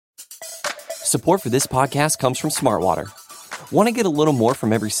Support for this podcast comes from Smartwater. Want to get a little more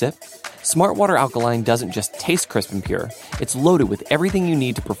from every sip? Smartwater Alkaline doesn't just taste crisp and pure, it's loaded with everything you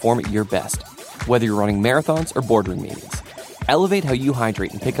need to perform at your best, whether you're running marathons or boardroom meetings. Elevate how you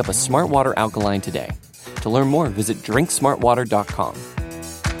hydrate and pick up a Smartwater Alkaline today. To learn more, visit drinksmartwater.com.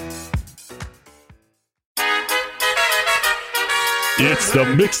 It's the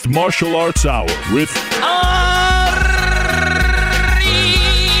Mixed Martial Arts Hour with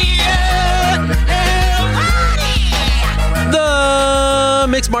the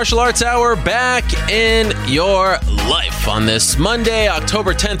Mixed Martial Arts Hour back in your life on this Monday,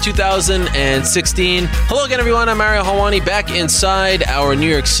 October 10th, 2016. Hello again, everyone. I'm Mario Helwani back inside our New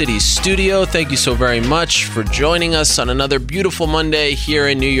York City studio. Thank you so very much for joining us on another beautiful Monday here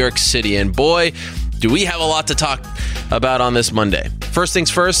in New York City. And boy, do we have a lot to talk about on this Monday. First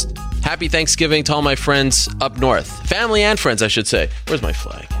things first, happy Thanksgiving to all my friends up north. Family and friends, I should say. Where's my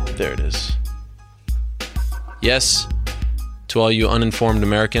flag? There it is. Yes, to all you uninformed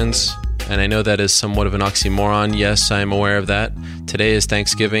Americans, and I know that is somewhat of an oxymoron. Yes, I am aware of that. Today is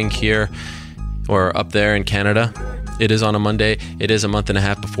Thanksgiving here, or up there in Canada. It is on a Monday. It is a month and a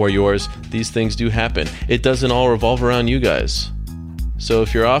half before yours. These things do happen. It doesn't all revolve around you guys. So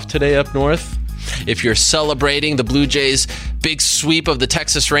if you're off today up north, if you're celebrating the Blue Jays' big sweep of the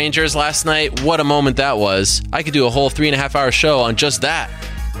Texas Rangers last night, what a moment that was. I could do a whole 3.5-hour show on just that.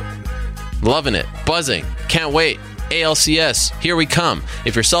 Loving it. Buzzing. Can't wait. ALCS, here we come.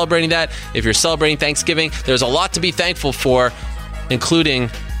 If you're celebrating that, if you're celebrating Thanksgiving, there's a lot to be thankful for,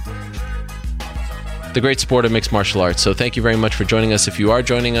 including the great sport of mixed martial arts. So thank you very much for joining us. If you are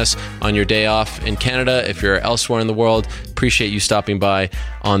joining us on your day off in Canada, if you're elsewhere in the world, appreciate you stopping by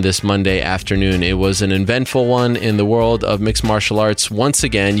on this Monday afternoon. It was an eventful one in the world of mixed martial arts. Once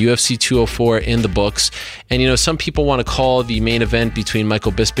again, UFC 204 in the books. And, you know, some people want to call the main event between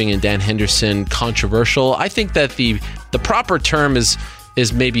Michael Bisping and Dan Henderson controversial. I think that the proper term is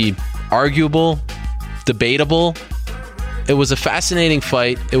maybe arguable, debatable. It was a fascinating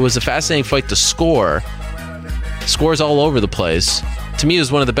fight. It was a fascinating fight to score. Scores all over the place. To me, it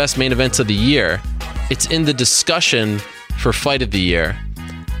was one of the best main events of the year. It's in the discussion for fight of the year.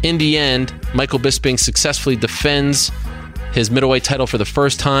 In the end, Michael Bisping successfully defends his middleweight title for the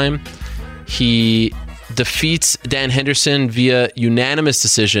first time. He defeats Dan Henderson via unanimous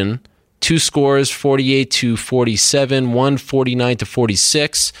decision. 2 scores, 48-47,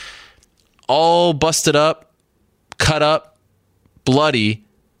 149-46. All busted up, cut up, bloody.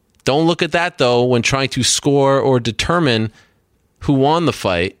 Don't look at that, though, when trying to score or determine who won the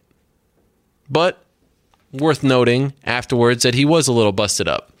fight. But worth noting afterwards that he was a little busted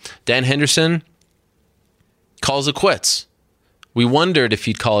up. Dan Henderson calls it quits. We wondered if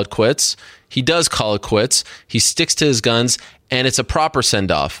he'd call it quits. He does call it quits. He sticks to his guns, and it's a proper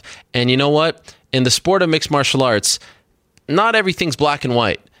send-off. And you know what? In the sport of mixed martial arts, not everything's black and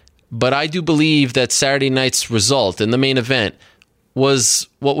white. But I do believe that Saturday night's result in the main event was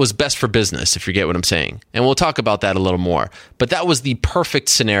what was best for business, if you get what I'm saying. And we'll talk about that a little more. But that was the perfect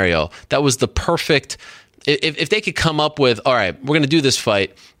scenario. That was the perfect... If they could come up with, all right, we're going to do this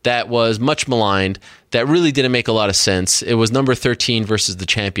fight that was much maligned, that really didn't make a lot of sense. It was number 13 versus the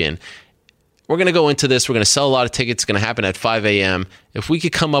champion. We're going to go into this. We're going to sell a lot of tickets. It's going to happen at 5 a.m. If we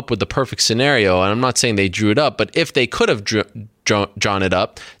could come up with the perfect scenario, and I'm not saying they drew it up, but if they could have drawn it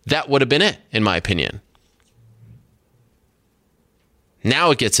up, that would have been it, in my opinion.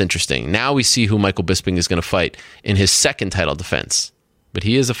 Now it gets interesting. Now we see who Michael Bisping is going to fight in his second title defense. But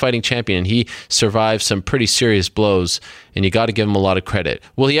he is a fighting champion, and he survived some pretty serious blows, and you got to give him a lot of credit.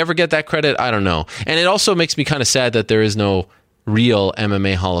 Will he ever get that credit? I don't know. And it also makes me kind of sad that there is no real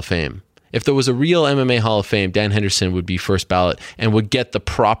MMA Hall of Fame. If there was a real MMA Hall of Fame, Dan Henderson would be first ballot and would get the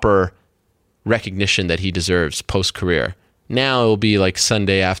proper recognition that he deserves post-career. Now it will be like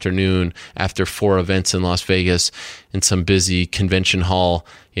Sunday afternoon after 4 events in Las Vegas in some busy convention hall,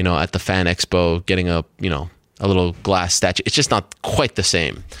 you know, at the Fan Expo, getting a little glass statue. It's just not quite the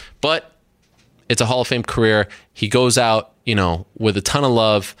same. But it's a Hall of Fame career. He goes out, you know, with a ton of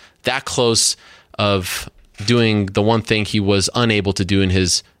love, that close of doing the one thing he was unable to do in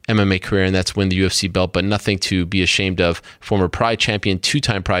his MMA career, and that's win the UFC belt, but nothing to be ashamed of. Former Pride champion,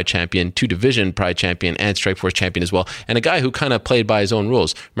 2-time Pride champion, 2-division Pride champion, and Strikeforce champion as well. And a guy who kind of played by his own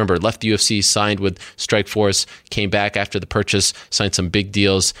rules. Remember, left the UFC, signed with Strikeforce, came back after the purchase, signed some big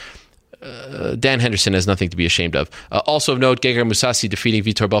deals. Dan Henderson has nothing to be ashamed of. Also of note, Gegard Mousasi defeating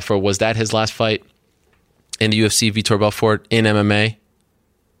Vitor Belfort. Was that his last fight in the UFC, Vitor Belfort in MMA?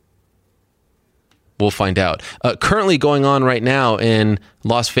 We'll find out. Currently going on right now in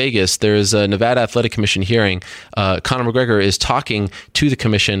Las Vegas, there's a Nevada Athletic Commission hearing. Conor McGregor is talking to the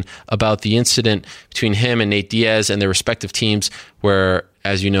commission about the incident between him and Nate Diaz and their respective teams where,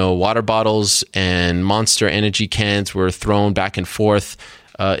 as you know, water bottles and Monster Energy cans were thrown back and forth.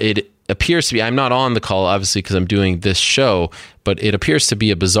 It appears to be, I'm not on the call, obviously, because I'm doing this show, but it appears to be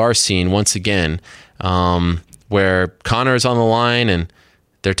a bizarre scene once again where Conor is on the line and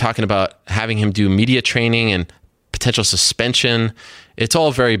they're talking about having him do media training and potential suspension. It's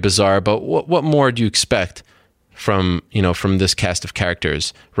all very bizarre, but what more do you expect from this cast of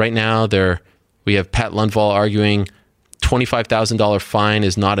characters? Right now, we have Pat Lundvall arguing $25,000 fine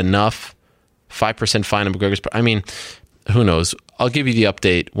is not enough, 5% fine on McGregor's. I mean, who knows? I'll give you the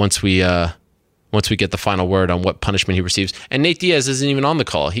update once we get the final word on what punishment he receives. And Nate Diaz isn't even on the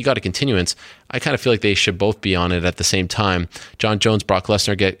call. He got a continuance. I kind of feel like they should both be on it at the same time. John Jones, Brock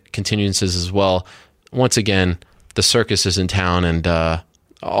Lesnar get continuances as well. Once again, the circus is in town, and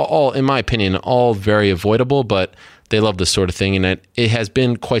all, in my opinion, all very avoidable, but they love this sort of thing, and it has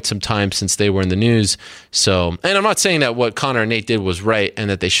been quite some time since they were in the news. So, and I'm not saying that what Conor and Nate did was right and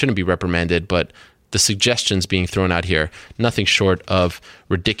that they shouldn't be reprimanded, but the suggestions being thrown out here, nothing short of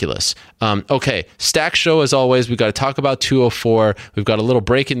ridiculous. Okay, Stack Show as always. We've got to talk about 204. We've got a little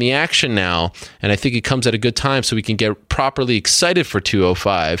break in the action now, and I think it comes at a good time so we can get properly excited for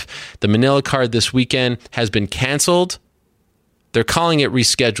 205. The Manila card this weekend has been canceled. They're calling it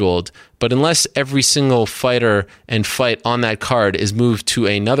rescheduled, but unless every single fighter and fight on that card is moved to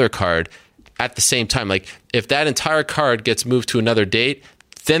another card at the same time, like if that entire card gets moved to another date,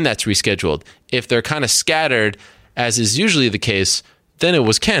 then that's rescheduled. If they're kind of scattered, as is usually the case, then it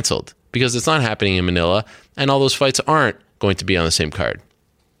was canceled because it's not happening in Manila and all those fights aren't going to be on the same card.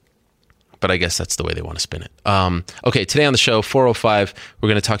 But I guess that's the way they want to spin it. Okay, today on the show, 405, we're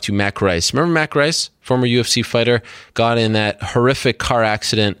going to talk to Mac Rice. Remember Mac Rice, former UFC fighter, got in that horrific car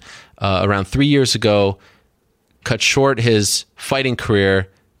accident around 3 years ago, cut short his fighting career,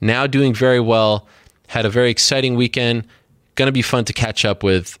 now doing very well, had a very exciting weekend. Going to be fun to catch up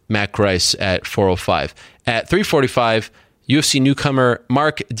with Mac Rice at 405. At 345, UFC newcomer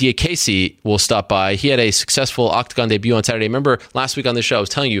Mark Diakese will stop by. He had a successful Octagon debut on Saturday. Remember last week on the show, I was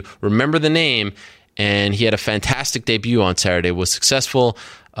telling you, remember the name, and he had a fantastic debut on Saturday. Was successful,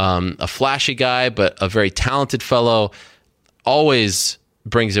 a flashy guy, but a very talented fellow. Always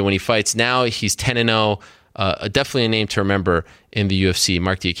brings it when he fights. Now he's 10-0. Definitely a name to remember in the UFC.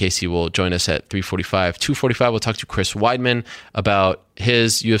 Mark Diakese will join us at 345. 245, we'll talk to Chris Weidman about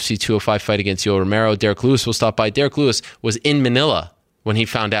his UFC 205 fight against Yoel Romero. Derek Lewis will stop by. Derek Lewis was in Manila when he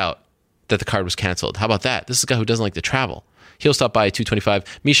found out that the card was canceled. How about that? This is a guy who doesn't like to travel. He'll stop by at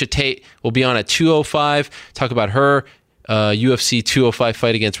 225. Miesha Tate will be on at 205, talk about her UFC 205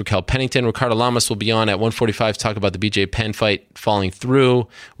 fight against Raquel Pennington. Ricardo Lamas will be on at 145 to talk about the BJ Penn fight falling through.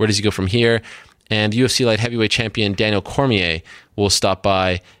 Where does he go from here? And the UFC light heavyweight champion Daniel Cormier will stop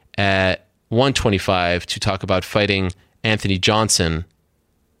by at 125 to talk about fighting Anthony Johnson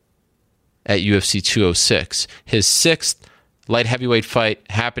at UFC 206. His sixth light heavyweight fight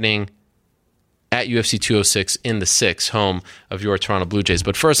happening at UFC 206 in the 6, home of your Toronto Blue Jays.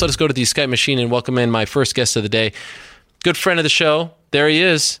 But first, let us go to the Skype machine and welcome in my first guest of the day. Good friend of the show. There he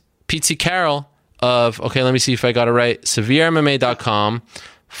is, Pete C. Carroll of, okay, let me see if I got it right, SevereMMA.com,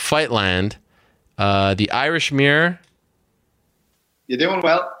 Fightland, the Irish Mirror. You're doing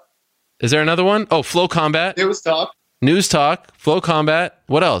well. Is there another one? Oh, Flow Combat. News Talk, Flow Combat.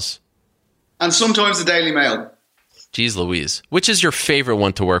 What else? And sometimes the Daily Mail. Jeez Louise. Which is your favorite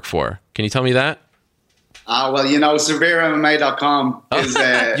one to work for? Can you tell me that? Well, SevereMMA.com is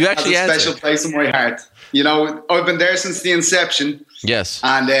you actually has a special place in my heart. I've been there since the inception. Yes.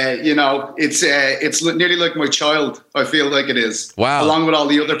 And, it's nearly like my child, I feel like it is. Wow. Along with all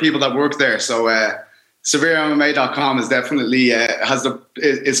the other people that work there. So SevereMMA.com is definitely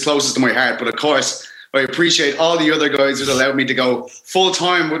is closest to my heart. But of course, I appreciate all the other guys who allowed me to go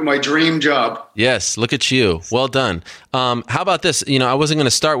full-time with my dream job. Yes, look at you. Well done. How about this? I wasn't going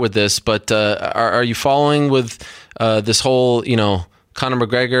to start with this, but are you following with this whole, Conor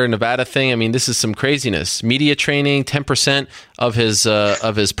McGregor, Nevada thing? I mean, this is some craziness. Media training, 10% of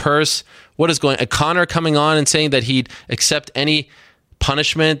his purse. What is going on? Conor coming on and saying that he'd accept any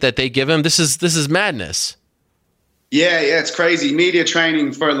punishment that they give him. This is madness. Yeah, it's crazy. Media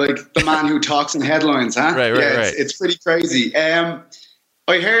training for like the man who talks in headlines, huh? Right. It's pretty crazy. I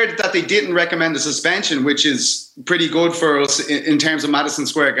heard that they didn't recommend a suspension, which is pretty good for us in terms of Madison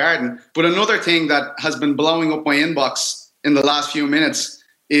Square Garden. But another thing that has been blowing up my inbox in the last few minutes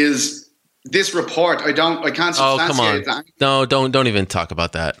is this report. I can't substantiate that. No, don't even talk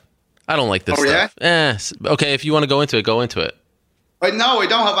about that. I don't like this Oh, stuff. Okay, if you want to go into it, go into it. No, I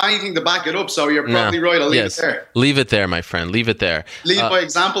don't have anything to back it up, so you're probably right. I'll leave it there. Leave it there, my friend. Leave it there. Lead by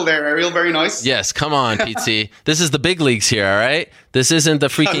example there, Ariel. Very nice. Yes, come on, Pete. This is the big leagues here, all right? This isn't the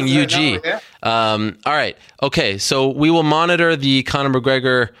freaking UG. All right. Okay, so we will monitor the Conor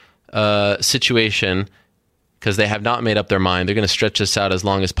McGregor situation because they have not made up their mind. They're going to stretch this out as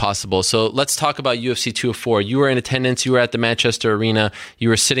long as possible. So let's talk about UFC 204. You were in attendance. You were at the Manchester Arena. You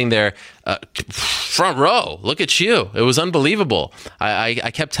were sitting there front row. Look at you. It was unbelievable.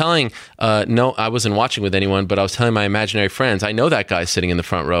 I kept telling, no, I wasn't watching with anyone, but I was telling my imaginary friends, I know that guy sitting in the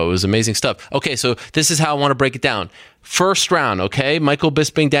front row. It was amazing stuff. Okay, so this is how I want to break it down. First round, okay? Michael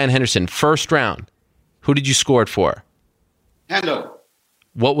Bisping, Dan Henderson. First round. Who did you score it for? Hendo.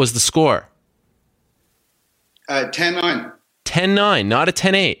 What was the score? 10-9. 10-9, not a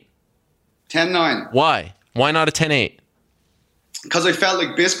 10-8. 10-9. Why? Why not a 10-8? Because I felt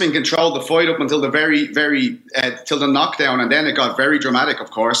like Bisping controlled the fight up until the till the knockdown, and then it got very dramatic, of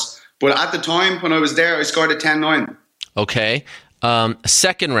course. But at the time when I was there, I scored a 10-9. Okay.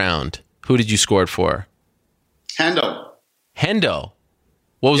 Second round, who did you score it for? Hendo.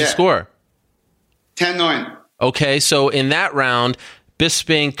 What was the score? 10-9. Okay, so in that round,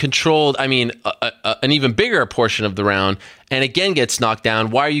 Bisping controlled, an even bigger portion of the round, and again gets knocked down.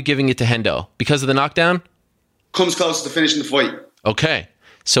 Why are you giving it to Hendo? Because of the knockdown? Comes close to finishing the fight. Okay,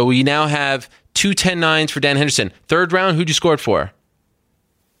 so we now have 2 10-9s for Dan Henderson. Third round, who'd you score it for?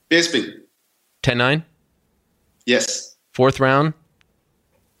 Bisping. 10-9? Yes. Fourth round?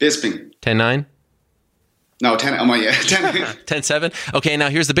 Bisping. 10-9? No, 10. 10-7? Okay, now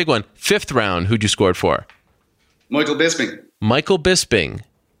here's the big one. Fifth round, who'd you score it for? Michael Bisping.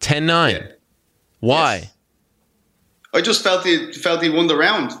 10-9. Yeah. Why? Yes. I just felt he won the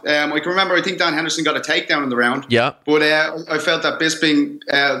round. I can remember, I think Dan Henderson got a takedown in the round. Yeah. But I felt that Bisping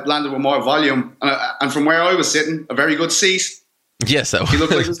landed with more volume. And from where I was sitting, a very good seat. Yes, that was. He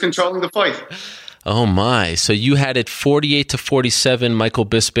looked like he was controlling the fight. Oh my! So you had it 48-47, Michael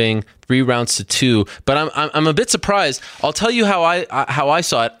Bisping, 3 rounds to 2. But I'm a bit surprised. I'll tell you how I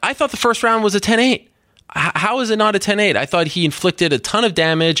saw it. I thought the first round was a 10-8. How is it not a 10-8? I thought he inflicted a ton of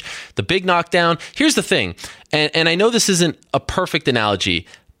damage, the big knockdown. Here's the thing, and I know this isn't a perfect analogy,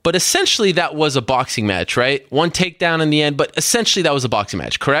 but essentially that was a boxing match, right? One takedown in the end, but essentially that was a boxing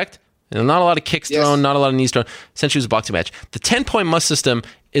match, correct? Not a lot of kicks thrown, not a lot of knees thrown. Essentially it was a boxing match. The 10-point must system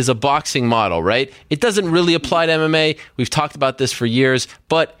is a boxing model, right? It doesn't really apply to MMA. We've talked about this for years,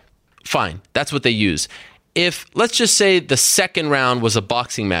 but fine. That's what they use. If, let's just say the second round was a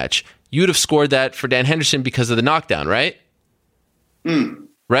boxing match, you'd have scored that for Dan Henderson because of the knockdown, right?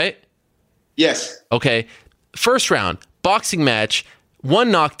 Right? Yes. Okay. First round, boxing match,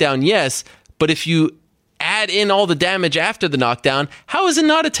 one knockdown, yes, but if you add in all the damage after the knockdown, how is it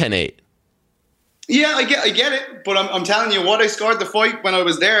not a 10-8? Yeah, I get it, but I'm telling you, what I scored the fight when I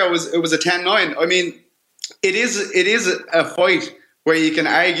was there, it was a 10-9. I mean, it is a fight where you can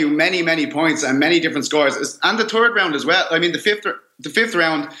argue many points and many different scores, and the third round as well. I mean, the fifth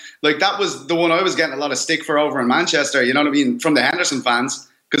round, like that was the one I was getting a lot of stick for over in Manchester. You know what I mean, from the Henderson fans,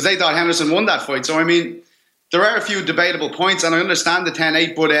 because they thought Henderson won that fight. So I mean, there are a few debatable points, and I understand the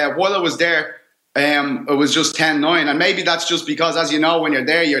 10-8, but while I was there, it was just 10-9, and maybe that's just because, as you know, when you're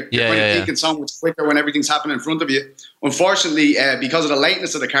there, you're thinking so much quicker when everything's happening in front of you. Unfortunately, because of the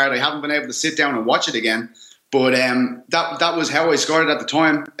lateness of the card, I haven't been able to sit down and watch it again. But that was how I scored it at the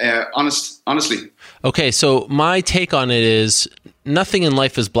time, honestly. Okay, so my take on it is nothing in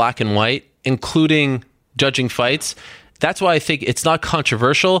life is black and white, including judging fights. That's why I think it's not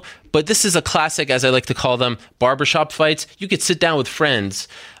controversial, but this is a classic, as I like to call them, barbershop fights. You could sit down with friends.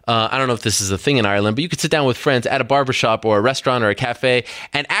 I don't know if this is a thing in Ireland, but you could sit down with friends at a barbershop or a restaurant or a cafe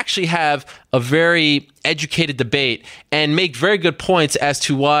and actually have a very educated debate and make very good points as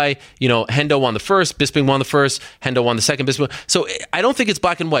to why, Hendo won the first, Bisping won the first, Hendo won the second, Bisping. So I don't think it's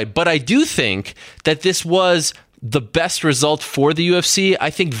black and white, but I do think that this was the best result for the UFC. I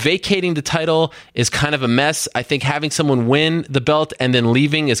think vacating the title is kind of a mess. I think having someone win the belt and then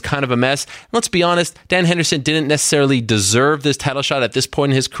leaving is kind of a mess. Let's be honest, Dan Henderson didn't necessarily deserve this title shot at this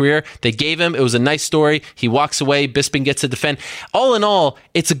point in his career. They gave him. It was a nice story. He walks away. Bisping gets to defend. All in all,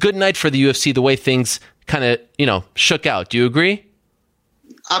 it's a good night for the UFC, the way things kind of, shook out. Do you agree?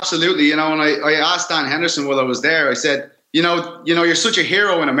 Absolutely. And I asked Dan Henderson while I was there, I said, you're such a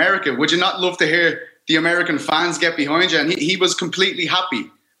hero in America. Would you not love to hear the American fans get behind you? And he was completely happy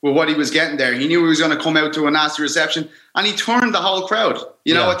with what he was getting there. He knew he was going to come out to a nasty reception, and he turned the whole crowd.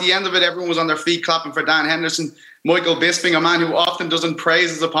 At the end of it, everyone was on their feet clapping for Dan Henderson. Michael Bisping, a man who often doesn't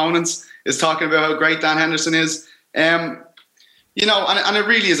praise his opponents, is talking about how great Dan Henderson is. You know, and it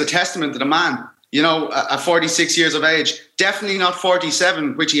really is a testament to the man. You know, at 46 years of age, definitely not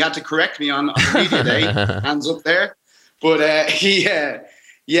 47, which he had to correct me on media day. Hands up there. But I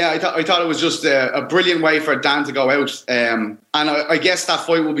thought it was just a brilliant way for Dan to go out. And I guess that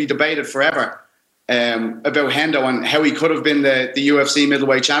fight will be debated forever about Hendo and how he could have been the UFC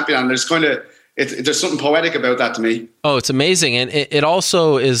middleweight champion. And there's there's something poetic about that to me. Oh, it's amazing. And it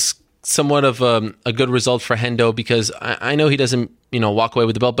also is somewhat of a good result for Hendo, because I know he doesn't, walk away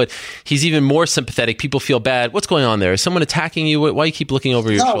with the belt, but he's even more sympathetic. People feel bad. What's going on there? Is someone attacking you? Why do you keep looking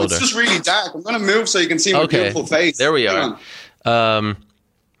over your shoulder? No, it's just really dark. I'm going to move so you can see my beautiful face. There we are. Let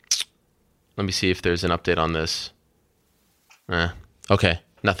me see if there's an update on this. Okay,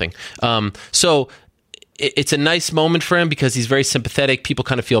 nothing. So it's a nice moment for him because he's very sympathetic. People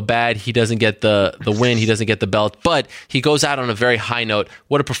kind of feel bad. He doesn't get the win. He doesn't get the belt, but he goes out on a very high note.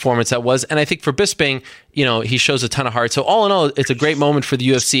 What a performance that was. And I think for Bisping, he shows a ton of heart. So all in all, it's a great moment for the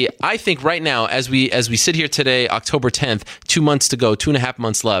UFC. I think right now, as we sit here today, October 10th, 2 months to go, 2.5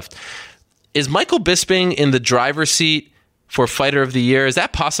 months left, is Michael Bisping in the driver's seat for Fighter of the Year? Is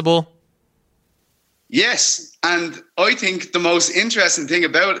that possible? Yes. And I think the most interesting thing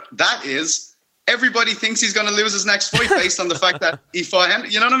about that is everybody thinks he's going to lose his next fight based on the fact that he fought him.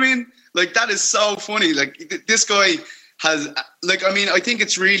 You know what I mean? Like, that is so funny. Like, this guy has, I think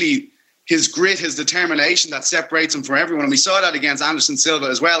it's really his grit, his determination that separates him from everyone. And we saw that against Anderson Silva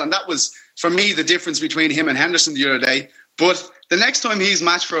as well. And that was, for me, the difference between him and Henderson the other day. But the next time he's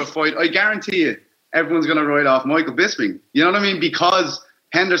matched for a fight, I guarantee you, everyone's going to write off Michael Bisping. You know what I mean? Because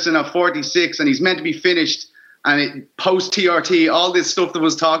Henderson at 46 and he's meant to be finished, and post-TRT, all this stuff that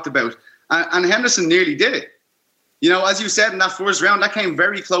was talked about. And Henderson nearly did it. As you said in that first round, that came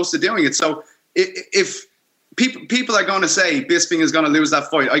very close to doing it. So if people are going to say Bisping is going to lose that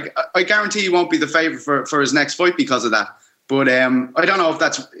fight, I guarantee he won't be the favourite for his next fight because of that. But I don't know if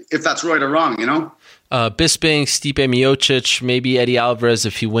that's right or wrong, Bisping, Stipe Miocic, maybe Eddie Alvarez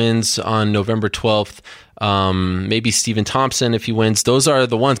if he wins on November 12th. Maybe Stephen Thompson if he wins. Those are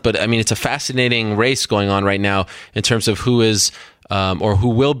the ones. But, it's a fascinating race going on right now in terms of who is or who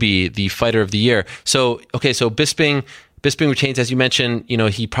will be the Fighter of the Year. So Bisping retains, as you mentioned,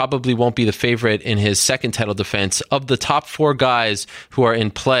 he probably won't be the favorite in his second title defense. Of the top 4 guys who are in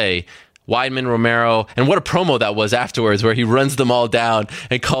play, Weidman, Romero, and what a promo that was afterwards where he runs them all down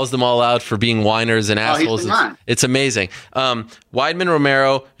and calls them all out for being whiners and assholes. It's amazing. Weidman,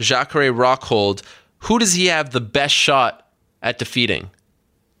 Romero, Jacare Rockhold. Who does he have the best shot at defeating?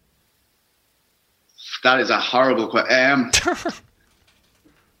 That is a horrible question.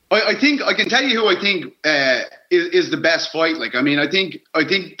 I think I can tell you who I think is the best fight. I think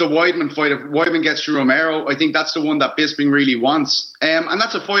the Weidman fight, if Weidman gets through Romero, I think that's the one that Bisping really wants. And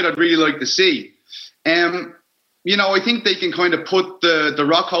that's a fight I'd really like to see. I think they can kind of put the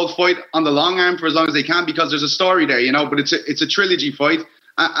Rockhold fight on the long arm for as long as they can because there's a story there, but it's a trilogy fight.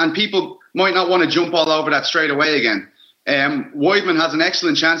 And people might not want to jump all over that straight away again. Weidman has an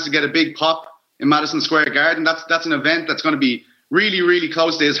excellent chance to get a big pop in Madison Square Garden. That's an event that's going to be really, really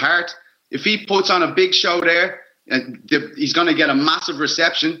close to his heart. If he puts on a big show there, he's going to get a massive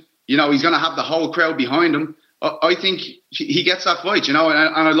reception. He's going to have the whole crowd behind him. I think he gets that fight, and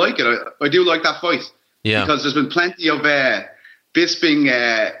I like it. I do like that fight. Yeah. Because there's been plenty of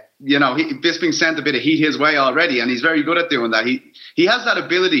Bisping, Bisping sent a bit of heat his way already, and he's very good at doing that. He has that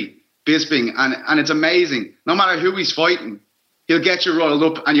ability, Bisping, and it's amazing. No matter who he's fighting, he'll get you rolled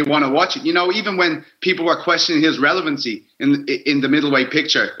up and you want to watch it. Even when people were questioning his relevancy in the middleweight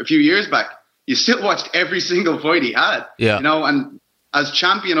picture a few years back, you still watched every single fight he had. Yeah. And as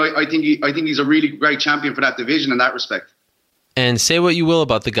champion, I think he's a really great champion for that division in that respect. And say what you will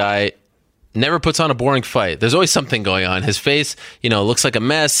about the guy, never puts on a boring fight. There's always something going on. His face, looks like a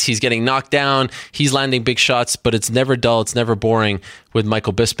mess. He's getting knocked down. He's landing big shots, but it's never dull. It's never boring with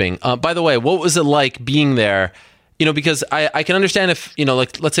Michael Bisping. By the way, what was it like being there? Because I can understand if,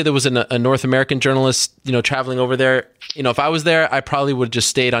 let's say there was a North American journalist, traveling over there. If I was there, I probably would have just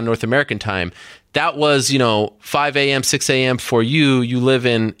stayed on North American time. That was, 5 a.m., 6 a.m. for you. You live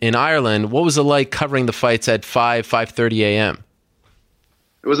in Ireland. What was it like covering the fights at 5:30 a.m.?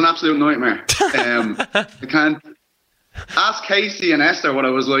 It was an absolute nightmare. I can't ask Casey and Esther what it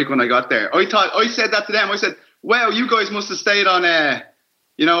was like when I got there. I said that to them. I said, "Well, you guys must have stayed on,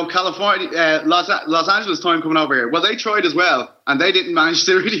 California, Los Angeles time coming over here." Well, they tried as well, and they didn't manage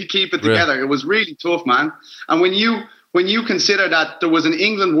to really keep it together. Really? It was really tough, man. And when you consider that there was an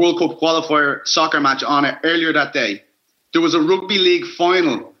England World Cup qualifier soccer match on it earlier that day, there was a rugby league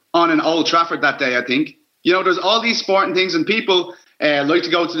final on in Old Trafford that day. I think there's all these sporting things, and people like to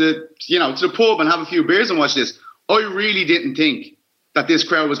go to the pub and have a few beers and watch this. I really didn't think that this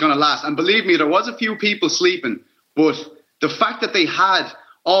crowd was going to last. And believe me, there was a few people sleeping, but the fact that they had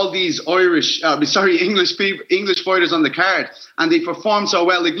all these English fighters on the card, and they performed so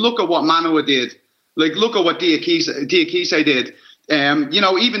well. Like, look at what Manoa did. Like, look at what Diakise did.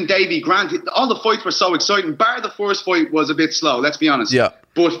 Even Davy Grant. All the fights were so exciting. Bar the first fight was a bit slow, let's be honest. Yeah.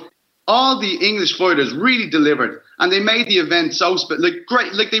 But all the English fighters really delivered, and they made the event so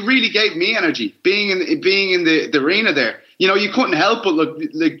great. Like, they really gave me energy being in the arena there. You couldn't help but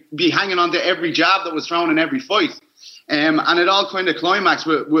be hanging on to every jab that was thrown in every fight. And it all kind of climaxed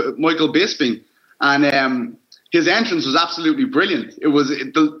with Michael Bisping, and his entrance was absolutely brilliant. It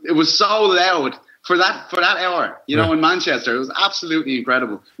was so loud for that hour, in Manchester. It was absolutely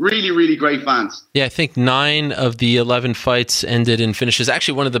incredible. Really, really great fans. Yeah, I think 9 of the 11 fights ended in finishes.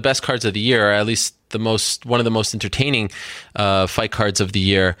 Actually, one of the best cards of the year, or at least one of the most entertaining fight cards of the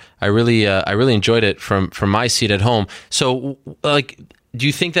year. I really enjoyed it from my seat at home. So, do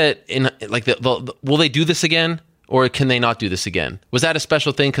you think that will they do this again? Or can they not do this again? Was that a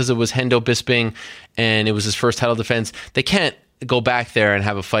special thing because it was Hendo Bisping and it was his first title defense? They can't go back there and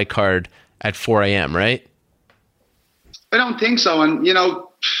have a fight card at 4 a.m., right? I don't think so. And,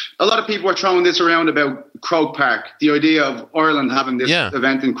 a lot of people are throwing this around about Croke Park, the idea of Ireland having this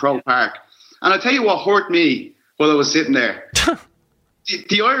event in Croke Park. And I'll tell you what hurt me while I was sitting there.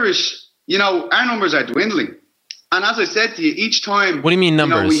 the Irish, our numbers are dwindling. And as I said to you, each time... What do you mean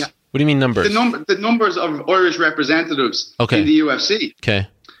numbers? What do you mean numbers? The numbers of Irish representatives in the UFC. Okay.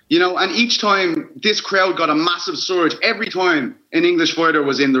 And each time this crowd got a massive surge every time an English fighter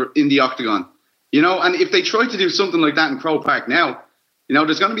was in the octagon. And if they try to do something like that in Croke Park now,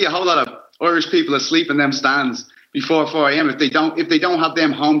 there's going to be a whole lot of Irish people asleep in them stands before 4 a.m. if they don't have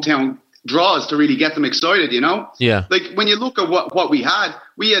them hometown draws to really get them excited. Yeah. Like, when you look at what we had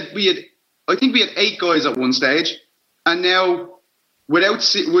I think we had 8 guys at one stage, and now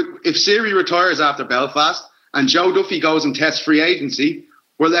if Siri retires after Belfast and Joe Duffy goes and tests free agency,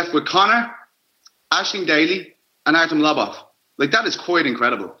 we're left with Conor, Aisling Daly, and Artem Lobov. Like, that is quite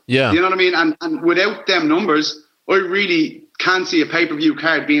incredible. Yeah. You know what I mean? And without them numbers, I really can't see a pay-per-view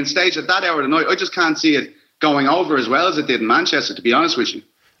card being staged at that hour of the night. I just can't see it going over as well as it did in Manchester, to be honest with you.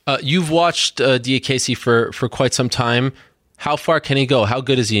 You've watched Diakise for quite some time. How far can he go? How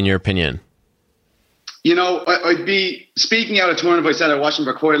good is he in your opinion? I'd be speaking out of turn if I said I watched him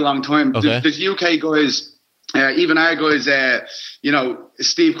for quite a long time. Okay. There's UK guys, even our guys,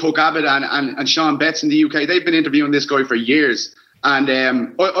 Steve Cook-Abbott and Sean Betts in the UK. They've been interviewing this guy for years. And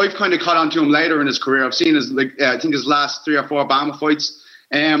I've kind of caught on to him later in his career. I've seen his last 3 or 4 Bama fights.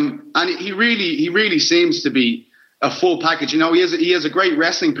 And he really seems to be a full package. He has a great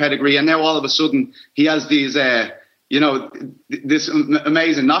wrestling pedigree, and now all of a sudden he has these, this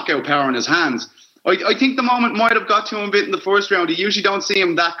amazing knockout power in his hands. I think the moment might have got to him a bit in the first round. You usually don't see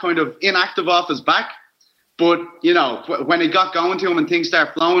him that kind of inactive off his back. But, when it got going to him and things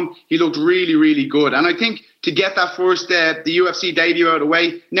start flowing, he looked really, really good. And I think to get that first, the UFC debut out of the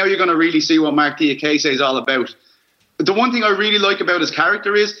way, now you're going to really see what Mark Diakise is all about. The one thing I really like about his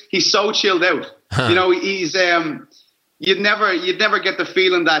character is he's so chilled out. He's you'd never get the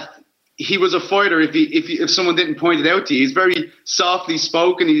feeling that he was a fighter if someone didn't point it out to you. He's very softly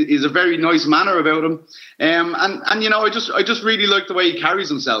spoken. He's a very nice manner about him. I just really like the way he carries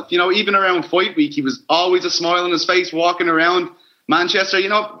himself. Even around fight week, he was always a smile on his face walking around Manchester.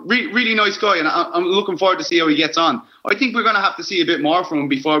 Really nice guy, and I'm looking forward to see how he gets on. I think we're going to have to see a bit more from him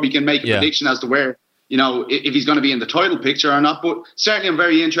before we can make a prediction as to where, if he's going to be in the title picture or not. But certainly I'm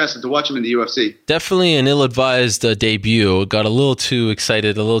very interested to watch him in the UFC. Definitely an ill-advised debut. Got a little too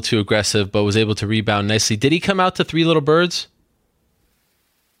excited, a little too aggressive, but was able to rebound nicely. Did he come out to 3 Little Birds?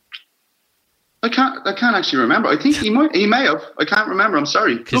 I can't actually remember. I think he may have. I can't remember. I'm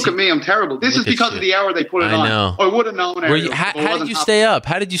sorry. Look at me. I'm terrible. This is because of the hour they put it on. I know. I would have known. How did you stay up?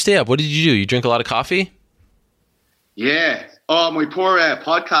 How did you stay up? What did you do? You drink a lot of coffee? Yeah. Oh, my poor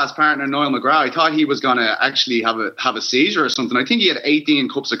podcast partner, Niall McGrath, I thought he was going to actually have a seizure or something. I think he had 18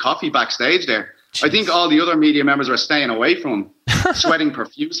 cups of coffee backstage there. Jeez. I think all the other media members were staying away from him, sweating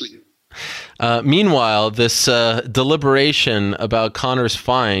profusely. Meanwhile, this deliberation about Conor's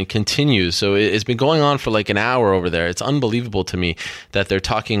fine continues. So it's been going on for like an hour over there. It's unbelievable to me that they're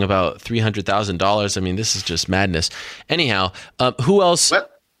talking about $300,000. I mean, this is just madness. Anyhow, who else... What?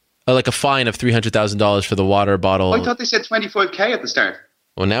 Like a fine of $300,000 for the water bottle. I thought they said $25,000 at the start.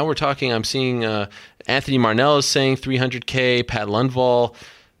 Well, now we're talking. I'm seeing Anthony Marnell is saying $300,000. Pat Lundvall.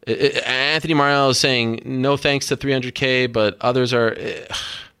 Anthony Marnell is saying no thanks to $300,000, but others are. It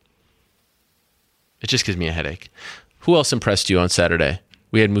just gives me a headache. Who else impressed you on Saturday?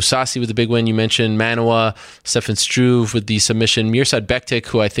 We had Mousasi with the big win. You mentioned Manoa, Stefan Struve with the submission. Mirsad Bektic,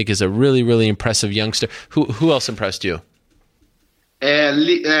 who I think is a really, really impressive youngster. Who else impressed you?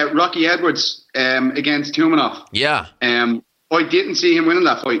 Rocky Edwards against Tumanov. Yeah. I didn't see him winning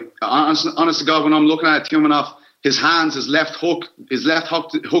that fight. Honest to God, when I'm looking at Tumanov, his hands, his left hook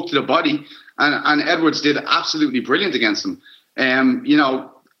to the body, and Edwards did absolutely brilliant against him.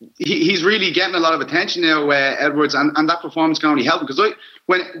 He's really getting a lot of attention now, Edwards, and that performance can only help him. Because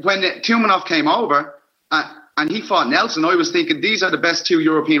when Tumanov came over and he fought Nelson, I was thinking these are the best 2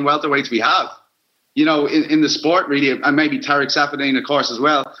 European welterweights we have, in the sport, really, and maybe Tarek Saffiedine, of course, as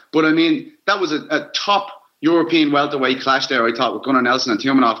well. But I mean, that was a top European welterweight clash there, I thought, with Gunnar Nelson and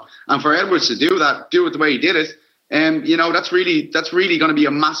Tumanov. And for Edwards to do it the way he did it, that's really going to be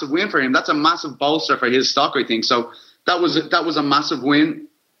a massive win for him. That's a massive bolster for his stock, I think. So that was a massive win.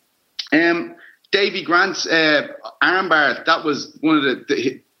 Davy Grant's armbar, that was one of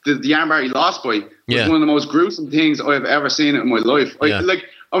the armbar he lost by. Was one of the most gruesome things I've ever seen in my life.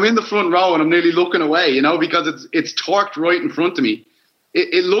 I'm in the front row and I'm nearly looking away, because it's torqued right in front of me.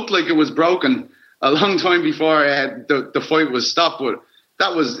 It looked like it was broken a long time before the fight was stopped, but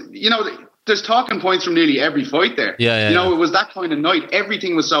that was, there's talking points from nearly every fight there. It was that kind of night.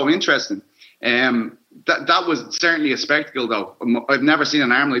 Everything was so interesting. That was certainly a spectacle, though. I've never seen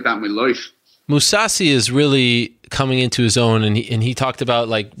an arm like that in my life. Mousasi is really coming into his own, and he talked about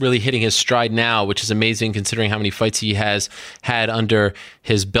like really hitting his stride now, which is amazing considering how many fights he has had under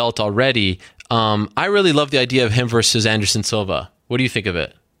his belt already. I really love the idea of him versus Anderson Silva. What do you think of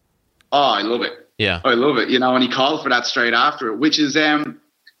it? Oh, I love it. Yeah, I love it. And he called for that straight after it, which is,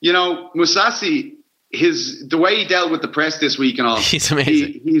 Mousasi, the way he dealt with the press this week and all, he's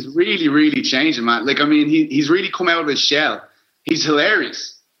amazing. He's really, really changing, man. He's really come out of his shell. He's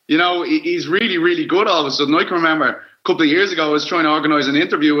hilarious. He's really, really good all of a sudden. I can remember a couple of years ago, I was trying to organize an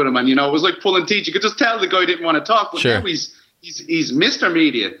interview with him, and, it was like pulling teeth. You could just tell the guy didn't want to talk, but now he's Mr.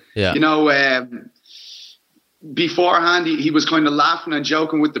 Media. Yeah. Beforehand, he was kind of laughing and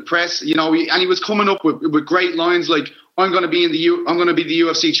joking with the press, and he was coming up with great lines like, I'm going to be the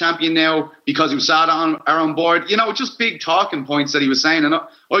UFC champion now because USADA are on board. Just big talking points that he was saying. And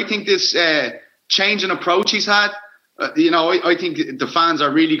I think this change in approach he's had, I think the fans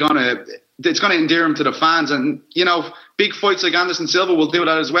are really it's going to endear him to the fans. And, big fights like Anderson Silva will do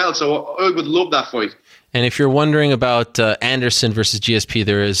that as well. So I would love that fight. And if you're wondering about Anderson versus GSP,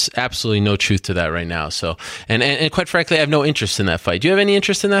 there is absolutely no truth to that right now. So, and quite frankly, I have no interest in that fight. Do you have any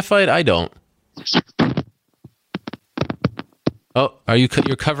interest in that fight? I don't. Oh, you're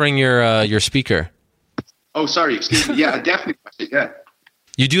covering your speaker? Oh, sorry, excuse me. Yeah, definitely. Yeah.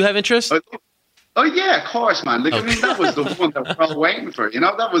 You do have interest? Oh yeah, of course, man. That was the one that we're all waiting for.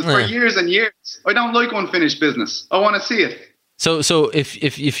 That was for years and years. I don't like unfinished business. I want to see it. So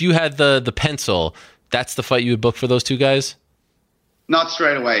if you had the pencil, that's the fight you would book for those two guys? Not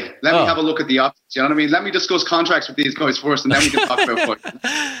straight away. Let me have a look at the options. You know what I mean? Let me discuss contracts with these guys first, and then we can talk about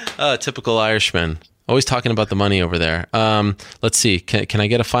fighting. Typical Irishman. Always talking about the money over there. Let's see. Can I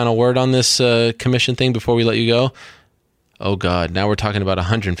get a final word on this commission thing before we let you go? Oh, God. Now we're talking about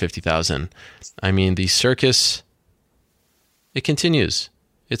 $150,000. I mean, the circus, it continues.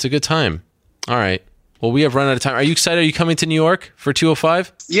 It's a good time. All right. Well, we have run out of time. Are you excited? Are you coming to New York for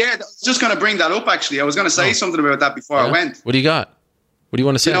 205? Yeah, I was just going to bring that up, actually. I was going to say something about that before I went. What do you got? What do you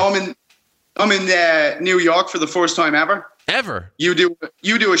want to say? I'm in New York for the first time ever. Ever? You do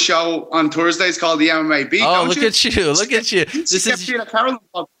a show on Thursdays called the MMA Beat. Oh, look at you! Look at you! This is Carolyn,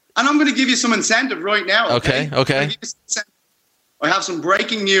 and I'm going to give you some incentive right now. Okay. I have some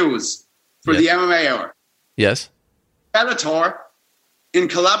breaking news for the MMA Hour. Yes. Bellator, in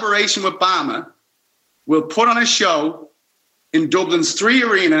collaboration with BAMA, will put on a show in Dublin's 3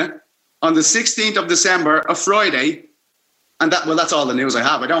 Arena on the 16th of December, a Friday. And that's all the news I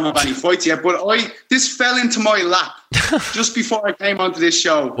have. I don't have any fights yet, but this fell into my lap just before I came onto this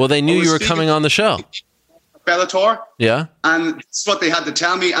show. Well, they knew you were coming on the show. Bellator. Yeah. And that's what they had to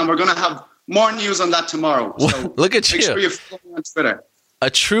tell me, and we're going to have more news on that tomorrow. So look at you. Make sure you follow me on Twitter. A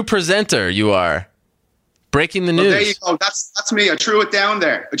true presenter you are. Breaking the news. Well, there you go. That's me. I threw it down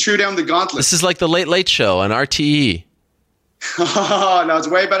there. I threw down the gauntlet. This is like the Late Late Show on RTE. Oh, no, it's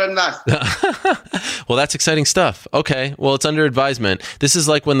way better than that. Well, that's exciting stuff. Okay. Well, it's under advisement. This is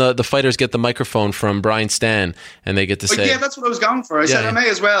like when the fighters get the microphone from Brian Stan and they get to say... Yeah, that's what I was going for. I said, I may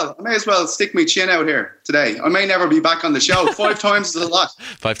as well stick my chin out here today. I may never be back on the show. 5 times is a lot.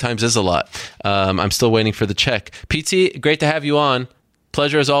 5 times is a lot. I'm still waiting for the check. PT, great to have you on.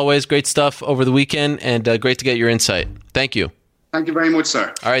 Pleasure as always. Great stuff over the weekend, and great to get your insight. Thank you. Thank you very much,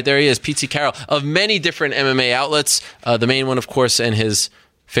 sir. All right, there he is, PT Carroll, of many different MMA outlets. The main one, of course, and his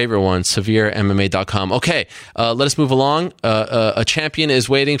favorite one, SevereMMA.com. Okay, let us move along. A champion is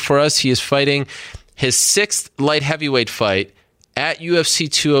waiting for us. He is fighting his 6th light heavyweight fight at UFC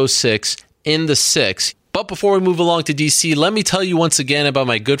 206 in the 6th. But before we move along to DC, let me tell you once again about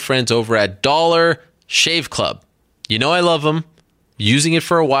my good friends over at Dollar Shave Club. You know I love them. Using it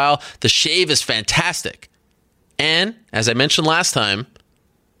for a while. The shave is fantastic. And, as I mentioned last time,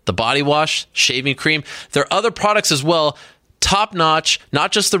 the body wash, shaving cream, there are other products as well. Top notch,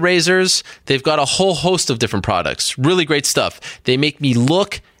 not just the razors. They've got a whole host of different products. Really great stuff. They make me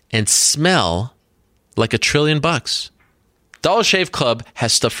look and smell like $1 trillion. Dollar Shave Club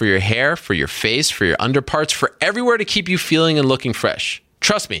has stuff for your hair, for your face, for your underparts, for everywhere to keep you feeling and looking fresh.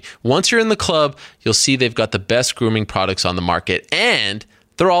 Trust me, once you're in the club, you'll see they've got the best grooming products on the market, and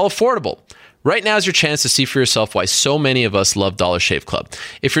they're all affordable. Right now is your chance to see for yourself why so many of us love Dollar Shave Club.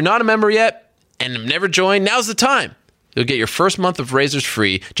 If you're not a member yet and have never joined, now's the time. You'll get your first month of razors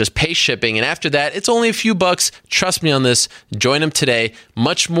free. Just pay shipping, and after that, it's only a few bucks. Trust me on this. Join them today.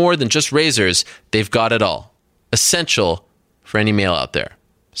 Much more than just razors. They've got it all. Essential for any male out there.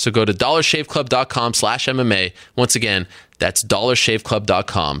 So go to dollarshaveclub.com/MMA. Once again, that's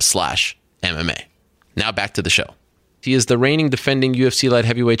dollarshaveclub.com/MMA. Now back to the show. He is the reigning defending UFC light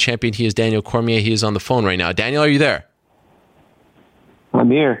heavyweight champion. He is Daniel Cormier. He is on the phone right now. Daniel, are you there?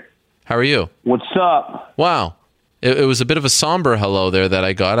 I'm here. How are you? What's up? Wow. It was a bit of a somber hello there that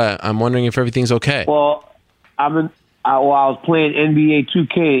I got. I'm wondering if everything's okay. Well, I was playing NBA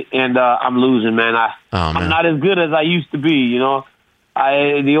 2K, and I'm losing, man. I'm not as good as I used to be, you know.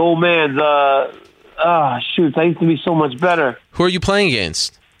 The old man's, shoots, I used to be so much better. Who are you playing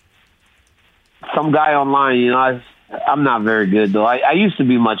against? Some guy online, you know. I'm not very good, though. I used to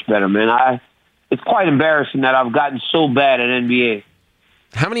be much better, man. It's quite embarrassing that I've gotten so bad at NBA.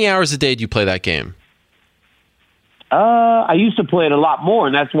 How many hours a day do you play that game? I used to play it a lot more,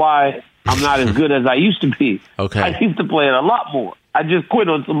 and that's why I'm not as good as I used to be. Okay. I used to play it a lot more. I just quit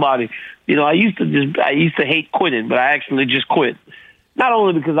on somebody. You know, I used to hate quitting, but I actually just quit. Not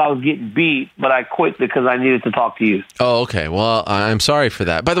only because I was getting beat, but I quit because I needed to talk to you. Oh, okay. Well, I'm sorry for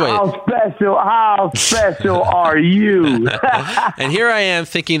that. By the way, how special are you? And here I am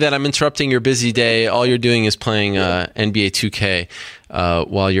thinking that I'm interrupting your busy day. All you're doing is playing NBA 2K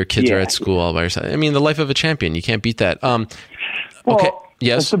while your kids are at school all by yourself. I mean, the life of a champion. You can't beat that. Okay. Well,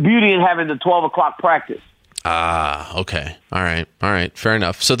 yes. It's the beauty in having the 12 o'clock practice. Okay. All right. Fair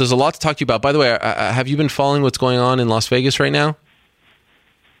enough. So there's a lot to talk to you about. By the way, have you been following what's going on in Las Vegas right now?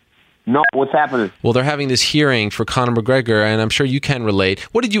 No, what's happening? Well, they're having this hearing for Conor McGregor, and I'm sure you can relate.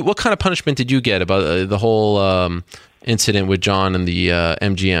 What kind of punishment did you get about the whole incident with John and the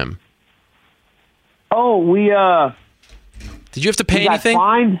MGM? Oh, we did you have to pay anything?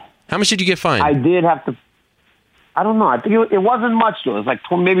 Fined? How much did you get fined? I did have to. I don't know. I think it wasn't much though. It was like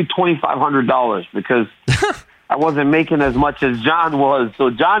maybe $2,500 because I wasn't making as much as John was.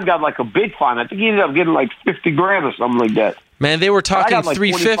 So John got like a big fine. I think he ended up getting like $50,000 or something like that. Man, they were talking like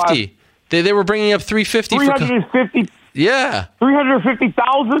 $350,000. They were bringing up $350,000. $350,000. Yeah.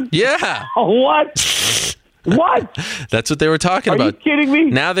 $350,000. Yeah. What? What? About. That's what they were talking about. Are you kidding me?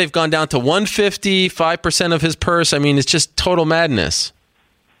 Now they've gone down to $150,000, 5% of his purse. I mean, it's just total madness.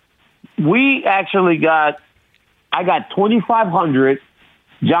 We actually I got $2,500.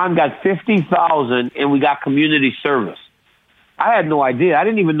 John got $50,000, and we got community service. I had no idea. I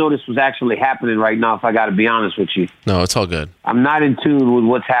didn't even know this was actually happening right now, if I got to be honest with you. No, it's all good. I'm not in tune with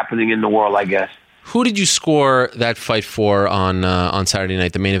what's happening in the world, I guess. Who did you score that fight for on Saturday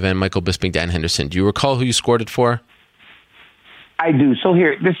night, the main event, Michael Bisping, Dan Henderson? Do you recall who you scored it for? I do. So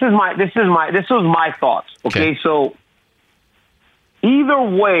here, this was my thoughts. Okay, so either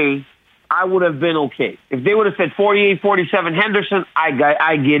way, I would have been okay. If they would have said 48-47 Henderson, I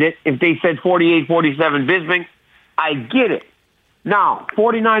get it. If they said 48-47 Bisping, I get it. Now,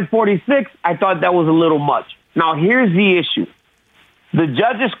 49-46, I thought that was a little much. Now, here's the issue. The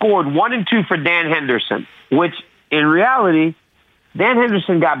judges scored 1 and 2 for Dan Henderson, which in reality, Dan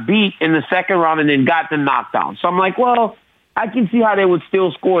Henderson got beat in the second round and then got the knockdown. So I'm like, well, I can see how they would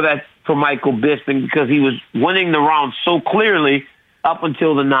still score that for Michael Bisping because he was winning the round so clearly up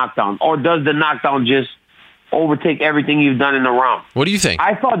until the knockdown. Or does the knockdown just overtake everything you've done in the round? What do you think?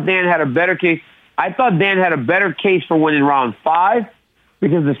 I thought Dan had a better case. I thought Dan had a better case for winning round 5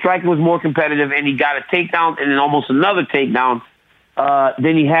 because the striking was more competitive and he got a takedown and then almost another takedown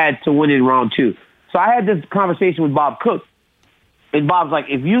than he had to win in round 2. So I had this conversation with Bob Cook. And Bob's like,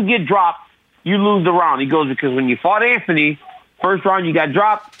 if you get dropped, you lose the round. He goes, because when you fought Anthony, first round you got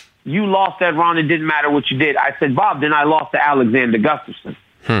dropped, you lost that round. It didn't matter what you did. I said, Bob, then I lost to Alexander Gustafsson.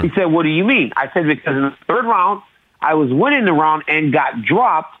 He said, what do you mean? I said, because in the third round, I was winning the round and got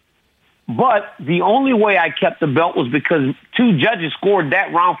dropped. But the only way I kept the belt was because 2 judges scored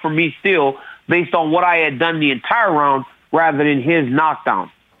that round for me still based on what I had done the entire round rather than his knockdown.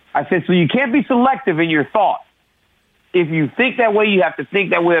 I said, so you can't be selective in your thought. If you think that way, you have to think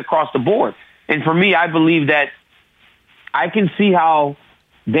that way across the board. And for me, I believe that I can see how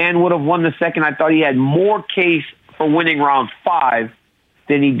Dan would have won the second. I thought he had more case for winning round 5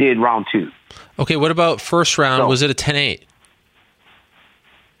 than he did round 2. Okay, what about first round? So, was it a 10-8?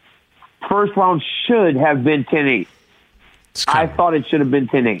 First round should have been 10-8. I thought it should have been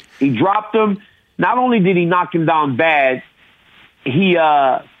 10-8. He dropped him. Not only did he knock him down bad, he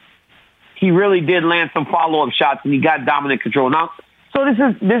really did land some follow-up shots, and he got dominant control. Now, so this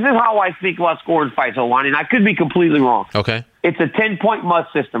is how I think about scoring fights, Helwani, and I could be completely wrong. Okay. It's a 10-point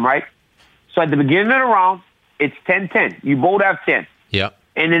must system, right? So at the beginning of the round, it's 10-10. You both have 10. Yeah.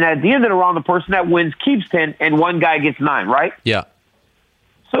 And then at the end of the round, the person that wins keeps 10, and one guy gets 9, right? Yeah.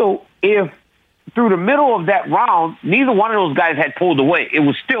 So if through the middle of that round, neither one of those guys had pulled away, it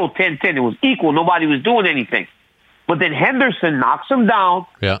was still 10-10. It was equal. Nobody was doing anything. But then Henderson knocks him down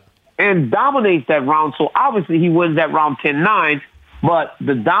and dominates that round. So obviously he wins that round 10-9, but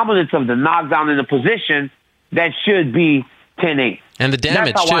the dominance of the knockdown in the position, that should be 10-8. And the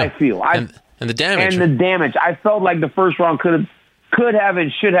damage, that's how I feel. And the damage. And the damage. I felt like the first round could have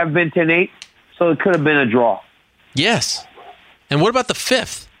and should have been 10-8, so it could have been a draw. Yes. And what about the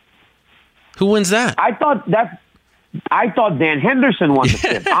 5th? Who wins that? I thought Dan Henderson won the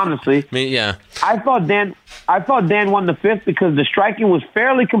 5th, honestly. Yeah. I thought Dan won the 5th because the striking was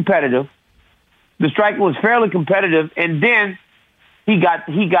fairly competitive. And then he got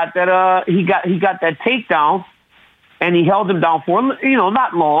that takedown, and he held him down for,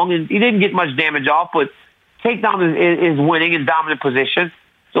 not long, and he didn't get much damage off, but takedown is winning in dominant position.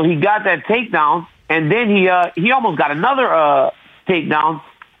 So he got that takedown, and then he almost got another takedown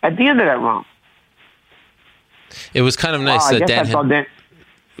at the end of that round. It was kind of nice that Dan had...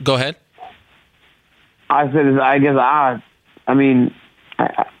 Go ahead. I said, I guess I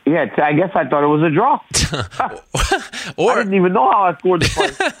thought it was a draw. I didn't even know how I scored the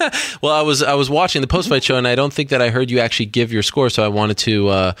fight. Well, I was watching the post-fight show, and I don't think that I heard you actually give your score, so I wanted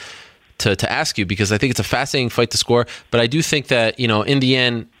to ask you, because I think it's a fascinating fight to score, but I do think that, in the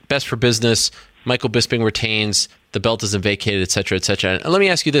end, best for business, Michael Bisping retains, the belt isn't vacated, et cetera, et cetera. And let me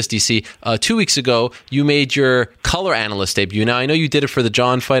ask you this, DC. 2 weeks ago, you made your color analyst debut. Now, I know you did it for the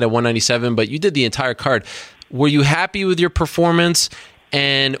John fight at 197, but you did the entire card. Were you happy with your performance?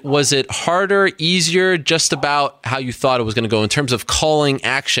 And was it harder, easier, just about how you thought it was going to go in terms of calling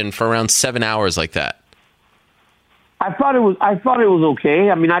action for around 7 hours like that? I thought it was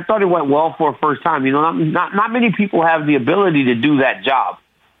okay. I mean, I thought it went well for a first time. Not many people have the ability to do that job.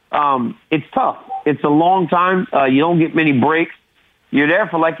 It's tough. It's a long time. You don't get many breaks. You're there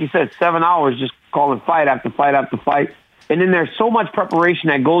for, like you said, 7 hours just calling fight after fight after fight. And then there's so much preparation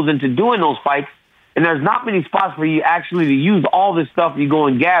that goes into doing those fights, and there's not many spots for you actually to use all this stuff you go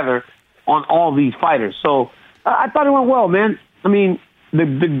and gather on all these fighters. So I thought it went well, man. I mean,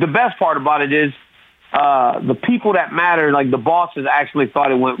 the best part about it is the people that matter, like the bosses, actually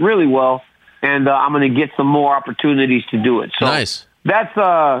thought it went really well, and I'm going to get some more opportunities to do it. So nice. That's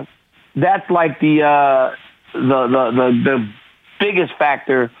like the biggest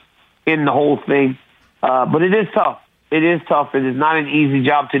factor in the whole thing. But it is tough. It is tough. It is not an easy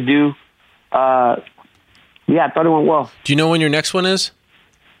job to do. I thought it went well. Do you know when your next one is?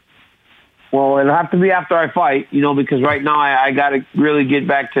 Well, it'll have to be after I fight, because right now I got to really get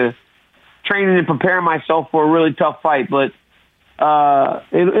back to training and preparing myself for a really tough fight. But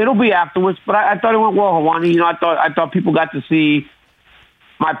it'll be afterwards. But I thought it went well, Helwani. I thought people got to see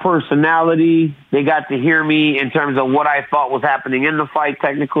my personality. They got to hear me in terms of what I thought was happening in the fight,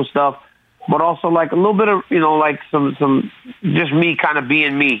 technical stuff, but also like a little bit of, like some just me kind of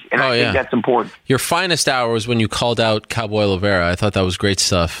being me. And I think that's important. Your finest hour was when you called out Cowboy Oliveira. I thought that was great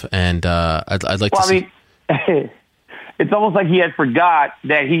stuff. And I'd like to see. It's almost like he had forgot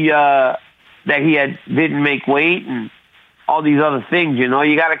that he didn't make weight and all these other things, you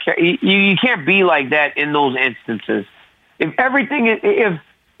got to, you can't be like that in those instances.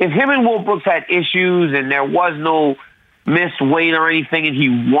 If him and Will Brooks had issues and there was no missed weight or anything and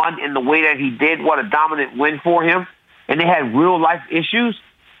he won in the way that he did, what a dominant win for him, and they had real life issues,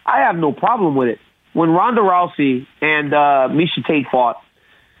 I have no problem with it. When Ronda Rousey and Miesha Tate fought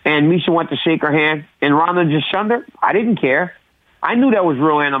and Miesha went to shake her hand and Ronda just shunned her, I didn't care. I knew that was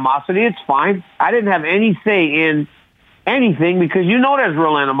real animosity. It's fine. I didn't have any say in anything because there's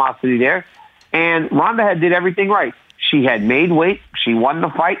real animosity there. And Ronda did everything right. she had made weight. She won the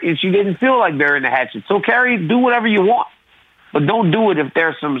fight, and she didn't feel like burying the hatchet. So, Kerry, do whatever you want, but don't do it if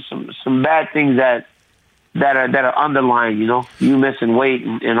there's some bad things that are underlying. You missing weight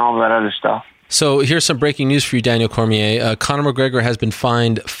and all that other stuff. So here's some breaking news for you, Daniel Cormier. Conor McGregor has been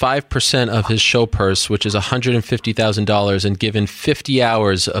fined 5% of his show purse, which is $150,000, and given 50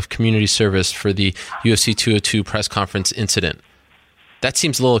 hours of community service for the UFC 202 press conference incident. That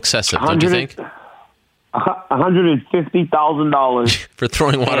seems a little excessive, don't you think? $150,000 for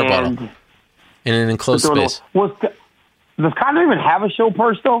throwing a water bottle in an enclosed space. Does Conor even have a show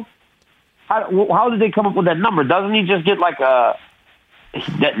purse, though? How did they come up with that number? Doesn't he just get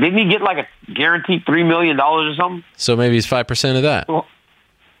didn't he get like a guaranteed $3 million or something? So maybe it's 5% of that. Well,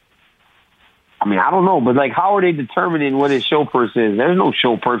 I mean, I don't know, but how are they determining what his show purse is? There's no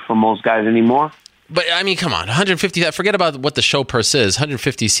show purse for most guys anymore. But I mean, come on, 150. Forget about what the show purse is.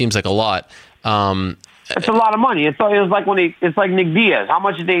 150 seems like a lot. It's a lot of money. It's like it's like Nick Diaz. How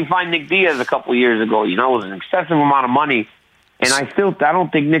much did they find Nick Diaz a couple of years ago? It was an excessive amount of money, and I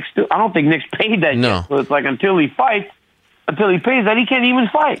don't think Nick's paid that yet. So it's like until he pays that, he can't even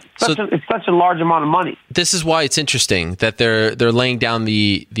fight. It's such a large amount of money. This is why it's interesting that they're laying down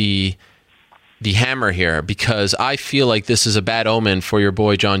the hammer here, because I feel like this is a bad omen for your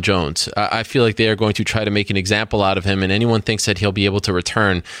boy John Jones. I feel like they are going to try to make an example out of him, and anyone thinks that he'll be able to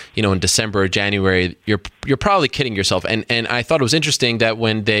return, in December or January, you're probably kidding yourself. And I thought it was interesting that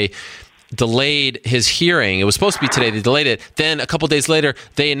when they delayed his hearing, it was supposed to be today, they delayed it. Then a couple days later,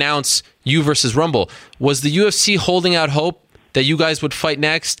 they announced you versus Rumble. Was the UFC holding out hope that you guys would fight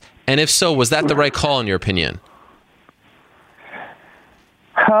next? And if so, was that the right call in your opinion?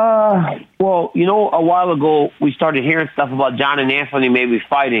 Well, a while ago, we started hearing stuff about John and Anthony maybe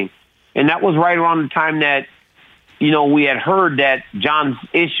fighting. And that was right around the time that, we had heard that John's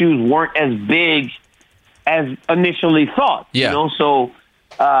issues weren't as big as initially thought. Yeah. So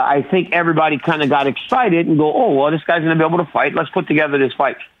I think everybody kind of got excited and go, oh, well, this guy's going to be able to fight. Let's put together this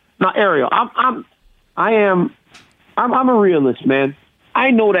fight. Now, Ariel, I'm a realist, man.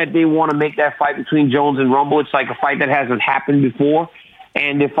 I know that they want to make that fight between Jones and Rumble. It's like a fight that hasn't happened before.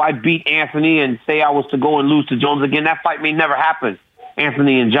 And if I beat Anthony and say I was to go and lose to Jones again, that fight may never happen,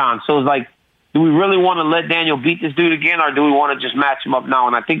 Anthony and John. So it's like, do we really want to let Daniel beat this dude again, or do we want to just match him up now?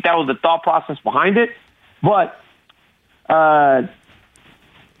 And I think that was the thought process behind it. But our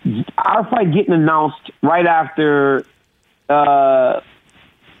fight getting announced right after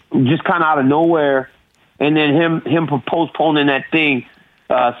just kind of out of nowhere, and then him postponing that thing,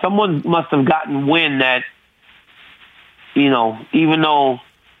 someone must have gotten wind that, even though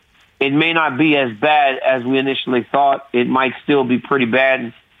it may not be as bad as we initially thought, it might still be pretty bad.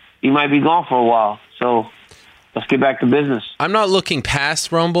 And he might be gone for a while. So let's get back to business. I'm not looking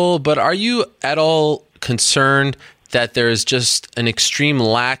past Rumble, but are you at all concerned that there's just an extreme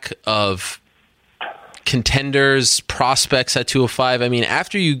lack of contenders, prospects at 205? I mean,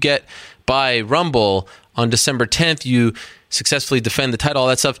 after you get by Rumble on December 10th, you successfully defend the title, all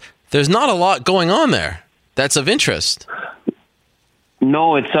that stuff. There's not a lot going on there that's of interest.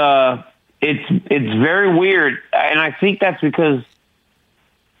 No, it's very weird, and I think that's because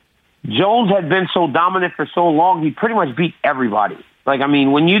Jones had been so dominant for so long. He pretty much beat everybody.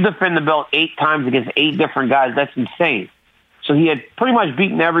 When you defend the belt 8 times against 8 different guys, that's insane. So he had pretty much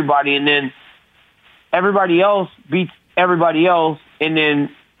beaten everybody, and then everybody else beats everybody else, and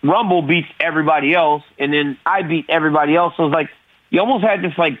then Rumble beats everybody else, and then I beat everybody else. So it's like you almost had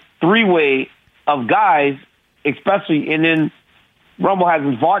this 3-way of guys, especially, and then Rumble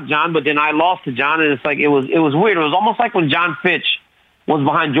hasn't fought John, but then I lost to John, and it's like it was weird. It was almost like when John Fitch was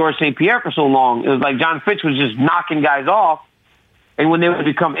behind George St. Pierre for so long. It was like John Fitch was just knocking guys off, and when they would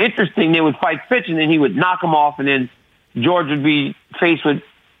become interesting, they would fight Fitch, and then he would knock them off, and then George would be faced with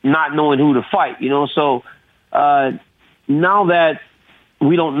not knowing who to fight. So now that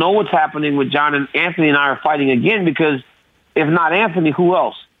we don't know what's happening with John, and Anthony and I are fighting again, because if not Anthony, who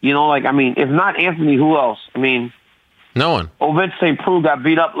else? If not Anthony, who else? No one. Ovett St. Preux got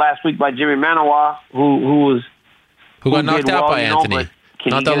beat up last week by Jimmy Manoa, who got knocked out by Anthony.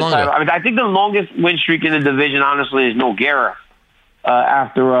 Not that long ago. I think the longest win streak in the division, honestly, is Nogueira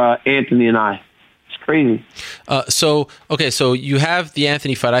after Anthony and I. It's crazy. So you have the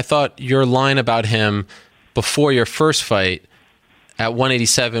Anthony fight. I thought your line about him before your first fight at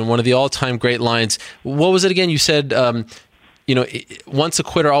 187, one of the all-time great lines. What was it again? You said, once a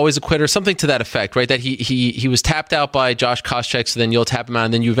quitter, always a quitter, something to that effect, right? That he was tapped out by Josh Koscheck, so then you'll tap him out,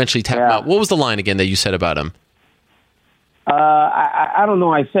 and then you eventually tap him out. What was the line again that you said about him? I don't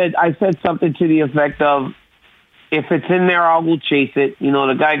know. I said something to the effect of, if it's in there, I will chase it.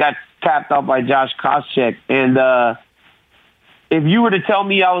 The guy got tapped out by Josh Koscheck, and if you were to tell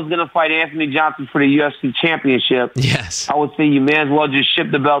me I was going to fight Anthony Johnson for the UFC championship, yes, I would say you may as well just ship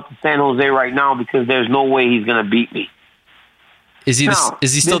the belt to San Jose right now because there's no way he's going to beat me. Is he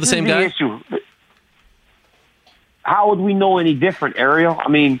still the same guy? Issue. How would we know any different, Ariel? I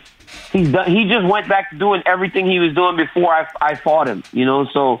mean, he just went back to doing everything he was doing before I fought him, you know?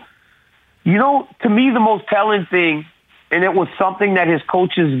 So, you know, to me, the most telling thing, and it was something that his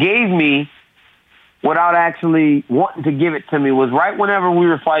coaches gave me without actually wanting to give it to me, was right whenever we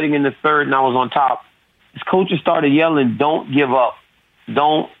were fighting in the third and I was on top, his coaches started yelling, "Don't give up.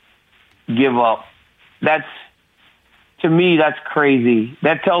 Don't give up." To me, that's crazy.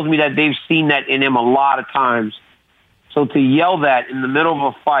 That tells me that they've seen that in him a lot of times. So to yell that in the middle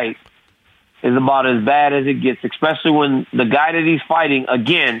of a fight is about as bad as it gets, especially when the guy that he's fighting,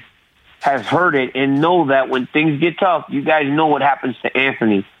 again, has heard it and know that when things get tough, you guys know what happens to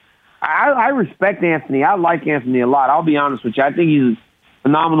Anthony. I respect Anthony. I like Anthony a lot. I'll be honest with you. I think he's a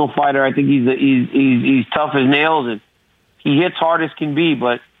phenomenal fighter. I think he's tough as nails and he hits hard as can be.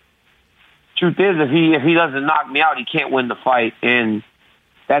 But truth is, if he doesn't knock me out, he can't win the fight, and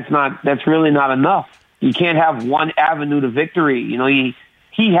that's really not enough. You can't have one avenue to victory. You know, he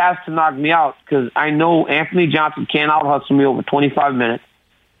has to knock me out because I know Anthony Johnson can't out-hustle me over 25 minutes.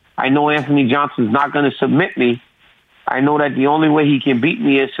 I know Anthony Johnson's not going to submit me. I know that the only way he can beat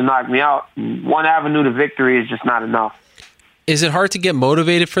me is to knock me out. One avenue to victory is just not enough. Is it hard to get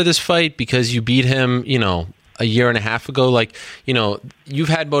motivated for this fight because you beat him, you know, a year and a half ago? Like, you know, you've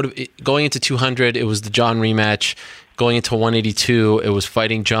had going into 200, it was the John rematch. Going into 182, it was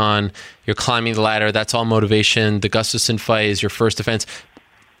fighting John. You're climbing the ladder. That's all motivation. The Gustafsson fight is your first defense.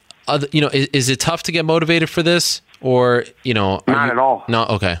 You know, is it tough to get motivated for this, or you know? Not at all. No,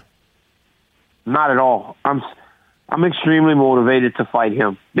 okay. Not at all. I'm extremely motivated to fight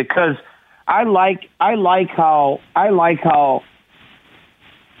him because I like how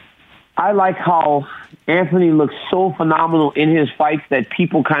Anthony looks so phenomenal in his fights that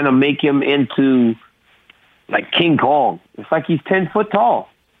people kind of make him into like King Kong. It's like he's 10 foot tall,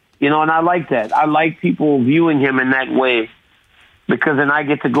 you know, and I like that. I like people viewing him in that way because then I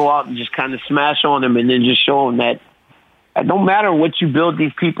get to go out and just kind of smash on him and then just show him that it don't matter what you build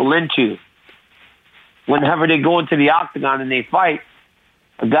these people into. Whenever they go into the octagon and they fight,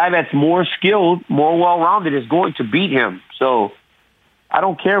 a guy that's more skilled, more well-rounded is going to beat him. So I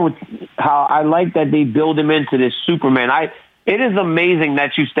don't care how I like that they build him into this Superman. It is amazing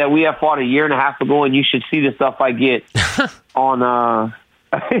that we have fought a year and a half ago, and you should see the stuff I get on.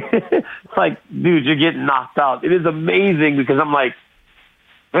 It's like, dude, you're getting knocked out. It is amazing because I'm like,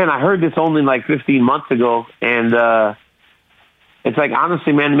 man, I heard this only like 15 months ago, and it's like,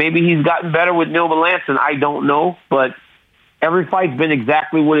 honestly, man, maybe he's gotten better with Neil Melanson. I don't know, but every fight's been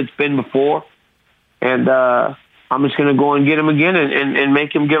exactly what it's been before, and I'm just going to go and get him again and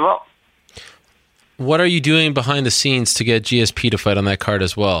make him give up. What are you doing behind the scenes to get GSP to fight on that card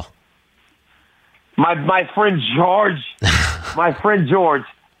as well? My friend George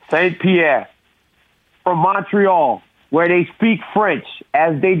St. Pierre from Montreal, where they speak French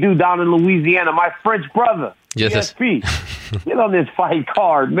as they do down in Louisiana. My French brother, GSP, get on this fight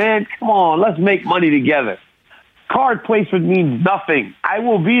card, man. Come on, let's make money together. Card placement means nothing. I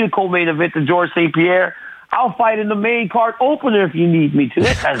will be the co-main event to George St. Pierre. I'll fight in the main card opener if you need me to.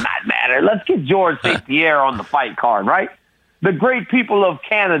 It does not matter. Let's get George St. Pierre on the fight card, right? The great people of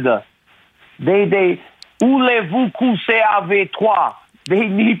Canada, voulez-vous coucher avec toi? They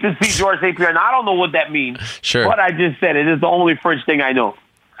need to see George St. Pierre. Now, I don't know what that means. Sure. But I just said it. It's the only French thing I know.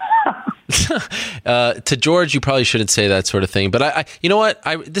 To George, you probably shouldn't say that sort of thing. But I you know what?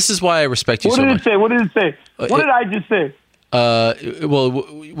 This is why I respect you so much. What did it say? What did I just say? Well,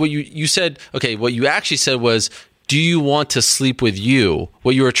 what you said, okay, what you actually said was, do you want to sleep with you?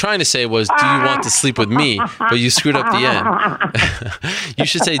 What you were trying to say was, do you want to sleep with me? But you screwed up the end. You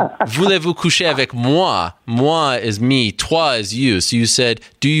should say, voulez-vous coucher avec moi? Moi is me, toi is you. So you said,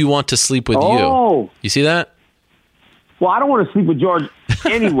 do you want to sleep with you? You see that? Well, I don't want to sleep with George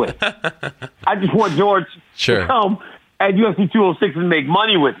anyway. I just want George to come at UFC 206 and make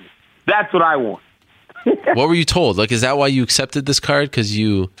money with me. That's what I want. What were you told? Like, is that why you accepted this card? Because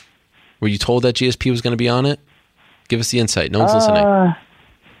were you told that GSP was going to be on it? Give us the insight. No one's listening.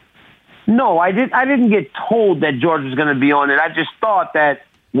 No, I didn't get told that George was going to be on it. I just thought that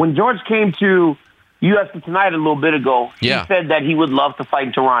when George came to UFC Tonight a little bit ago, he said that he would love to fight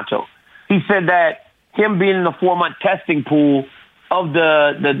in Toronto. He said that him being in the 4-month testing pool of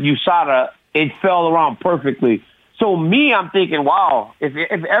the USADA, it fell around perfectly. So me, I'm thinking, wow, if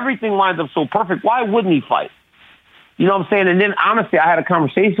everything lines up so perfect, why wouldn't he fight? You know what I'm saying? And then honestly, I had a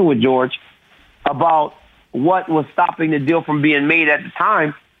conversation with George about what was stopping the deal from being made at the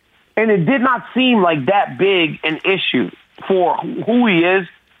time. And it did not seem like that big an issue for who he is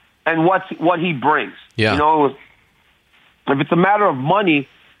and what he brings. Yeah. You know, if it's a matter of money,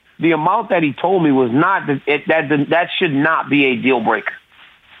 the amount that he told me was not that should not be a deal breaker.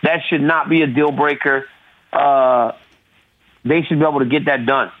 That should not be a deal breaker. They should be able to get that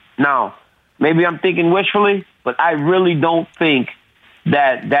done. Now, maybe I'm thinking wishfully, but I really don't think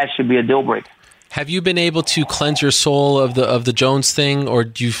that should be a deal breaker. Have you been able to cleanse your soul of the Jones thing, or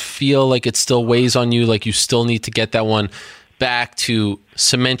do you feel like it still weighs on you, like you still need to get that one back to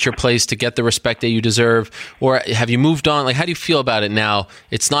cement your place, to get the respect that you deserve? Or have you moved on? Like, how do you feel about it now?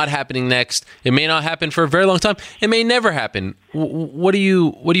 It's not happening next. It may not happen for a very long time. It may never happen. What do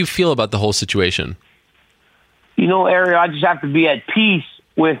you feel about the whole situation? You know, Ariel, I just have to be at peace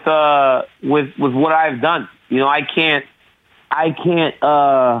with what I've done. You know, I can't.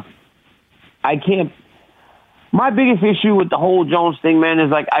 My biggest issue with the whole Jones thing, man, is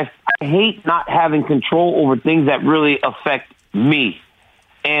like I hate not having control over things that really affect me.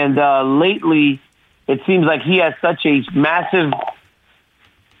 And lately, it seems like he has such massive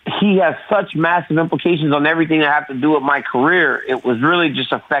implications on everything that have to do with my career. It was really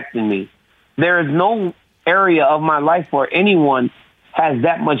just affecting me. There is no area of my life where anyone has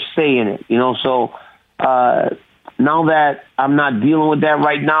that much say in it, you know. So now that I'm not dealing with that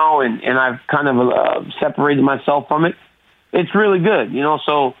right now, and I've kind of separated myself from it, it's really good, you know.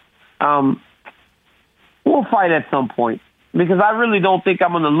 So we'll fight at some point, because I really don't think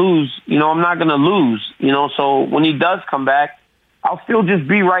I'm going to lose. You know, I'm not going to lose, you know. So when he does come back, I'll still just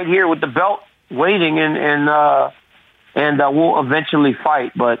be right here with the belt waiting, and we'll eventually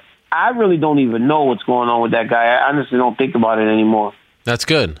fight. But I really don't even know what's going on with that guy. I honestly don't think about it anymore. That's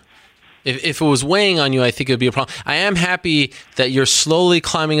good. If it was weighing on you, I think it would be a problem. I am happy that you're slowly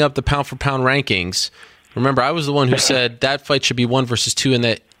climbing up the pound-for-pound rankings. Remember, I was the one who said that fight should be 1 versus 2, and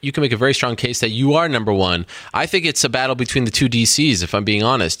that you can make a very strong case that you are number 1. I think it's a battle between the two DCs, if I'm being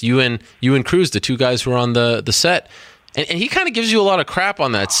honest. You and Cruz, the two guys who are on the set. And he kind of gives you a lot of crap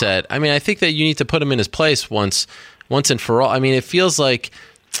on that set. I mean, I think that you need to put him in his place once and for all. I mean, it feels like,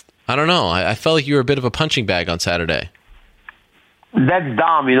 I don't know, I felt like you were a bit of a punching bag on Saturday. That's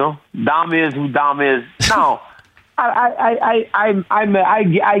Dom, you know. Dom is who Dom is. No, I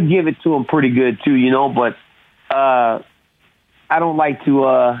give it to him pretty good too, you know. But I don't like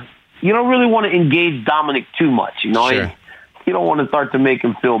to. You don't really want to engage Dominic too much, you know. Sure. You don't want to start to make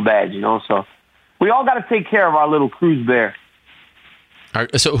him feel bad, you know. So we all got to take care of our little Cruz bear.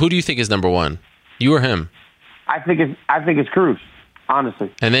 So who do you think is number 1? You or him? I think it's Cruz,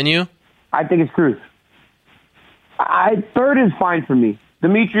 honestly. And then you? I think it's Cruz. Third is fine for me.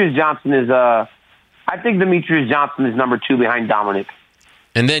 Demetrius Johnson is. I think Demetrius Johnson is number 2 behind Dominic.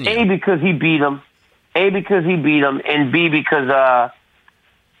 And then you? A, because he beat him. And B, because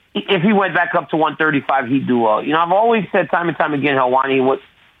if he went back up to 135, he'd do well. You know, I've always said time and time again, Helwani,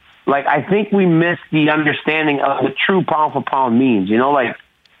 I think we miss the understanding of what true pound for pound means. You know, like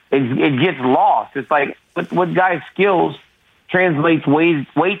it gets lost. It's like what guys' skills translates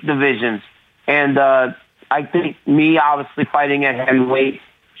weight divisions, and I think me obviously fighting at heavyweight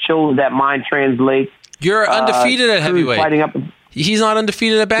shows that mine translates. You're undefeated at heavyweight. Fighting up, he's not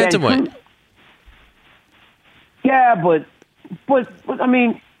undefeated at bantamweight. Yeah, but I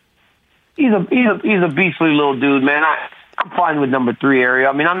mean, he's a beastly little dude, man. I'm fine with number 3 area.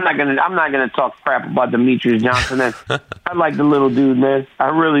 I mean, I'm not gonna talk crap about Demetrius Johnson. I like the little dude, man. I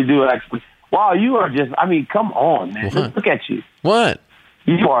really do, actually. Wow, you are just. I mean, come on, man. What? Look at you. What?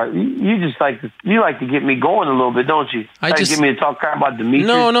 You just like to get me going a little bit, don't you? Get me to talk crap about Demetrius.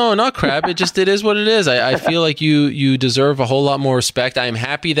 No, not crap. It is what it is. I feel like you deserve a whole lot more respect. I am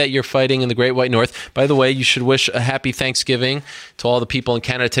happy that you're fighting in the Great White North. By the way, you should wish a happy Thanksgiving to all the people in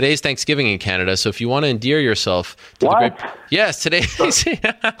Canada. Today's Thanksgiving in Canada, so if you want to endear yourself to the Great... Yes, today is...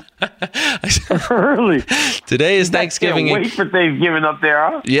 Early. Today is Thanksgiving. Can't wait for Thanksgiving up there,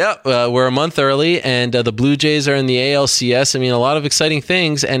 huh? Yep, we're a month early, and the Blue Jays are in the ALCS. I mean, a lot of exciting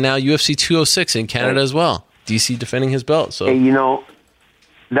things, and now UFC 206 in Canada as well. DC defending his belt. So, hey, you know,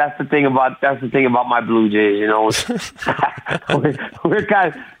 that's the thing about my Blue Jays. You know, we're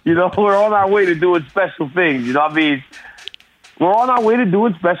kind of, you know, we're on our way to doing special things. You know what I mean? We're on our way to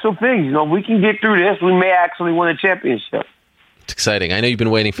doing special things. You know, if we can get through this, we may actually win a championship. It's exciting. I know you've been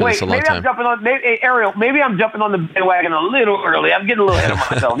waiting for this a long time. Ariel, maybe I'm jumping on the bandwagon a little early. I'm getting a little ahead of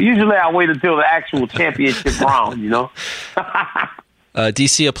myself. Usually I wait until the actual championship round, you know?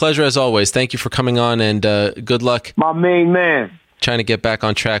 DC, a pleasure as always. Thank you for coming on, and good luck. My main man. Trying to get back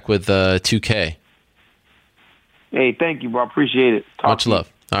on track with 2K. Hey, thank you, bro. Appreciate it. Much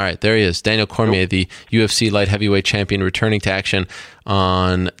love. All right, there he is. Daniel Cormier, the UFC light heavyweight champion, returning to action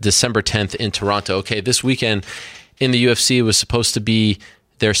on December 10th in Toronto. Okay, this weekend in the UFC was supposed to be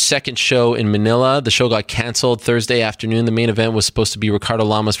their second show in Manila. The show got canceled Thursday afternoon. The main event was supposed to be Ricardo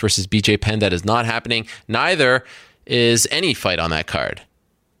Lamas versus BJ Penn. That is not happening. Neither is any fight on that card.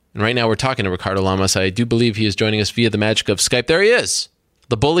 And right now we're talking to Ricardo Lamas. I do believe he is joining us via the magic of Skype. There he is,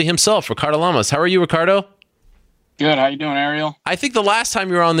 the bully himself, Ricardo Lamas. How are you, Ricardo? Good. How you doing, Ariel? I think the last time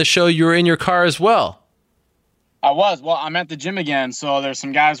you were on the show, you were in your car as well. I was. Well, I'm at the gym again, so there's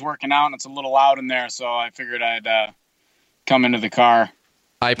some guys working out, and it's a little loud in there, so I figured I'd come into the car.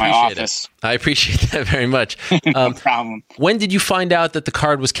 I appreciate it. I appreciate that very much. No problem. When did you find out that the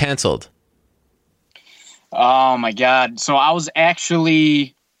card was canceled? Oh, my God. So I was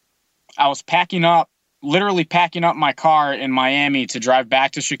packing up, literally packing up my car in Miami to drive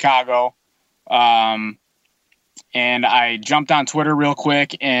back to Chicago. And I jumped on Twitter real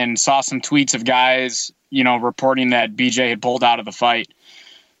quick and saw some tweets of guys, reporting that BJ had pulled out of the fight.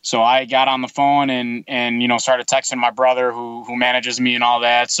 So I got on the phone and started texting my brother who manages me and all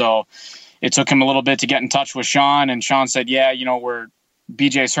that. So it took him a little bit to get in touch with Sean, and Sean said, yeah,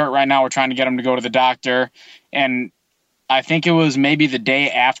 BJ's hurt right now. We're trying to get him to go to the doctor. And I think it was maybe the day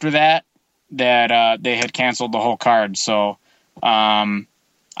after that they had canceled the whole card. So,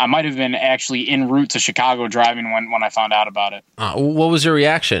 I might have been actually en route to Chicago driving when I found out about it. What was your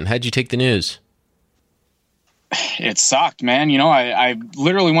reaction? How'd you take the news? It sucked, man. I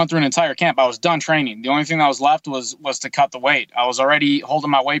literally went through an entire camp. I was done training. The only thing that was left was to cut the weight. I was already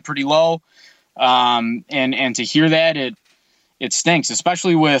holding my weight pretty low. And to hear that, it stinks,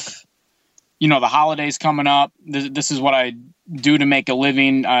 especially with, the holidays coming up. This is what I do to make a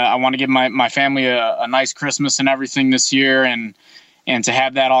living. I want to give my family a nice Christmas and everything this year. And to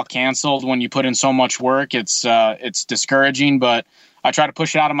have that all canceled when you put in so much work, it's discouraging, but I try to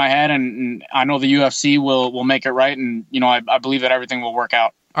push it out of my head, and I know the UFC will make it right. And, I believe that everything will work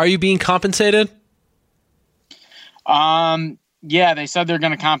out. Are you being compensated? Yeah, they said they're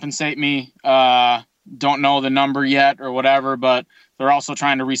going to compensate me. Don't know the number yet or whatever, but they're also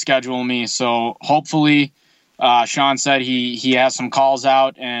trying to reschedule me. So hopefully, Sean said he has some calls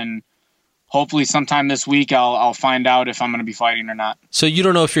out, and hopefully sometime this week I'll find out if I'm going to be fighting or not. So you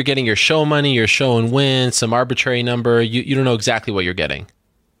don't know if you're getting your show money, your show and win, some arbitrary number. You don't know exactly what you're getting.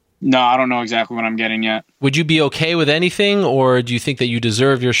 No, I don't know exactly what I'm getting yet. Would you be okay with anything, or do you think that you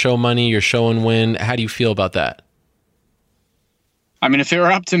deserve your show money, your show and win? How do you feel about that? I mean, if it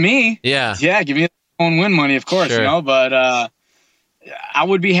were up to me, yeah, give me the show and win money, of course, sure. But I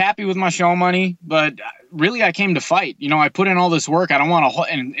would be happy with my show money, but really I came to fight. I put in all this work. I don't want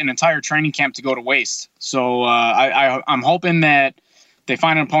an entire training camp to go to waste. So I'm hoping that they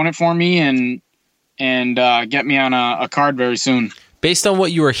find an opponent for me and get me on a card very soon. Based on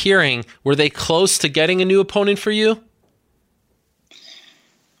what you were hearing, were they close to getting a new opponent for you?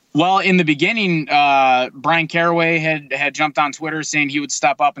 Well, in the beginning, Brian Caraway had jumped on Twitter saying he would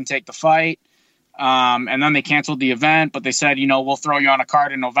step up and take the fight. And then they canceled the event, but they said, we'll throw you on a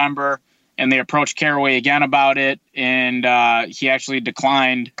card in November. And they approached Caraway again about it, and he actually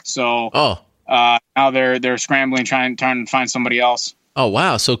declined. So now they're scrambling, trying to find somebody else. Oh,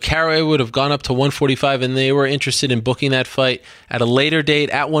 wow. So Caraway would have gone up to 145, and they were interested in booking that fight at a later date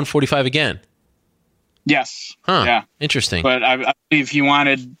at 145 again? Yes. Huh. Yeah. Interesting. But I believe he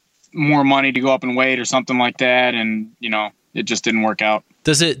wanted more money to go up in weight or something like that, and, it just didn't work out.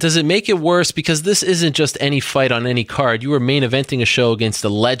 Does it make it worse? Because this isn't just any fight on any card. You were main eventing a show against the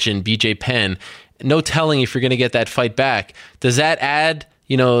legend, BJ Penn. No telling if you're going to get that fight back. Does that add,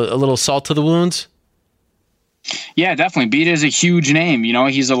 a little salt to the wounds? Yeah, definitely. BJ is a huge name.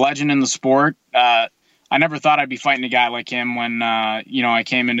 He's a legend in the sport. I never thought I'd be fighting a guy like him when, I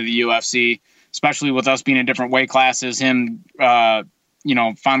came into the UFC, especially with us being in different weight classes, him,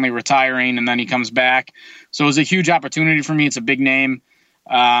 finally retiring, and then he comes back. So it was a huge opportunity for me. It's a big name.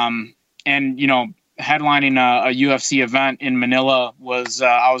 And, headlining a UFC event in Manila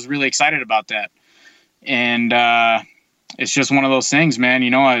I was really excited about that. And it's just one of those things, man.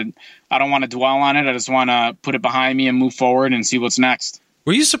 I don't want to dwell on it. I just want to put it behind me and move forward and see what's next.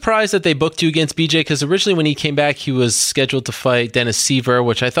 Were you surprised that they booked you against BJ? Because originally when he came back, he was scheduled to fight Dennis Seaver,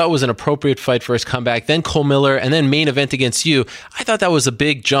 which I thought was an appropriate fight for his comeback, then Cole Miller, and then main event against you. I thought that was a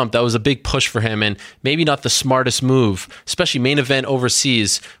big jump. That was a big push for him, and maybe not the smartest move, especially main event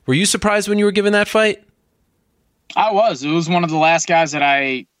overseas. Were you surprised when you were given that fight? I was. It was one of the last guys that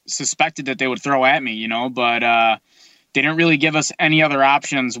I suspected that they would throw at me, but they didn't really give us any other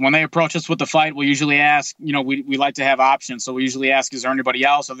options. When they approach us with the fight, we usually ask, we like to have options. So we usually ask, is there anybody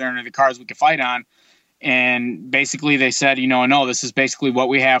else? Are there any of the cards we could fight on? And basically they said, no, this is basically what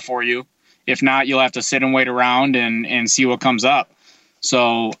we have for you. If not, you'll have to sit and wait around and see what comes up.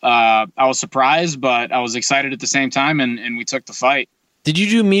 So I was surprised, but I was excited at the same time, and we took the fight. Did you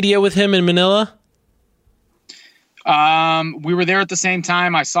do media with him in Manila? We were there at the same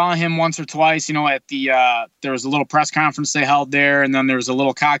time. I saw him once or twice, at the, there was a little press conference they held there, and then there was a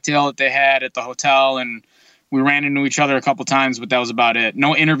little cocktail that they had at the hotel, and we ran into each other a couple times, but that was about it.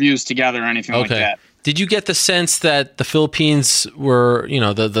 No interviews together or anything like that. Did you get the sense that the Philippines were,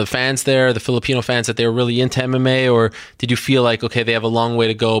 the fans there, the Filipino fans, that they were really into MMA, or did you feel like, okay, they have a long way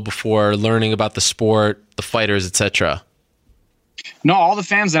to go before learning about the sport, the fighters, etc.? No, all the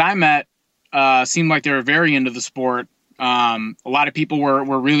fans that I met seemed like they were very into the sport. A lot of people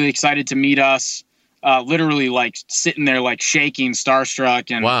were really excited to meet us, literally like sitting there like shaking,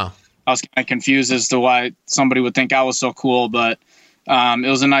 starstruck. And wow. I was kind of confused as to why somebody would think I was so cool, but it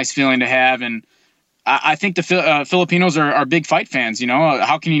was a nice feeling to have. And I think the Filipinos are big fight fans.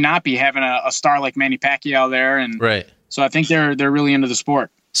 How can you not be having a star like Manny Pacquiao there? And right. So I think they're really into the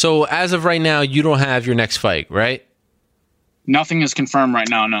sport. So as of right now, you don't have your next fight, right? Nothing is confirmed right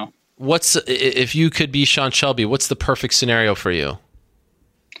now. No. If you could be Sean Shelby, what's the perfect scenario for you?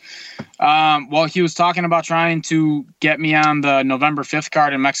 Well, he was talking about trying to get me on the November 5th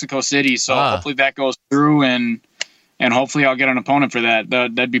card in Mexico City. So hopefully that goes through, and hopefully I'll get an opponent for that.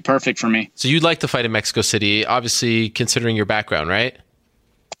 That'd be perfect for me. So you'd like to fight in Mexico City, obviously considering your background, right?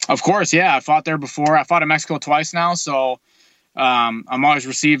 Of course, yeah. I fought there before. I fought in Mexico twice now, so I'm always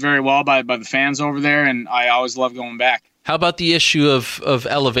received very well by the fans over there, and I always love going back. How about the issue of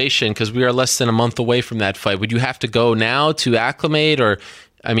elevation? Because we are less than a month away from that fight. Would you have to go now to acclimate, or,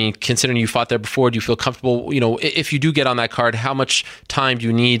 considering you fought there before, do you feel comfortable? If you do get on that card, how much time do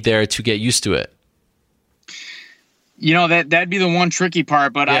you need there to get used to it? That'd be the one tricky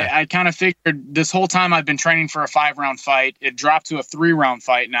part, but yeah. I kind of figured this whole time I've been training for a 5-round fight. It dropped to a 3-round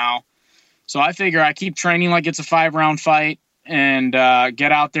fight now. So I figure I keep training like it's a 5-round fight and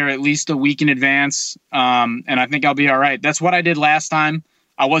get out there at least a week in advance. And I think I'll be all right. That's what I did last time.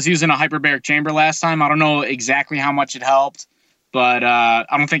 I was using a hyperbaric chamber last time. I don't know exactly how much it helped, but I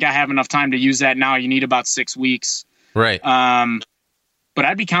don't think I have enough time to use that now. You need about 6 weeks. Right. But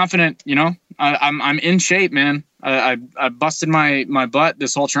I'd be confident, I'm in shape, man. I busted my butt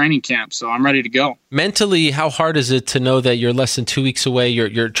this whole training camp, so I'm ready to go. Mentally, how hard is it to know that you're less than 2 weeks away?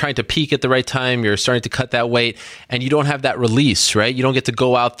 You're trying to peak at the right time. You're starting to cut that weight, and you don't have that release, right? You don't get to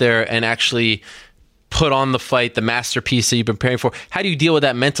go out there and actually put on the fight, the masterpiece that you've been preparing for. How do you deal with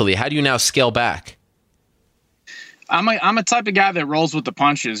that mentally? How do you now scale back? I'm a type of guy that rolls with the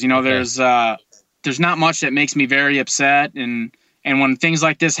punches. Okay. There's not much that makes me very upset, and when things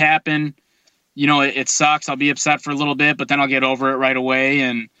like this happen, it sucks. I'll be upset for a little bit, but then I'll get over it right away.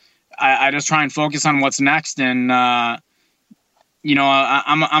 And I just try and focus on what's next. And, I'm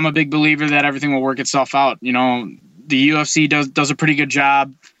a big believer that everything will work itself out. The UFC does a pretty good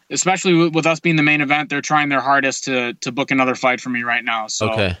job, especially with us being the main event. They're trying their hardest to book another fight for me right now.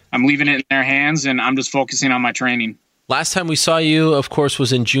 So okay. I'm leaving it in their hands, and I'm just focusing on my training. Last time we saw you, of course,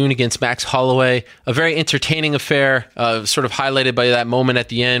 was in June against Max Holloway. A very entertaining affair, sort of highlighted by that moment at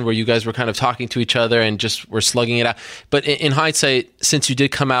the end where you guys were kind of talking to each other and just were slugging it out. But in hindsight, since you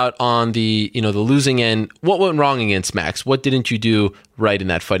did come out on the losing end, what went wrong against Max? What didn't you do right in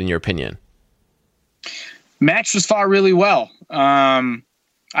that fight, in your opinion? Max just fought really well. I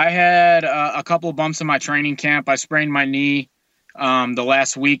had a couple of bumps in my training camp. I sprained my knee the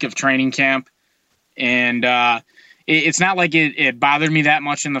last week of training camp, and it's not like it bothered me that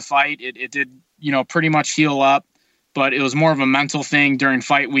much in the fight. It did, pretty much heal up, but it was more of a mental thing during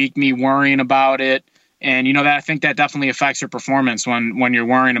fight week, me worrying about it. And, that I think that definitely affects your performance when you're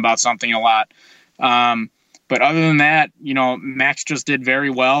worrying about something a lot. But other than that, Max just did very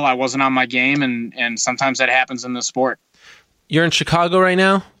well. I wasn't on my game, and sometimes that happens in this sport. You're in Chicago right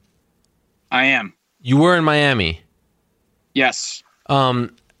now? I am. You were in Miami? Yes.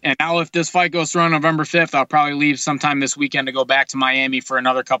 And now if this fight goes through on November 5th, I'll probably leave sometime this weekend to go back to Miami for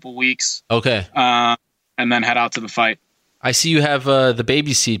another couple weeks. Okay. And then head out to the fight. I see you have the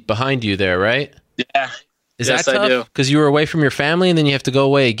baby seat behind you there, right? Yeah. Is that tough? Because you were away from your family and then you have to go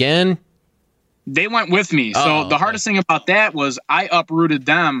away again? They went with me. So the hardest thing about that was I uprooted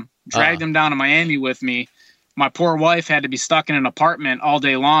them, dragged them down to Miami with me. My poor wife had to be stuck in an apartment all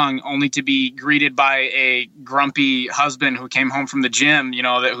day long, only to be greeted by a grumpy husband who came home from the gym,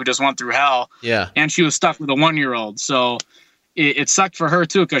 who just went through hell. Yeah. And she was stuck with a 1-year-old. So it sucked for her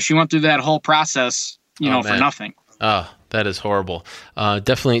too, because she went through that whole process, for nothing. Oh, That is horrible.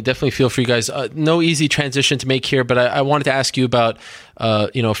 Definitely feel for you guys. No easy transition to make here, but I wanted to ask you about,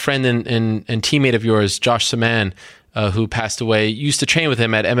 a friend and teammate of yours, Josh Saman, who passed away. You used to train with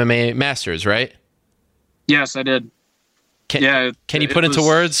him at MMA Masters, right? Yes, I did. Can you put into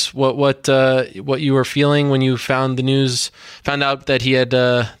words what you were feeling when you found out that he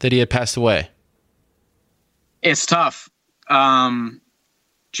had passed away? It's tough.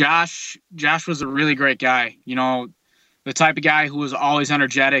 Josh was a really great guy. The type of guy who was always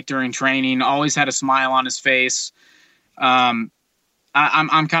energetic during training, always had a smile on his face. I'm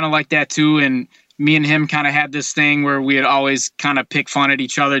kind of like that too. And me and him kind of had this thing where we had always kind of pick fun at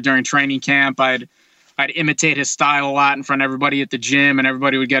each other during training camp. I'd imitate his style a lot in front of everybody at the gym, and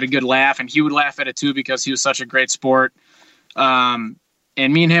everybody would get a good laugh, and he would laugh at it too because he was such a great sport. And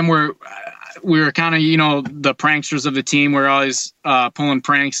me and him we were kind of, the pranksters of the team. We're always pulling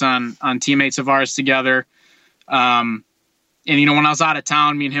pranks on teammates of ours together. And, when I was out of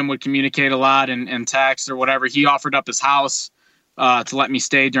town, me and him would communicate a lot and text or whatever. He offered up his house to let me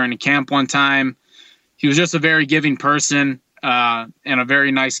stay during the camp one time. He was just a very giving person and a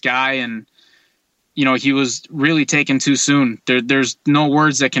very nice guy. And, he was really taken too soon. There's no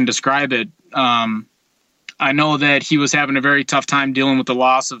words that can describe it. I know that he was having a very tough time dealing with the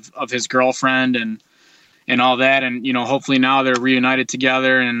loss of his girlfriend and all that. And, hopefully now they're reunited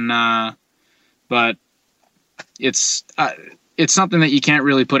together. And but it's something that you can't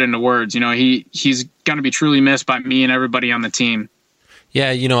really put into words. He's going to be truly missed by me and everybody on the team.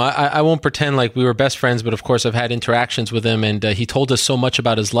 Yeah, I won't pretend like we were best friends, but of course I've had interactions with him, and he told us so much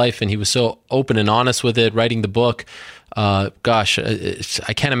about his life, and he was so open and honest with it, writing the book. I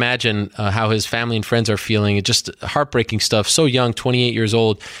can't imagine how his family and friends are feeling. It's just heartbreaking stuff. So young, 28 years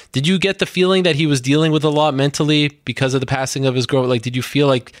old. Did you get the feeling that he was dealing with a lot mentally because of the passing of his girl? Like, did you feel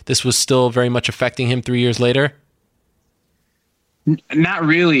like this was still very much affecting him 3 years later? Not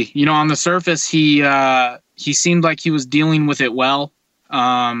really. On the surface, he seemed like he was dealing with it well.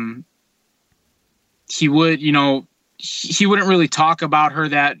 He would, he wouldn't really talk about her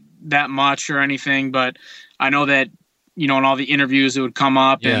that much or anything, but I know that, in all the interviews it would come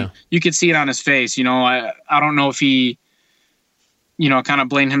up and you could see it on his face. I don't know if he, kind of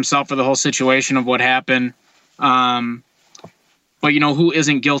blamed himself for the whole situation of what happened. But, who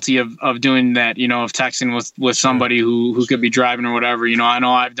isn't guilty of doing that, of texting with somebody who could be driving or whatever. I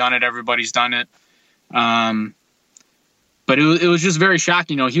know I've done it. Everybody's done it. But it was just very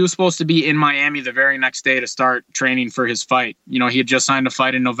shocking. He was supposed to be in Miami the very next day to start training for his fight. He had just signed a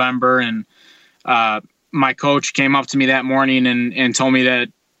fight in November, and my coach came up to me that morning and told me that,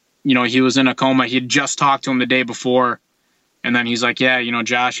 he was in a coma. He had just talked to him the day before. And then he's like, yeah,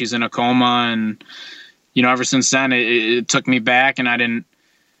 Josh, he's in a coma. And, ever since then, it took me back, and I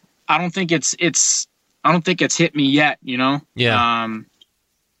don't think it's hit me yet, Yeah.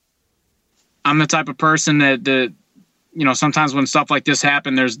 I'm the type of person that sometimes when stuff like this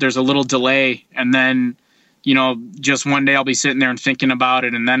happens, there's a little delay, and then, just one day I'll be sitting there and thinking about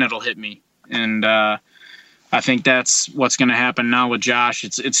it, and then it'll hit me. And I think that's what's going to happen now with Josh.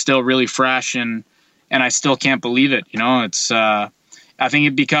 It's still really fresh, and I still can't believe it. It's I think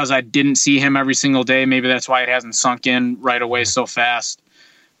it because I didn't see him every single day. Maybe that's why it hasn't sunk in right away so fast.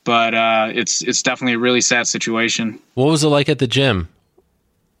 But it's definitely a really sad situation. What was it like at the gym?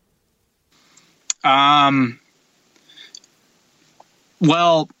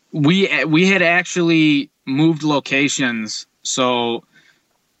 Well, we had actually moved locations, so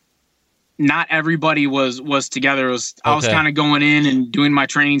not everybody was together. I was kind of going in and doing my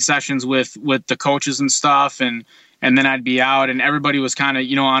training sessions with the coaches and stuff, and then I'd be out, and everybody was kind of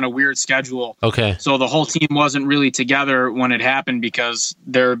on a weird schedule. Okay. So the whole team wasn't really together when it happened because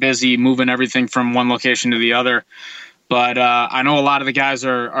they're busy moving everything from one location to the other. But I know a lot of the guys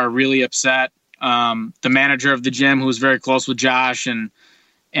are really upset. The manager of the gym, who was very close with Josh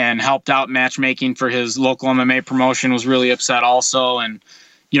and helped out matchmaking for his local MMA promotion, was really upset also. And,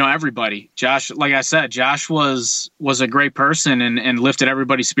 everybody, Josh, like I said, Josh was a great person and lifted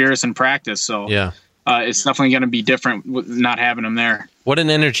everybody's spirits in practice. So yeah, it's definitely going to be different with not having him there. What an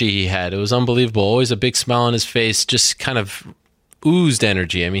energy he had. It was unbelievable. Always a big smile on his face, just kind of oozed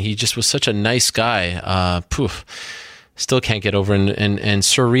energy. I mean, he just was such a nice guy. Still can't get over and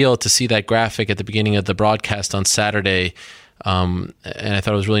surreal to see that graphic at the beginning of the broadcast on Saturday. And I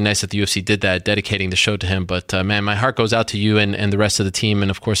thought it was really nice that the UFC did that, dedicating the show to him. But man, my heart goes out to you and the rest of the team,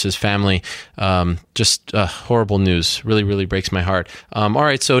 and of course his family. Just horrible news. Really, really breaks my heart. All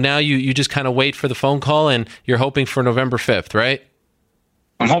right, so now you just kind of wait for the phone call, and you're hoping for November 5th, right?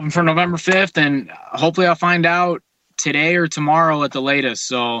 I'm hoping for November 5th, and hopefully I'll find out today or tomorrow at the latest.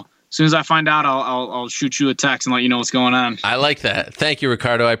 So soon as I find out, I'll shoot you a text and let you know what's going on. I like that. Thank you,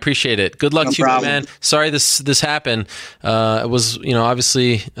 Ricardo. I appreciate it. Good luck to you, man. Sorry this happened. It was,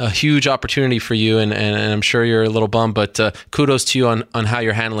 obviously a huge opportunity for you, and I'm sure you're a little bummed, but kudos to you on how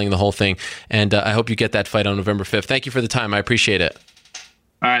you're handling the whole thing. And I hope you get that fight on November 5th. Thank you for the time. I appreciate it.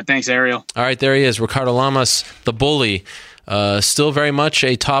 All right. Thanks, Ariel. All right. There he is. Ricardo Lamas, the bully. Still very much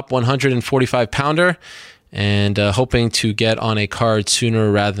a top 145 pounder. And hoping to get on a card sooner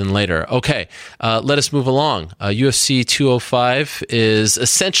rather than later. Okay, let us move along. UFC 205 is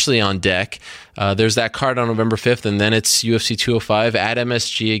essentially on deck. There's that card on November 5th, and then it's UFC 205 at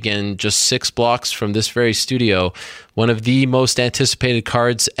MSG again, just 6 blocks from this very studio. One of the most anticipated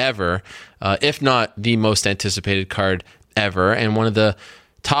cards ever, if not the most anticipated card ever. And one of the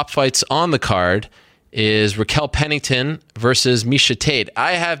top fights on the card is Raquel Pennington versus Miesha Tate.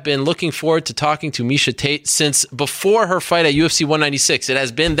 I have been looking forward to talking to Miesha Tate since before her fight at UFC 196. It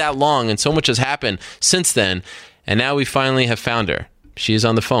has been that long, and so much has happened since then. And now we finally have found her. She is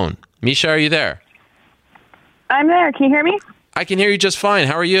on the phone. Miesha, are you there? I'm there. Can you hear me? I can hear you just fine.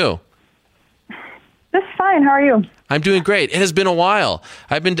 How are you? Just fine. How are you? I'm doing great. It has been a while.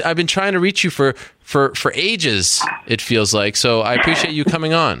 I've been trying to reach you for ages, it feels like. So I appreciate you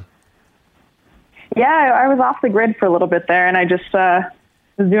coming on. Yeah, I was off the grid for a little bit there, and I just was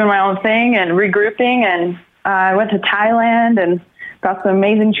doing my own thing and regrouping, and I went to Thailand and got some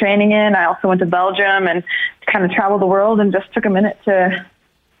amazing training in. I also went to Belgium and kind of traveled the world and just took a minute to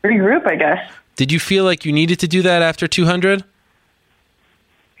regroup, I guess. Did you feel like you needed to do that after 200?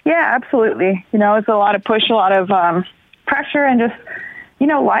 Yeah, absolutely. It's a lot of push, a lot of pressure, and just,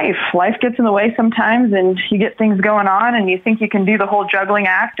 life gets in the way sometimes, and you get things going on, and you think you can do the whole juggling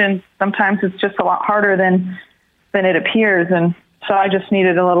act, and sometimes it's just a lot harder than it appears. And so I just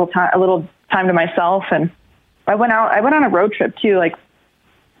needed a little time to myself, and I went on a road trip too, like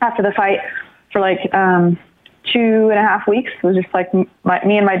after the fight for 2.5 weeks. It was just like me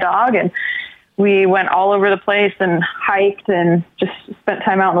and my dog, and we went all over the place and hiked and just spent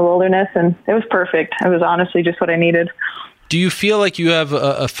time out in the wilderness, and it was perfect. It was honestly just what I needed. Do you feel like you have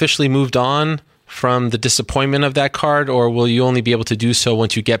officially moved on from the disappointment of that card, or will you only be able to do so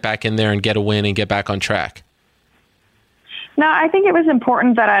once you get back in there and get a win and get back on track? No, I think it was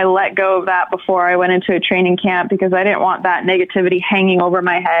important that I let go of that before I went into a training camp, because I didn't want that negativity hanging over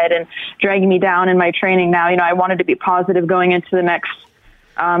my head and dragging me down in my training now. I wanted to be positive going into the next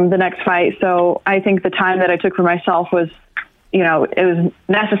fight. So I think the time that I took for myself was, it was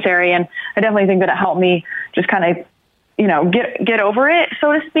necessary. And I definitely think that it helped me just kind of, get over it,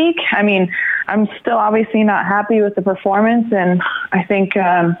 so to speak. I mean, I'm still obviously not happy with the performance, and I think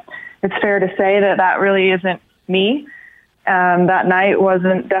it's fair to say that really isn't me. That night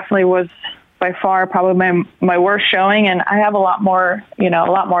definitely was by far probably my worst showing, and I have a lot more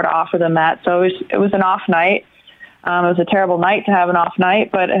to offer than that. So it was an off night. It was a terrible night to have an off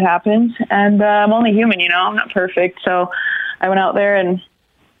night, but it happened, and I'm only human, I'm not perfect. So I went out there and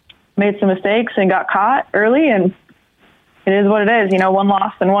made some mistakes and got caught early, and it is what it is. One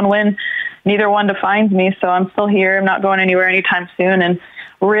loss and one win, neither one defines me. So I'm still here. I'm not going anywhere anytime soon, and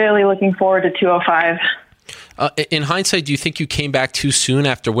really looking forward to 205. In hindsight, do you think you came back too soon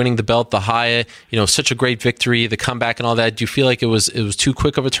after winning the belt, the high, such a great victory, the comeback and all that? Do you feel like it was too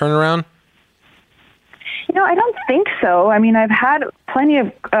quick of a turnaround? I don't think so. I mean, I've had plenty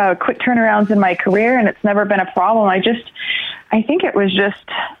of quick turnarounds in my career, and it's never been a problem. I think it was just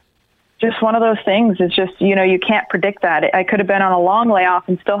one of those things. It's just, you can't predict that. I could have been on a long layoff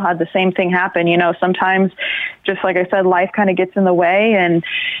and still had the same thing happen. Sometimes, just like I said, life kind of gets in the way and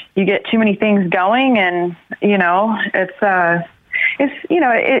you get too many things going, and, it's not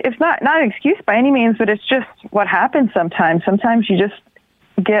an excuse by any means, but it's just what happens sometimes. Sometimes you just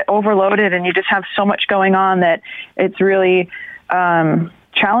get overloaded and you just have so much going on that it's really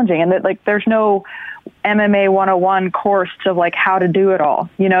challenging, and that there's no MMA 101 course of how to do it all.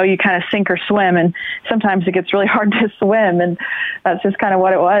 You kind of sink or swim, and sometimes it gets really hard to swim, and that's just kind of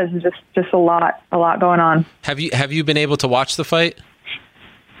what it was. Just a lot going on. Have you been able to watch the fight?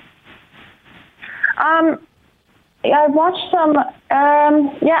 Yeah, I've watched some.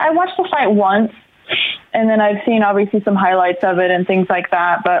 I watched the fight once, and then I've seen obviously some highlights of it and things like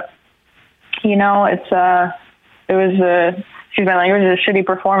that. But it was excuse my language, a shitty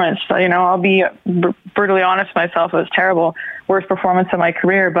performance. So, I'll be brutally honest with myself. It was terrible. Worst performance of my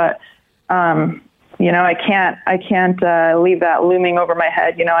career. But, I can't leave that looming over my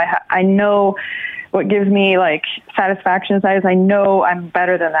head. I know what gives me satisfaction is I know I'm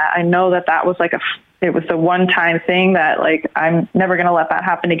better than that. I know that was it was a one-time thing that I'm never going to let that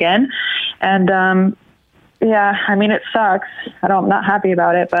happen again. And, yeah, I mean, it sucks. I'm not happy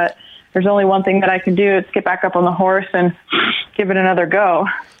about it, but there's only one thing that I can do. It's get back up on the horse and give it another go.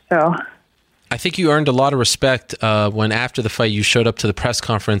 So I think you earned a lot of respect when after the fight you showed up to the press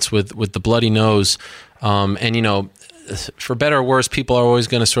conference with the bloody nose. And, you know, for better or worse, people are always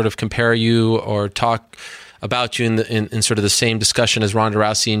going to sort of compare you or talk about you in sort of the same discussion as Ronda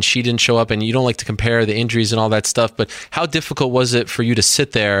Rousey, and she didn't show up, and you don't like to compare the injuries and all that stuff. But how difficult was it for you to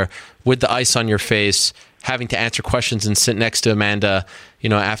sit there with the ice on your face, having to answer questions and sit next to Amanda, you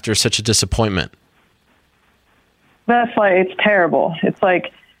know, after such a disappointment? That's it's terrible. It's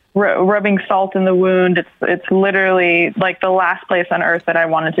like rubbing salt in the wound. It's literally like the last place on earth that I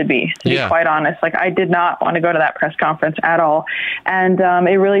wanted to be quite honest. Like, I did not want to go to that press conference at all. And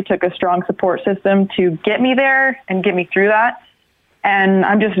it really took a strong support system to get me there and get me through that. And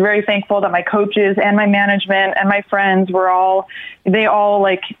I'm just very thankful that my coaches and my management and my friends they all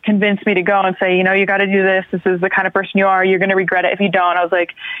like convinced me to go and say, you know, you got to do this. This is the kind of person you are. You're going to regret it if you don't. I was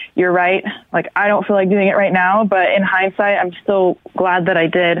like, you're right. Like, I don't feel like doing it right now, but in hindsight, I'm still glad that I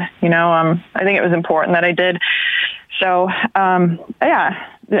did. You know, I think it was important that I did. So, yeah,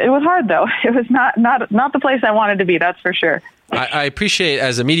 it was hard though. It was not the place I wanted to be. That's for sure. I appreciate,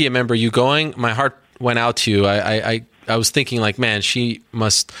 as a media member, you going. My heart went out to you. I was thinking, like, man, she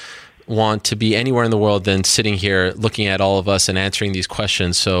must want to be anywhere in the world than sitting here looking at all of us and answering these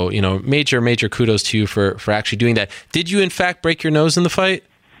questions. So, you know, major kudos to you for actually doing that. Did you, in fact, break your nose in the fight?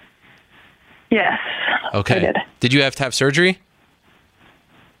 Yes. Okay. I did. Did you have to have surgery?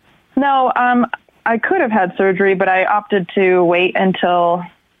 No, I could have had surgery, but I opted to wait until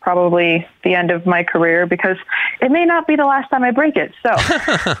probably the end of my career because it may not be the last time I break it. So,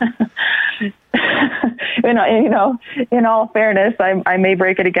 you know, in all fairness, I may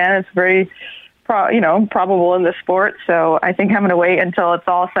break it again. It's very, probable in the sport. So I think I'm going to wait until it's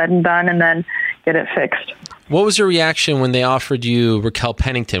all said and done and then get it fixed. What was your reaction when they offered you Raquel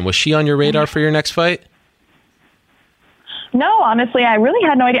Pennington? Was she on your radar for your next fight? No, honestly, I really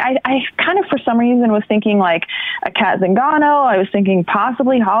had no idea. I kind of, for some reason, was thinking like a Kat Zingano. I was thinking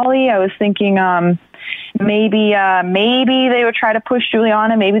possibly Holly. I was thinking maybe they would try to push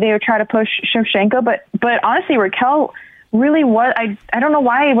Juliana. Maybe they would try to push Shevchenko. But honestly, Raquel really was. I don't know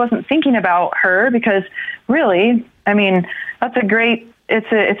why I wasn't thinking about her because really, I mean, it's a great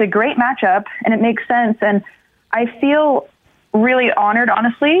matchup and it makes sense. And I feel really honored,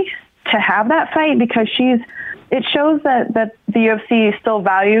 honestly, to have that fight because it shows that the UFC still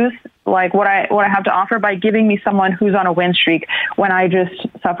values like what I have to offer by giving me someone who's on a win streak when I just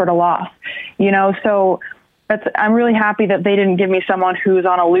suffered a loss, you know. So I'm really happy that they didn't give me someone who's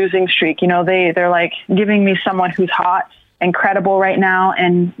on a losing streak. You know, they're like giving me someone who's hot and credible right now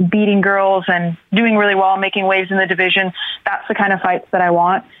and beating girls and doing really well, making waves in the division. That's the kind of fights that I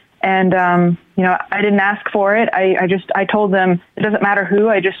want. And, you know, I didn't ask for it. I told them it doesn't matter who,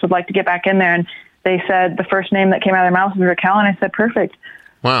 I just would like to get back in there. And they said the first name that came out of their mouth was Raquel, and I said, perfect.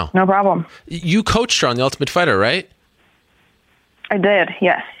 Wow. No problem. You coached her on The Ultimate Fighter, right? I did,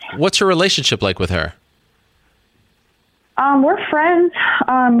 yes. What's your relationship like with her? We're friends.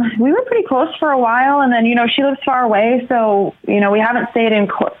 We were pretty close for a while, and then, you know, she lives far away, so, you know, we haven't stayed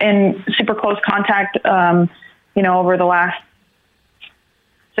in super close contact, you know, over the last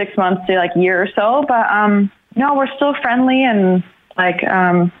 6 months to like year or so. But, no, we're still friendly and like,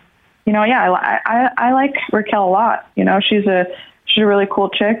 you know, yeah, I like Raquel a lot. You know, she's a really cool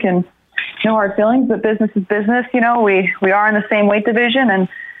chick and no hard feelings, but business is business. You know, we are in the same weight division and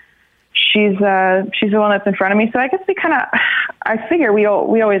she's the one that's in front of me. So I guess I figure we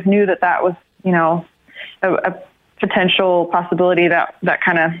always knew that was, you know, a potential possibility that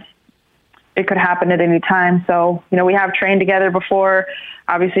kind of, it could happen at any time. So, you know, we have trained together before,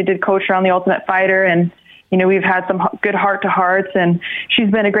 obviously did coach her on The Ultimate Fighter, and you know, we've had some good heart-to-hearts, and she's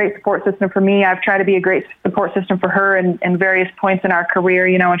been a great support system for me. I've tried to be a great support system for her in various points in our career.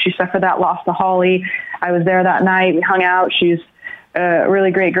 You know, when she suffered that loss to Holly, I was there that night. We hung out. She's a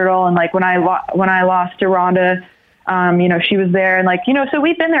really great girl. And like when I lost to Ronda, you know, she was there. And like, you know, so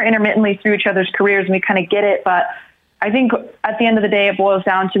we've been there intermittently through each other's careers, and we kind of get it. But I think at the end of the day, it boils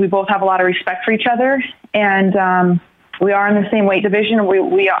down to we both have a lot of respect for each other, and we are in the same weight division.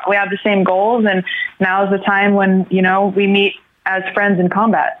 We have the same goals, and now is the time when, you know, we meet as friends in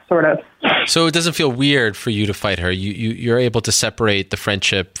combat, sort of. So it doesn't feel weird for you to fight her. You're able to separate the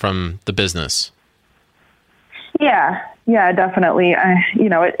friendship from the business. Yeah, definitely. You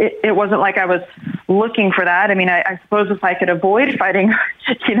know, it wasn't like I was looking for that. I mean, I suppose if I could avoid fighting,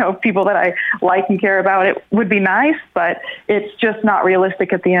 you know, people that I like and care about, it would be nice, but it's just not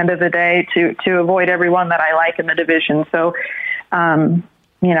realistic at the end of the day to avoid everyone that I like in the division. So,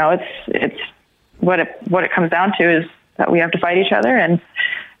 you know, it's what it comes down to is that we have to fight each other, and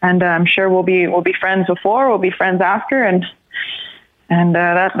I'm sure we'll be friends before, we'll be friends after, and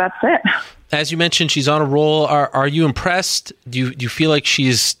that's it. As you mentioned, she's on a roll. Are you impressed? Do you feel like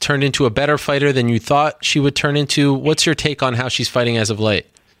she's turned into a better fighter than you thought she would turn into? What's your take on how she's fighting as of late?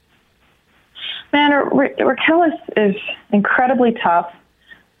 Man, Raquel is incredibly tough.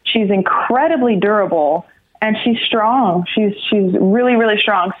 She's incredibly durable, and she's strong. She's really, really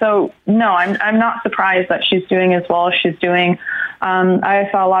strong. So no, I'm not surprised that she's doing as well as she's doing. I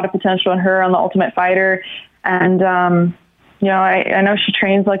saw a lot of potential in her on The Ultimate Fighter, and I know she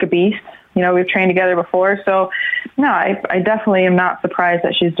trains like a beast. We've trained together before, so no, I definitely am not surprised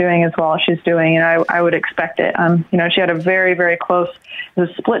that she's doing as well as she's doing, and I would expect it. She had a very, very close, it was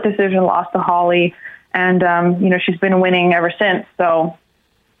a split decision, lost to Holly, and she's been winning ever since. So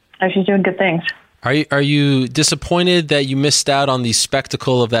she's doing good things. Are you disappointed that you missed out on the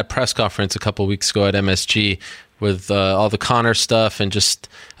spectacle of that press conference a couple of weeks ago at MSG with all the Conor stuff, and just,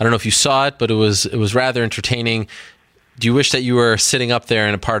 I don't know if you saw it, but it was rather entertaining. Do you wish that you were sitting up there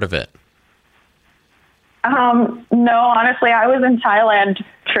and a part of it? No, honestly, I was in Thailand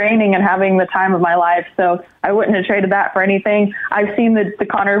training and having the time of my life, so I wouldn't have traded that for anything. I've seen the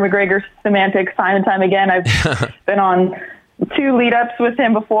Conor McGregor semantics time and time again. I've been on 2 lead-ups with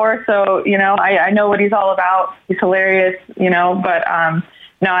him before, so, I know what he's all about. He's hilarious, but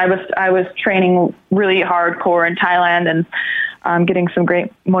no, I was training really hardcore in Thailand and getting some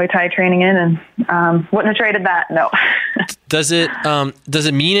great Muay Thai training in, and wouldn't have traded that, no. Does it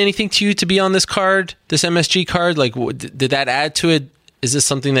mean anything to you to be on this card, this MSG card? Like, did that add to it? Is this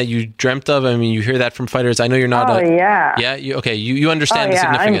something that you dreamt of? I mean, you hear that from fighters. I know you're not. Yeah. Yeah. You understand the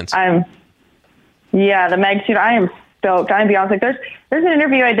significance. The magnitude. I am stoked. I'm beyond. Like, there's an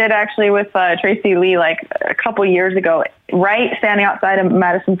interview I did actually with Tracy Lee like a couple years ago, right, standing outside of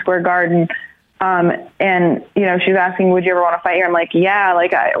Madison Square Garden. And she was asking, would you ever want to fight here? I'm like, yeah,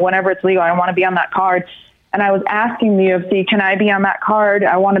 like whenever it's legal, I want to be on that card. And I was asking the UFC, can I be on that card?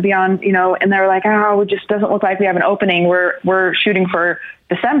 I want to be on, and they were like, it just doesn't look like we have an opening. We're shooting for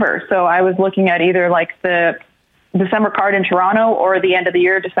December. So I was looking at either like the December card in Toronto or the end of the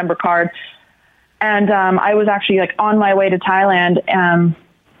year December card. And I was actually like on my way to Thailand.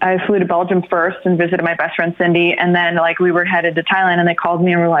 I flew to Belgium first and visited my best friend Cindy. And then like we were headed to Thailand, and they called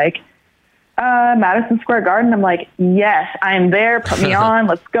me and were like, Madison Square Garden. I'm like, yes, I am there. Put me on.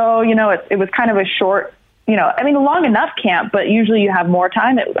 Let's go. It was kind of a short, long enough camp, but usually you have more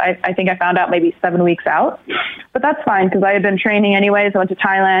time. I think I found out maybe 7 weeks out, but that's fine because I had been training anyways. I went to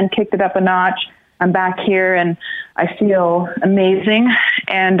Thailand, kicked it up a notch. I'm back here and I feel amazing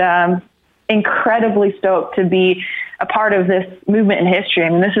and incredibly stoked to be a part of this movement in history. I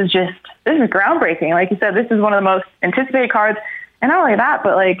mean, this is groundbreaking. Like you said, this is one of the most anticipated cards, and not only that,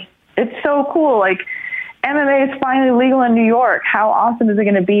 but like, it's so cool. Like, MMA is finally legal in New York. How awesome is it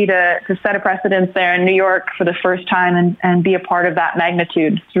going to be to set a precedence there in New York for the first time and be a part of that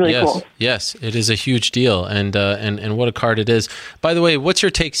magnitude? It's really cool. Yes, it is a huge deal, and what a card it is. By the way, what's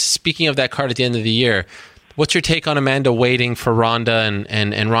your take, speaking of that card at the end of the year, what's your take on Amanda waiting for Ronda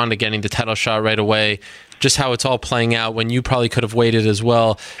and Ronda getting the title shot right away, just how it's all playing out when you probably could have waited as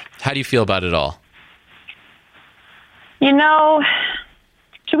well? How do you feel about it all?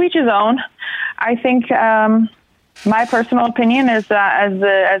 To each his own. I think my personal opinion is that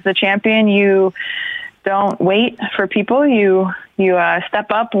as the champion, you don't wait for people. You step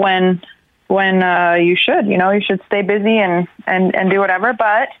up when you should. You should stay busy and do whatever.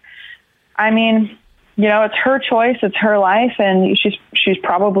 But I mean, it's her choice. It's her life, and she's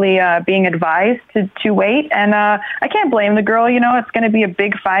probably being advised to wait. And I can't blame the girl. It's going to be a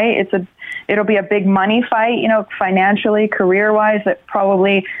big fight. It'll be a big money fight, financially, career-wise. It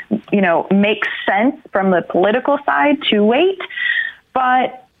probably, makes sense from the political side to wait.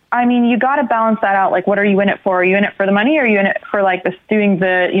 But, I mean, you got to balance that out. Like, what are you in it for? Are you in it for the money? Or are you in it for, like, doing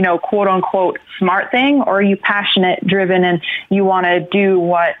the, quote-unquote smart thing? Or are you passionate, driven, and you want to do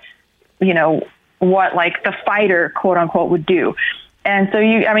what like the fighter, quote-unquote, would do? And so,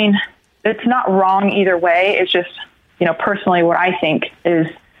 it's not wrong either way. It's just, personally what I think is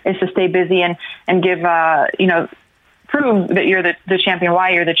to stay busy and give, prove that you're the champion,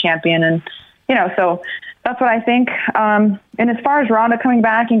 why you're the champion. And, so that's what I think. And as far as Ronda coming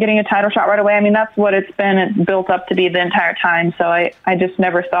back and getting a title shot right away, I mean, that's what it's been built up to be the entire time. So I just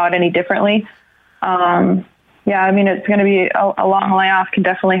never saw it any differently. It's going to be a long layoff, can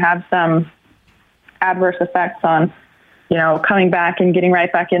definitely have some adverse effects on, coming back and getting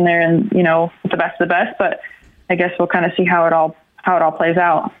right back in there and, with the best of the best. But I guess we'll kind of see how it all plays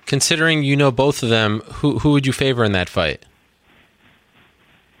out. Considering both of them, who would you favor in that fight?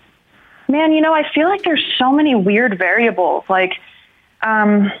 Man, I feel like there's so many weird variables. Like,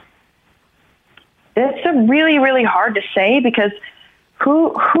 it's really, really hard to say because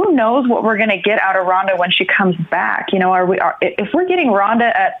who knows what we're going to get out of Ronda when she comes back? If we're getting Ronda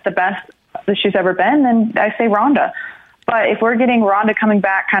at the best that she's ever been, then I say Ronda. But if we're getting Ronda coming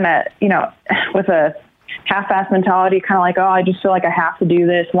back kind of, with a half-ass mentality, kind of like, oh, I just feel like I have to do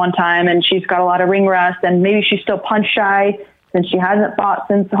this one time, and she's got a lot of ring rust, and maybe she's still punch shy since she hasn't fought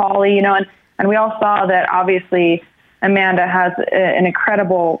since Holly, and we all saw that obviously Amanda has an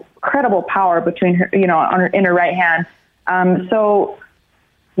incredible power between her, in her right hand. So,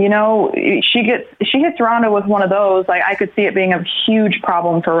 she hits Ronda with one of those. Like, I could see it being a huge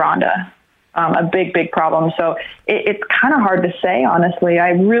problem for Ronda. A big problem. So it's kind of hard to say, honestly.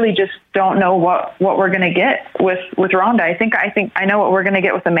 I really just don't know what we're going to get with Ronda. I think I know what we're going to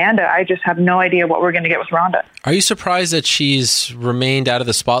get with Amanda. I just have no idea what we're going to get with Ronda. Are you surprised that she's remained out of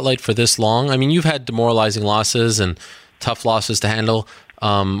the spotlight for this long? I mean, you've had demoralizing losses and tough losses to handle.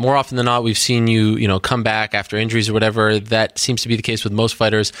 More often than not, we've seen you come back after injuries or whatever. That seems to be the case with most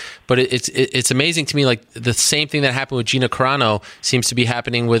fighters. But it's amazing to me, like the same thing that happened with Gina Carano seems to be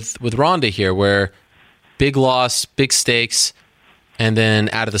happening with Ronda here, where big loss, big stakes, and then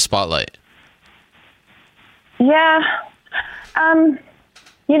out of the spotlight. Yeah.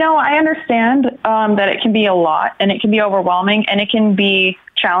 I understand that it can be a lot, and it can be overwhelming, and it can be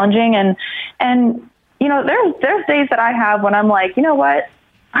challenging, and there's days that I have when I'm like, you know what?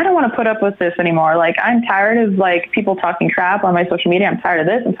 I don't want to put up with this anymore. Like, I'm tired of people talking crap on my social media. I'm tired of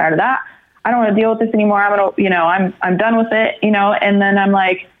this. I'm tired of that. I don't want to deal with this anymore. I'm done with it, and then I'm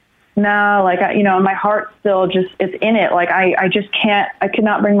like, no, my heart still it's in it. Like, I just can't, I could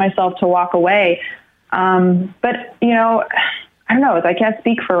not bring myself to walk away. But, I don't know. I can't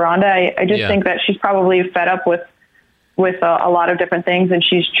speak for Ronda. I just think that she's probably fed up with a lot of different things, and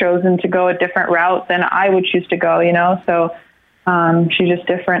she's chosen to go a different route than I would choose to go, so she's just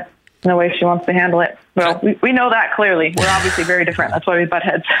different in the way she wants to handle it. Well, we know that clearly. We're obviously very different. That's why we butt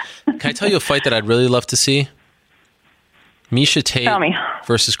heads. Can I tell you a fight that I'd really love to see? Miesha Tate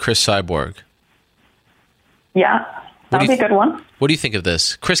versus Cris Cyborg. Yeah, that would be a good one. What do you think of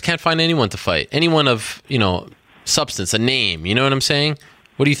this? Cris can't find anyone to fight. Anyone of, substance, a name. You know what I'm saying?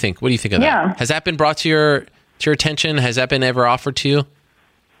 What do you think? What do you think of that? Has that been brought to your attention? Has that been ever offered to you?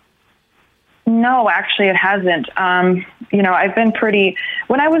 No, actually it hasn't. I've been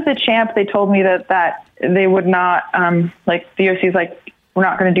when I was the champ, they told me that they would not, the UFC's like, we're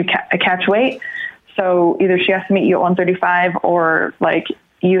not going to do a catch weight. So either she has to meet you at 135 or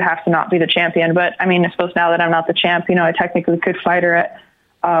you have to not be the champion. But I mean, I suppose now that I'm not the champ, I technically could fight her at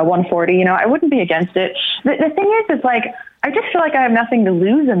 140. I wouldn't be against it. The thing is I just feel like I have nothing to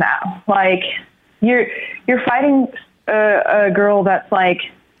lose in that. Like, you're fighting a girl that's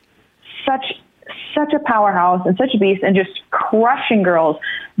such a powerhouse and such a beast and just crushing girls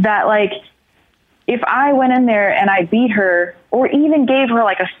that if I went in there and I beat her or even gave her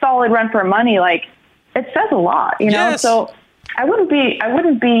a solid run for money, it says a lot, Yes. So I wouldn't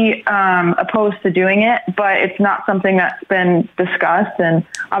be opposed to doing it, but it's not something that's been discussed. And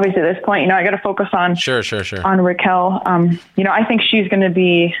obviously at this point, I got to focus on sure on Raquel. I think she's going to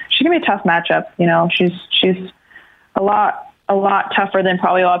be a tough matchup. She's a lot tougher than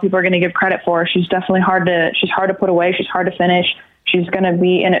probably a lot of people are going to give credit for. She's definitely hard to put away. She's hard to finish. She's going to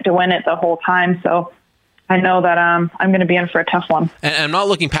be in it to win it the whole time. So I know that I'm going to be in for a tough one. And I'm not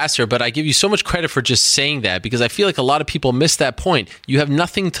looking past her, but I give you so much credit for just saying that, because I feel like a lot of people miss that point. You have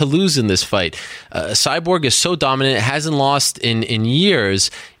nothing to lose in this fight. Cyborg is so dominant, hasn't lost in years.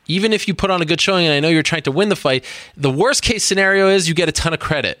 Even if you put on a good showing, and I know you're trying to win the fight, the worst case scenario is you get a ton of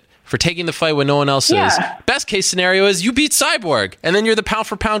credit for taking the fight when no one else is. Best case scenario is you beat Cyborg, and then you're the pound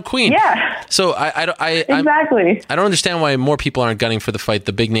for pound queen. Yeah. So Exactly. I don't understand why more people aren't gunning for the fight,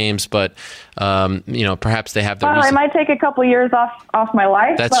 the big names, but perhaps they have their reason. It might take a couple years off my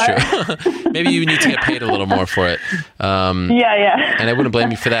life. That's true. Maybe you need to get paid a little more for it. Yeah. And I wouldn't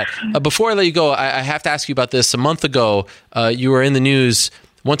blame you for that. Before I let you go, I have to ask you about this. A month ago, you were in the news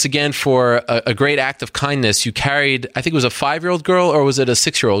once again for a great act of kindness. You carried, I think it was a 5-year-old girl, or was it a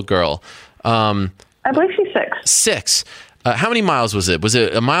 6-year-old girl? I believe she's 6. 6. How many miles was it? Was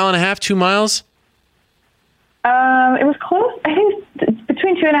it 1.5 miles, 2 miles? It was close. I think it's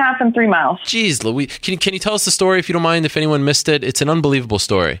between 2.5 and 3 miles. Jeez, Louise. Can you tell us the story if you don't mind, if anyone missed it? It's an unbelievable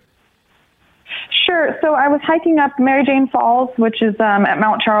story. Sure. So I was hiking up Mary Jane Falls, which is at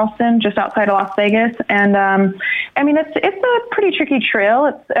Mount Charleston, just outside of Las Vegas. And I mean, it's a pretty tricky trail.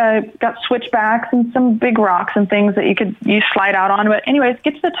 It's got switchbacks and some big rocks and things that you slide out on. But anyways,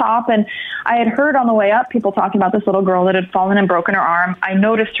 get to the top, and I had heard on the way up people talking about this little girl that had fallen and broken her arm. I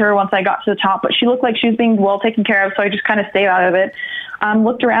noticed her once I got to the top, but she looked like she was being well taken care of, so I just kind of stayed out of it.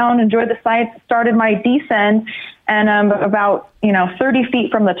 Looked around, enjoyed the sights, started my descent, and about 30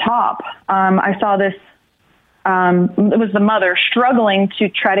 feet from the top, I saw this. It was the mother struggling to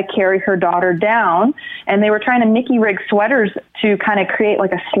try to carry her daughter down, and they were trying to Mickey rig sweaters to kind of create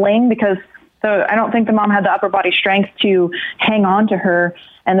like a sling, because I don't think the mom had the upper body strength to hang on to her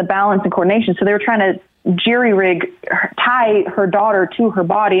and the balance and coordination. So they were trying to tie her daughter to her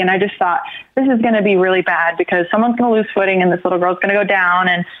body. And I just thought, this is going to be really bad because someone's going to lose footing and this little girl's going to go down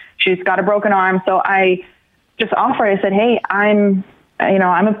and she's got a broken arm. So I just offered, I said, hey, I didn't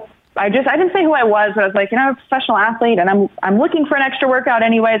say who I was, but I was like, I'm a professional athlete and I'm looking for an extra workout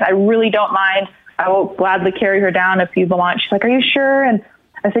anyways. I really don't mind. I will gladly carry her down if you want. She's like, are you sure? And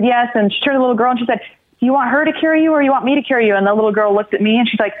I said, yes. And she turned to the little girl and she said, do you want her to carry you or you want me to carry you? And the little girl looked at me and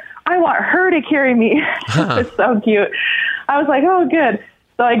she's like, I want her to carry me. It was so cute. I was like, oh, good.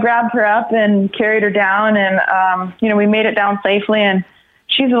 So I grabbed her up and carried her down, and, we made it down safely. And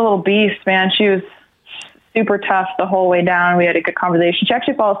she's a little beast, man. She was super tough the whole way down. We had a good conversation. She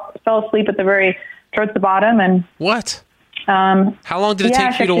actually fell asleep towards the bottom. And what? How long did it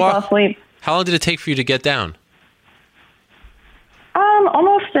take for you to walk? Fell asleep. How long did it take for you to get down?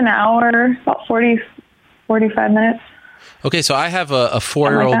 Almost an hour, about 45 minutes. Okay, so I have a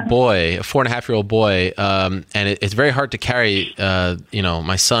 4-year-old boy, a 4.5-year-old boy, and it's very hard to carry,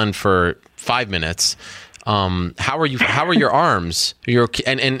 my son for 5 minutes. How are your arms?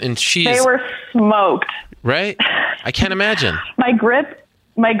 And she's... They were smoked. Right? I can't imagine. My grip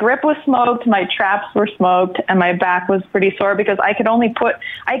was smoked, my traps were smoked, and my back was pretty sore because I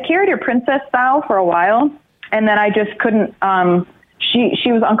carried her princess style for a while, and then I just couldn't,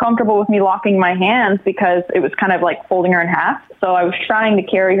 she was uncomfortable with me locking my hands because it was kind of like folding her in half. So I was trying to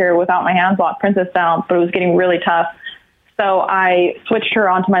carry her without my hands locked princess style, but it was getting really tough. So I switched her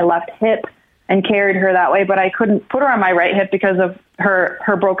onto my left hip and carried her that way, but I couldn't put her on my right hip because of her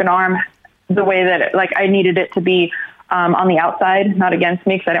broken arm, the way that I needed it to be on the outside, not against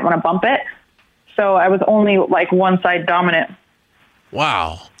me, because I didn't want to bump it. So I was only one side dominant.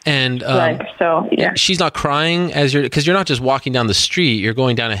 Wow. And yeah. She's not crying because you're not just walking down the street, you're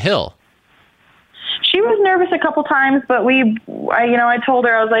going down a hill. She was nervous a couple times, but I told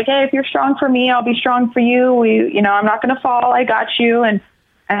her, I was like, hey, if you're strong for me, I'll be strong for you. I'm not going to fall. I got you.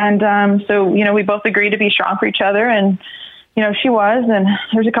 So we both agreed to be strong for each other. And, she was, and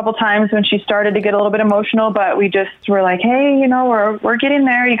there's a couple times when she started to get a little bit emotional, but we just were like, hey, we're getting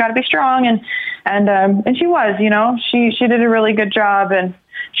there. You got to be strong. And she was, she did a really good job, and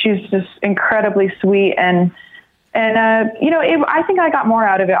she's just incredibly sweet. And I think I got more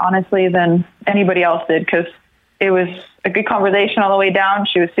out of it, honestly, than anybody else did, because it was a good conversation all the way down.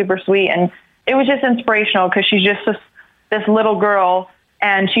 She was super sweet, and it was just inspirational because she's just this little girl,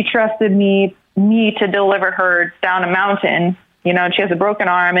 and she trusted me to deliver her down a mountain, and she has a broken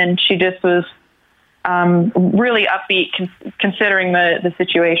arm, and she just was really upbeat considering the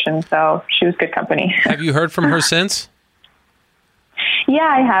situation. So she was good company. Have you heard from her since? Yeah,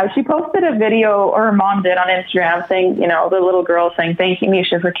 I have. She posted a video, or her mom did, on Instagram saying, the little girl saying, thank you,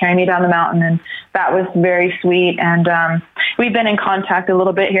 Misha, for carrying me down the mountain. And that was very sweet. And we've been in contact a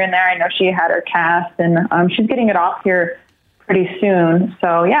little bit here and there. I know she had her cast, and she's getting it off here pretty soon.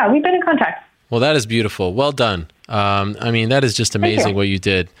 So, yeah, we've been in contact. Well, that is beautiful. Well done. That is just amazing what you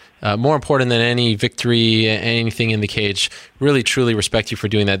did. More important than any victory, anything in the cage. Really, truly respect you for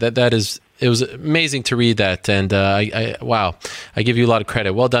doing that. It was amazing to read that, and wow, I give you a lot of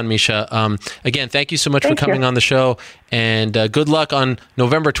credit. Well done, Misha. Again, thank you so much for coming on the show, and good luck on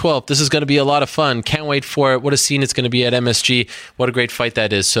November 12th. This is going to be a lot of fun. Can't wait for it. What a scene it's going to be at MSG. What a great fight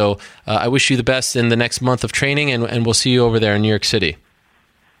that is. So I wish you the best in the next month of training, and we'll see you over there in New York City.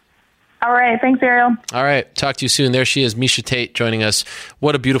 All right. Thanks, Ariel. All right. Talk to you soon. There she is, Misha Tate, joining us.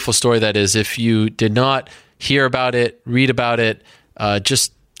 What a beautiful story that is. If you did not hear about it, read about it,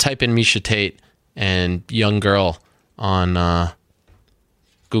 just type in Misha Tate and young girl on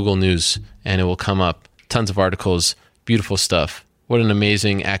Google News, and it will come up. Tons of articles, beautiful stuff. What an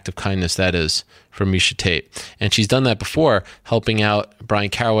amazing act of kindness that is from Misha Tate. And she's done that before, helping out Brian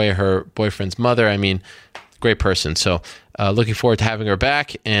Caraway, her boyfriend's mother. Great person. So looking forward to having her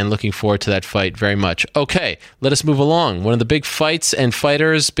back, and looking forward to that fight very much. Okay, let us move along. One of the big fights and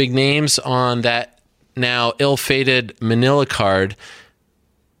fighters, big names on that now ill-fated Manila card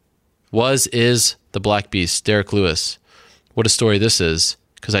is the Black Beast, Derek Lewis. What a story this is,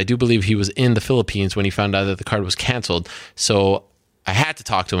 because I do believe he was in the Philippines when he found out that the card was canceled. So I had to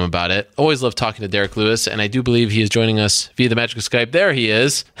talk to him about it. Always love talking to Derek Lewis, and I do believe he is joining us via the magic of Skype. There he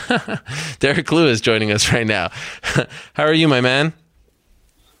is. Derek Lewis joining us right now. How are you, my man?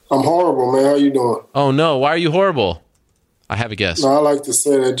 I'm horrible, man. How you doing? Oh, no. Why are you horrible? I have a guess. No, I like to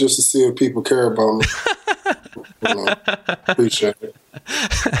say that just to see if people care about me. Appreciate it.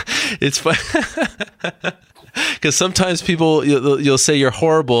 It's fun. Because sometimes people, you'll say you're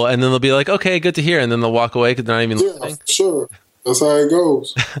horrible, and then they'll be like, okay, good to hear, and then they'll walk away because they're not even listening. Sure. That's how it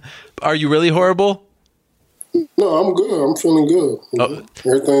goes. Are you really horrible? No, I'm good. I'm feeling good. Oh.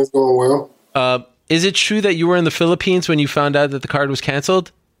 Everything's going well. Is it true that you were in the Philippines when you found out that the card was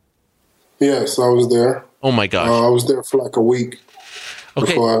canceled? Yes, I was there. Oh, my gosh. I was there for like a week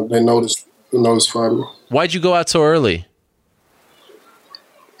before they notified me. Why'd you go out so early?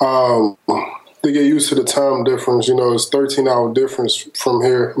 To get used to the time difference. You know, it's 13-hour difference from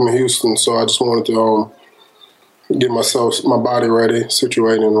here in Houston, so I just wanted to get my body ready,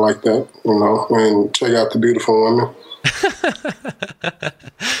 situated like that, you know, and check out the beautiful women.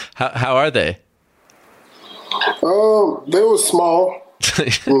 How are they? They were small,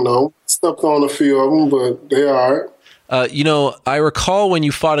 you know, stepped on a few of them, but they are all right. You know, I recall when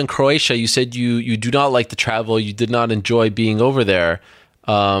you fought in Croatia, you said you do not like to travel. You did not enjoy being over there.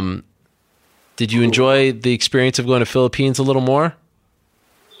 Did you enjoy the experience of going to Philippines a little more?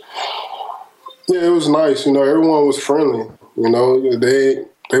 Yeah, it was nice. You know, everyone was friendly. You know, they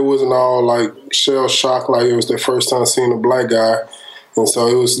wasn't all like shell shocked like it was their first time seeing a black guy, and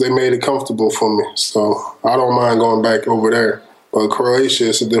so they made it comfortable for me. So I don't mind going back over there. But Croatia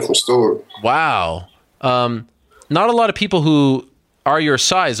is a different story. Wow. Not a lot of people who are your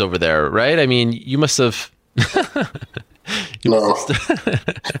size over there, right? I mean, you must have. No.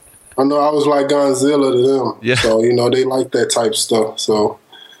 I know I was like Godzilla to them. Yeah. So, you know, they like that type of stuff. So,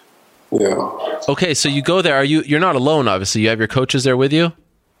 yeah. Okay, so you go there. You're not alone, obviously. You have your coaches there with you?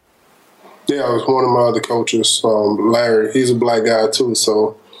 Yeah, I was one of my other coaches, Larry. He's a black guy, too.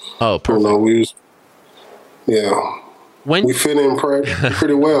 So, oh, perfect. You know, we fit in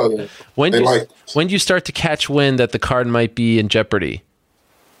pretty well. Yeah. When do you start to catch wind that the card might be in jeopardy?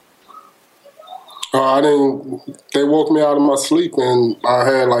 They woke me out of my sleep, and I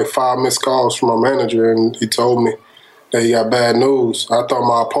had like 5 missed calls from my manager, and he told me that he got bad news. I thought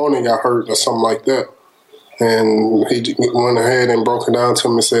my opponent got hurt or something like that. And he went ahead and broke it down to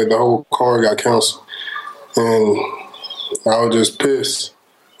me and said the whole card got canceled. And I was just pissed.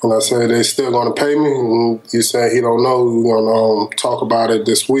 And I said, they still going to pay me? And he said, he don't know. We're going to talk about it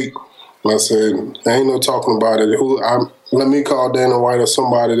this week. And I said, there ain't no talking about it. Let me call Dana White or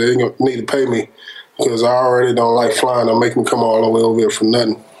somebody. They need to pay me. Because I already don't like flying. I'll make them come all the way over here for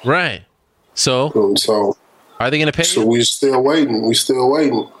nothing. Right. So are they going to pay you? So we're still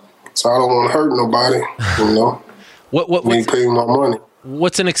waiting. So I don't want to hurt nobody, you know. We pay my money.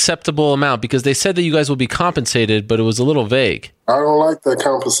 What's an acceptable amount? Because they said that you guys will be compensated, but it was a little vague. I don't like that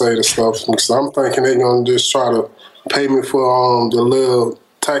compensated stuff. Because I'm thinking they're going to just try to pay me for the little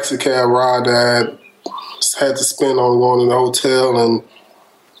taxi cab ride that I had to spend on going to the hotel and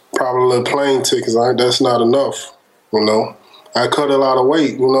probably a little plane tickets. That's not enough, you know. I cut a lot of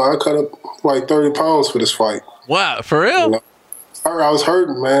weight. You know, I cut up like 30 pounds for this fight. Wow, for real? You know? I was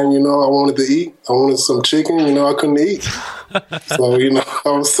hurting, man. You know, I wanted to eat. I wanted some chicken. You know, I couldn't eat. So, you know, I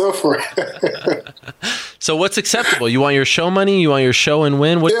was suffering. So what's acceptable? You want your show money? You want your show and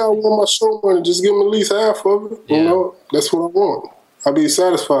win? Yeah, I want my show money. Just give me at least half of it. Yeah. You know, that's what I want. I'll be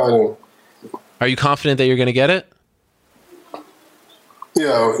satisfied in. Are you confident that you're going to get it?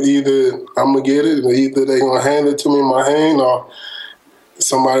 Yeah, either I'm going to get it, or either they're going to hand it to me in my hand, or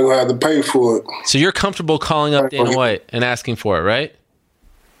somebody will have to pay for it. So you're comfortable calling up Dana White and asking for it, right?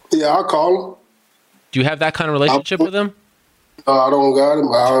 Yeah, I'll call him. Do you have that kind of relationship with him? I don't got him.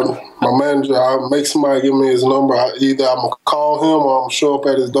 My manager, I'll make somebody give me his number. Either I'm going to call him or I'm going to show up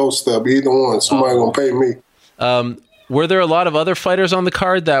at his doorstep. Either one. Somebody going to pay me. Were there a lot of other fighters on the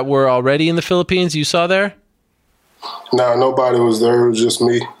card that were already in the Philippines you saw there? No, nobody was there. It was just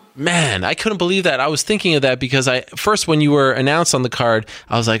me. Man, I couldn't believe that. I was thinking of that because first when you were announced on the card,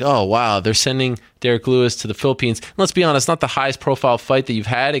 I was like, oh, wow, they're sending Derek Lewis to the Philippines. And let's be honest, not the highest profile fight that you've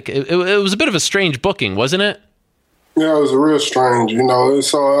had. It was a bit of a strange booking, wasn't it? Yeah, it was real strange, you know.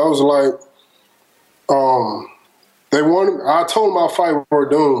 So I was like, I told them I'll fight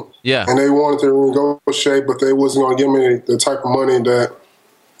Verdun. Yeah. And they wanted to negotiate, but they wasn't going to give me the type of money that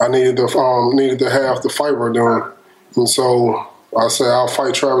I needed to have to fight Verdun. And so I said, I'll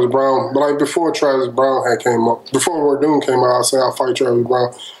fight Travis Brown. But like before Travis Brown before Verdun came out, I said, I'll fight Travis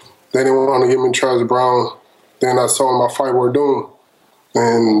Brown. They didn't want to give me Travis Brown. Then I told them my fight were doomed.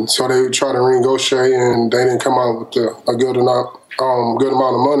 And so they would try to renegotiate, and they didn't come out with a good amount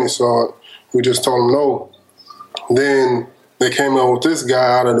of money. So we just told them no. Then they came in with this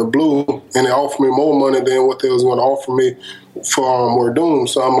guy out of the blue, and they offered me more money than what they was going to offer me for We're Doomed.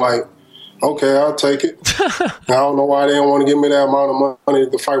 So I'm like, okay, I'll take it. I don't know why they didn't want to give me that amount of money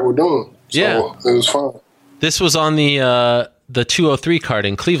to fight We're Doomed. So yeah, it was fine. This was on the 203 card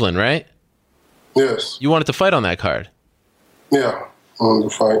in Cleveland, right? Yes. You wanted to fight on that card? Yeah, I wanted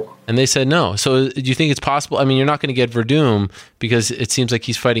to fight. And they said no. So do you think it's possible? I mean, you're not going to get Verdum because it seems like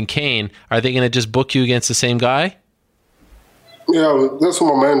he's fighting Kane. Are they going to just book you against the same guy? Yeah, that's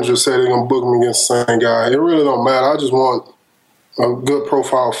what my manager said. They're going to book me against the same guy. It really don't matter. I just want a good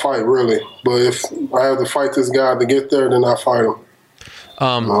profile fight, really. But if I have to fight this guy to get there, then I fight him.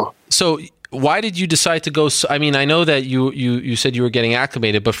 No. So why did you decide to go? I mean, I know that you said you were getting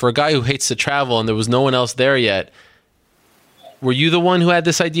acclimated, but for a guy who hates to travel and there was no one else there yet, were you the one who had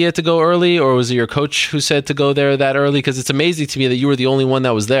this idea to go early, or was it your coach who said to go there that early? Because it's amazing to me that you were the only one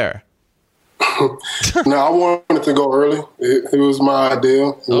that was there. No, I wanted to go early. It was my idea.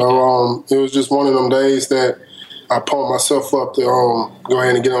 You know, it was just one of them days that I pumped myself up to go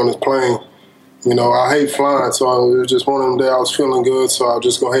ahead and get on this plane. You know, I hate flying, so it was just one of them days I was feeling good, so I'll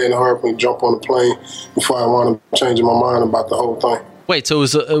just go ahead and hurry up and jump on the plane before I wound up changing my mind about the whole thing. Wait, so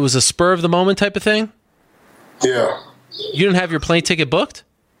it was a spur of the moment type of thing? Yeah. You didn't have your plane ticket booked?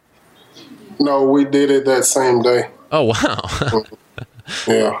 No, we did it that same day. Oh, wow.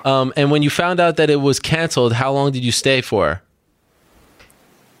 Yeah. And when you found out that it was canceled, how long did you stay for?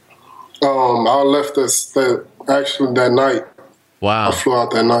 I left actually that night. Wow. I flew out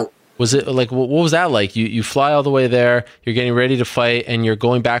that night. Was it like, what was that like? You fly all the way there, you're getting ready to fight, and you're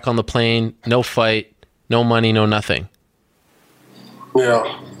going back on the plane, no fight, no money, no nothing.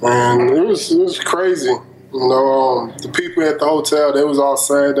 Yeah, and it was crazy. You know, the people at the hotel, they was all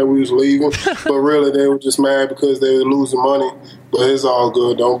sad that we was leaving, but really they were just mad because they were losing money. But it's all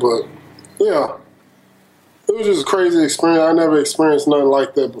good though. But yeah, it was just a crazy experience. I never experienced nothing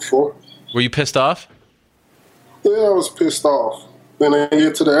like that before. Were you pissed off? Yeah, I was pissed off. Then I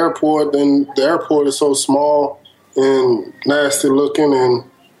get to the airport, then the airport is so small and nasty looking, and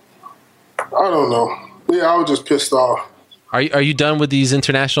I don't know. Yeah, I was just pissed off. Are you done with these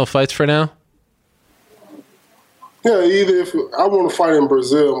international fights for now? Yeah, either if I want to fight in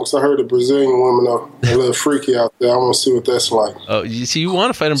Brazil, because I heard the Brazilian women are a little freaky out there. I want to see what that's like. Oh, you see, you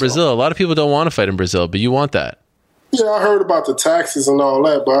want to fight in Brazil. A lot of people don't want to fight in Brazil, but you want that. Yeah, I heard about the taxes and all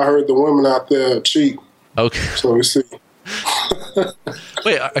that, but I heard the women out there are cheap. Okay. So we see.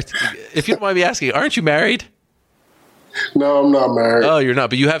 Wait, if you don't mind me asking, aren't you married? No, I'm not married. Oh, you're not,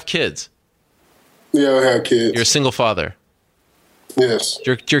 but you have kids. Yeah, I have kids. You're a single father. Yes.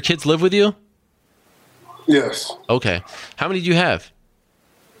 Do your kids live with you? Yes. Okay. How many do you have?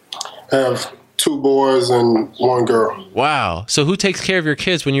 I have 2 boys and 1 girl. Wow. So who takes care of your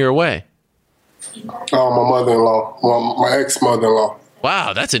kids when you're away? My mother-in-law. Well, my ex-mother-in-law.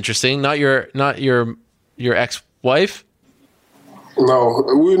 Wow, that's interesting. Not your ex-wife? No,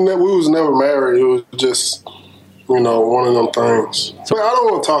 we was never married. It was just, one of them things. But I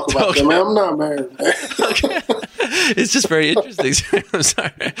don't want to talk about that, man. I'm not married, man. Okay. It's just very interesting. I'm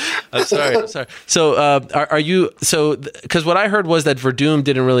sorry. So, are you? So, because what I heard was that Verdum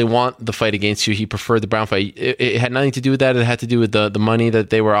didn't really want the fight against you. He preferred the Brown fight. It had nothing to do with that. It had to do with the money that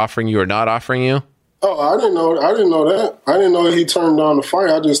they were offering you or not offering you. Oh, I didn't know that. I didn't know he turned down the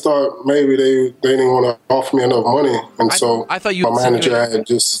fight. I just thought maybe they didn't want to offer me enough money, and so I thought you my manager had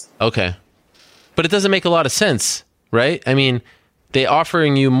just okay. But it doesn't make a lot of sense, right? I mean, they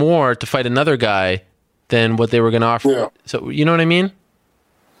offering you more to fight another guy than what they were going to offer. Yeah. So you know what I mean?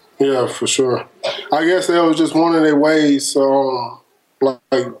 Yeah, for sure. I guess that was just one of their ways,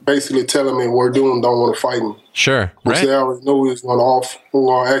 like basically telling me we're doing don't want to fight me. Sure, Which right. they already knew we was going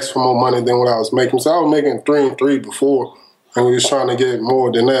to ask for more money than what I was making. So I was making 3-3 before, and we was trying to get more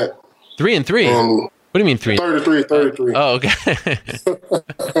than that. 3-3. And what do you mean 3? 33. Oh, okay.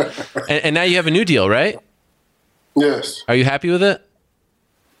 and now you have a new deal, right? Yes. Are you happy with it?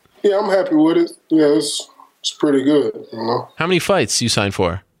 Yeah, I'm happy with it. Yeah, it's pretty good. How many fights you signed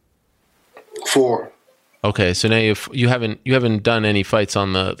for? 4. Okay, so now you haven't done any fights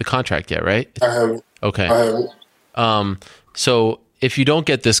on the contract yet, right? I haven't. Okay. I haven't. So if you don't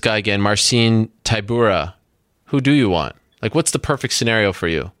get this guy again, Marcin Tybura, who do you want? Like, what's the perfect scenario for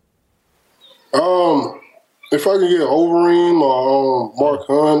you? If I can get Overeem or Mark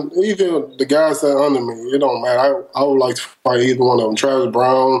Hunt, even the guys that are under me, it don't matter. I would like to fight either one of them, Travis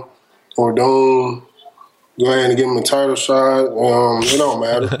Brown or Doom, go ahead and give him a title shot. It don't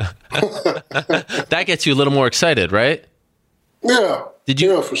matter. That gets you a little more excited, right? Yeah.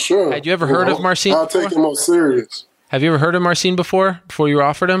 Yeah, for sure. Had you ever heard of Marcin? I'll take him more serious. Have you ever heard of Marcin before you were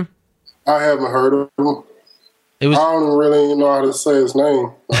offered him? I haven't heard of him. I don't really know how to say his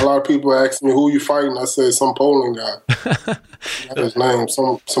name. A lot of people ask me, who you fighting? I say some Poland guy. His name,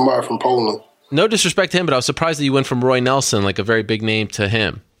 somebody from Poland. No disrespect to him, but I was surprised that you went from Roy Nelson, like a very big name, to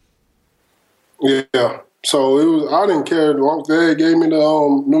him. Yeah. So I didn't care. They gave me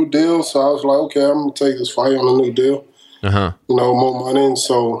the new deal, so I was like, okay, I'm going to take this fight on the new deal. Uh-huh. More money, and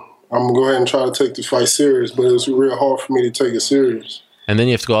so I'm going to go ahead and try to take the fight serious, but it's real hard for me to take it serious. And then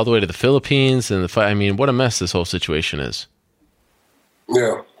you have to go all the way to the Philippines and the fight. I mean, what a mess this whole situation is.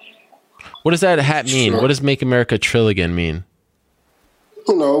 Yeah. What does that hat mean? Sure. What does Make America Trill Again mean?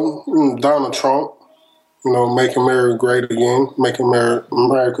 Donald Trump, make America great again, make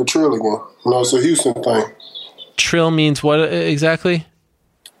America trill again. It's a Houston thing. Trill means what exactly?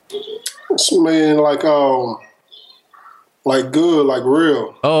 It's mean like good, like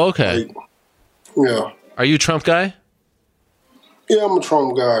real. Oh, okay. Yeah. Are you a Trump guy? Yeah, I'm a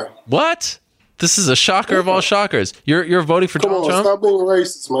Trump guy. What? This is a shocker of all shockers. You're voting for Donald Trump? Stop being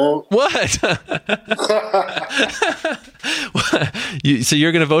racist, man. What? So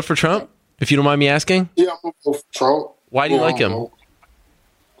you're going to vote for Trump, if you don't mind me asking? Yeah, I'm going to vote for Trump. Why do you like him?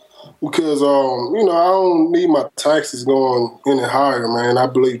 Because, I don't need my taxes going any higher, man. I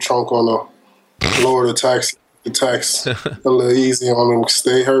believe Trump going to lower the tax a little easy on him because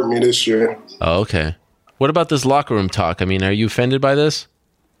they hurt me this year. Oh, okay. What about this locker room talk? I mean, are you offended by this?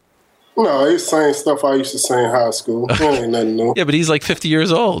 No, it's the same stuff I used to say in high school. It ain't nothing new. Yeah, but he's like 50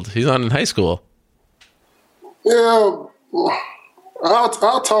 years old. He's not in high school. Yeah, I'll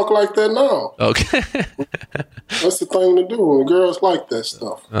talk like that now. Okay. That's the thing to do. Girls like that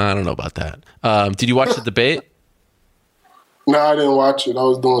stuff. I don't know about that. Did you watch the debate? No, I didn't watch it. I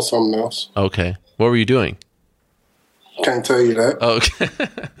was doing something else. Okay. What were you doing? Can't tell you that. Okay.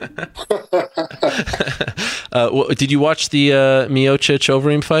 Did you watch the Miocic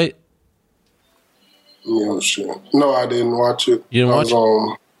Overeem fight? Miocic. No, I didn't watch it. You didn't watch it?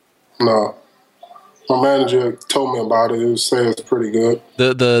 No. My manager told me about it. It said it's pretty good.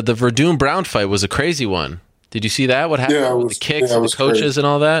 The Verdun Brown fight was a crazy one. Did you see that? What happened with the kicks and the coaches crazy. And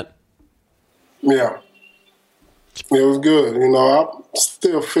all that? Yeah. It was good. I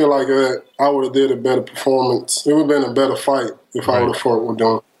still feel like I would have did a better performance. It would have been a better fight if I would have fought with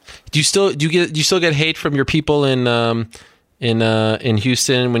them. Do you still get hate from your people in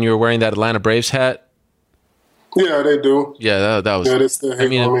Houston when you were wearing that Atlanta Braves hat? Yeah, they do. Yeah, that was. Yeah, they still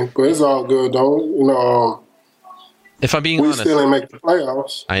hate on me, but it's all good though. If I'm being honest, we still didn't make the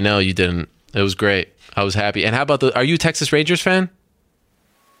playoffs. I know you didn't. It was great. I was happy. And how about are you a Texas Rangers fan?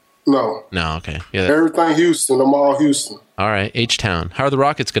 No. No, okay. Yeah. Everything Houston. I'm all Houston. All right, H-Town. How are the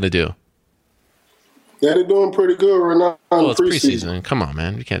Rockets going to do? Yeah, they're doing pretty good right now. Well, it's preseason. Come on,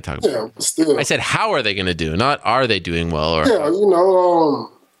 man. We can't talk about it. Yeah, but still. I said, how are they going to do? Not are they doing well? Or yeah,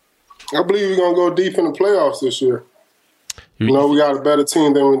 I believe we're going to go deep in the playoffs this year. We got a better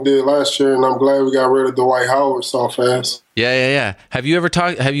team than we did last year, and I'm glad we got rid of Dwight Howard so fast. Yeah. Have you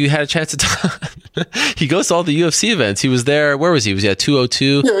had a chance to talk? He goes to all the UFC events. He was there. Where was he? Was he at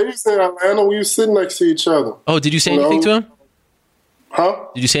 202? Yeah, he was in Atlanta. We were sitting next to each other. Oh, did you say anything to him? Huh?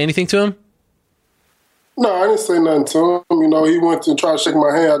 Did you say anything to him? No, I didn't say nothing to him. He went to try to shake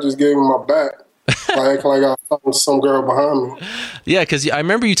my hand. I just gave him my back. Like I was talking to some girl behind me. Yeah, because I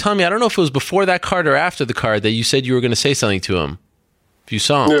remember you telling me, I don't know if it was before that card or after the card, that you said you were going to say something to him. If you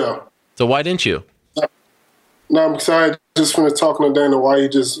saw him. Yeah. So why didn't you? No, I'm excited. Just finished talking to Dana White. He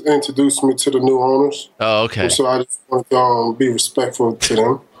just introduced me to the new owners. Oh, okay. So I just want to be respectful to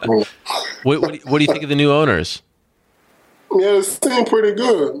them. What do you think of the new owners? Yeah, it seemed pretty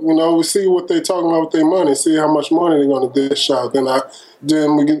good. We see what they're talking about with their money, see how much money they're going to dish out.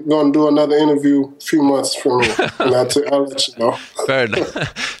 Then we're going to do another interview a few months from now, and I'll let you know. Fair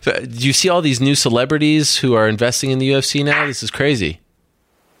enough. Do you see all these new celebrities who are investing in the UFC now? This is crazy.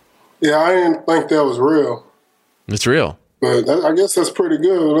 Yeah, I didn't think that was real. It's real. But I guess that's pretty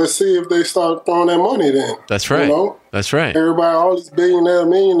good. Let's see if they start throwing that money then. That's right. That's right. Everybody, all these billionaires,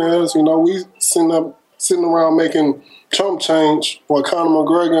 millionaires, we sitting around making chump change while Conor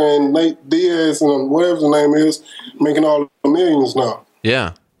McGregor and Nate Diaz and whatever his name is making all the millions now.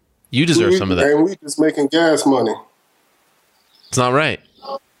 Yeah. You deserve some of that. And we just making gas money. It's not right.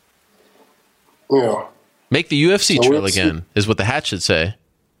 Yeah. Make the UFC trill again, is what the hat should say.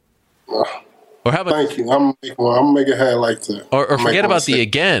 Or how about? Thank you. I'm gonna make a hat like that. Or forget about the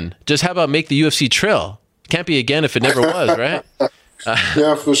again. Just how about make the UFC trill? Can't be again if it never was, right?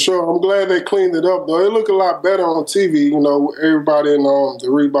 Yeah, for sure. I'm glad they cleaned it up, though. It looked a lot better on TV, you know, everybody in the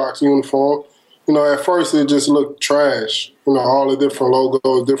Reebok uniform. You know, at first it just looked trash. You know, all the different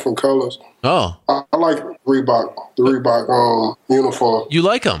logos, different colors. Oh. I like the Reebok uniform. You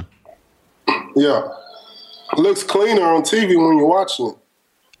like them? Yeah. It looks cleaner on TV when you're watching it.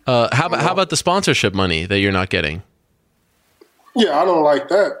 How about the sponsorship money that you're not getting? Yeah, I don't like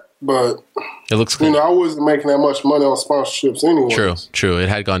that, but it looks clean. You know, I wasn't making that much money on sponsorships anyway. True. It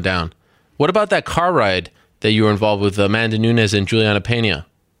had gone down. What about that car ride that you were involved with Amanda Nunes and Juliana Pena?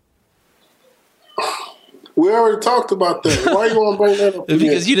 We already talked about that. Why you want to bring that up again?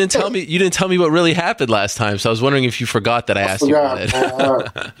 Because you didn't tell me. You didn't tell me what really happened last time. So I was wondering if you forgot that I asked you about it.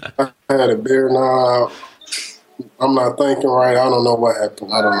 I had a beer now. I'm not thinking right. I don't know what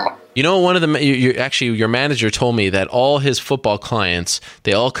happened. I don't know. You know, one of your manager told me that all his football clients,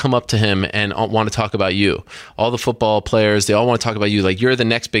 they all come up to him and want to talk about you. All the football players, they all want to talk about you. Like, you're the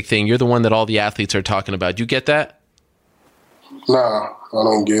next big thing. You're the one that all the athletes are talking about. Do you get that? Nah, I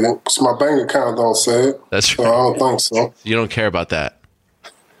don't get it. Because my bank account don't say it. That's true. So I don't think so. You don't care about that?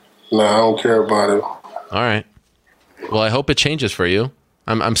 Nah, I don't care about it. All right. Well, I hope it changes for you.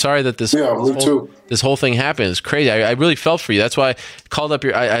 I'm sorry that this whole thing happened. It's crazy. I really felt for you. That's why I called up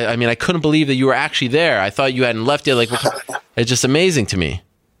I mean, I couldn't believe that you were actually there. I thought you hadn't left yet. Like, it's just amazing to me.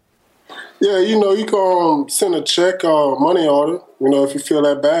 Yeah, you know, you can send a check or money order, you know, if you feel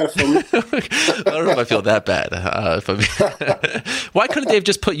that bad for me. I don't know if I feel that bad. Why couldn't they have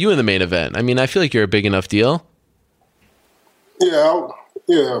just put you in the main event? I mean, I feel like you're a big enough deal. Yeah,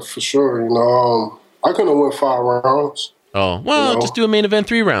 for sure. You know, I couldn't have went 5 rounds. Oh, well, just do a main event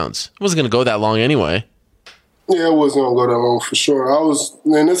 3 rounds. It wasn't going to go that long anyway. Yeah, it wasn't going to go that long for sure.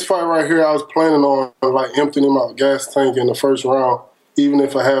 In this fight right here, I was planning on like emptying my gas tank in the first round. Even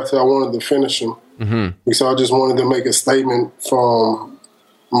if I have to, I wanted to finish him. Mm-hmm. So I just wanted to make a statement from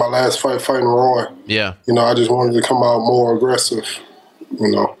my last fight, fighting Roy. Yeah. You know, I just wanted to come out more aggressive,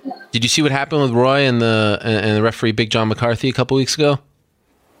 you know. Did you see what happened with Roy and the referee Big John McCarthy a couple weeks ago?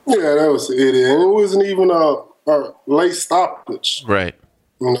 Yeah, that was it. And it wasn't even a late stoppage. Right.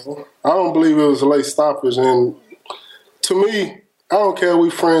 You know, I don't believe it was a late stoppage. And to me, I don't care if we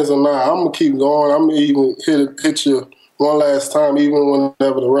friends or not. I'm going to keep going. I'm going to even hit you one last time, even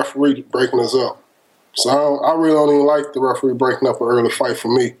whenever the referee breaking us up. So I really don't even like the referee breaking up an early fight for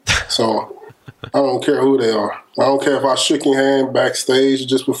me. So I don't care who they are. I don't care if I shook your hand backstage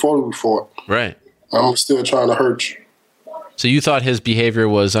just before we fought. Right. I'm still trying to hurt you. So you thought his behavior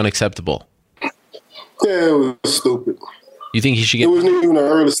was unacceptable? Yeah, it was stupid. You think he should get... It wasn't even an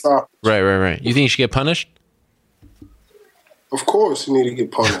early stop. Right. You think he should get punished? Of course you need to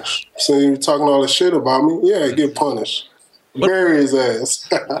get punished. So you're talking all this shit about me? Yeah, get punished. Bury his ass.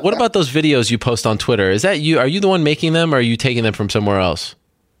 What about those videos you post on Twitter? Is that you? Are you the one making them, or are you taking them from somewhere else?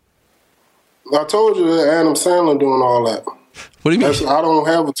 I told you that Adam Sandler doing all that. What do you mean? I don't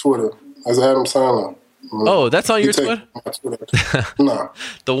have a Twitter. That's Adam Sandler. Oh, that's on your Twitter? No.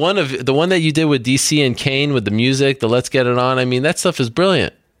 The one that you did with DC and Kane with the music, the Let's Get It On. I mean, that stuff is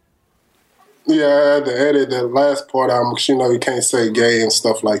brilliant. Yeah, I had to edit that last part out because, you know, you can't say gay and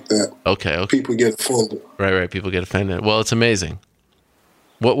stuff like that. Okay. People get offended. Right. People get offended. Well, it's amazing.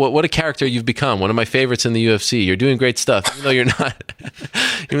 What a character you've become. One of my favorites in the UFC. You're doing great stuff, even though you're not.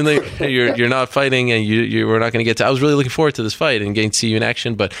 Even though you're not fighting, and we're not going to get to. I was really looking forward to this fight and getting to see you in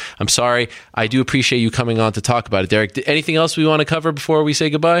action, but I'm sorry. I do appreciate you coming on to talk about it, Derek. Anything else we want to cover before we say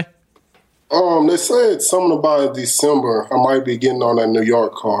goodbye? They said something about December. I might be getting on that New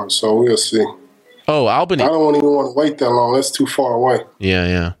York card, so we'll see. Oh, Albany. I don't even want to wait that long. That's too far away.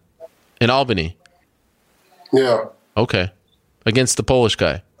 Yeah. In Albany? Yeah. Okay. Against the Polish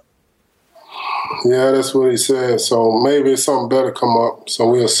guy? Yeah, that's what he said. So maybe something better come up, so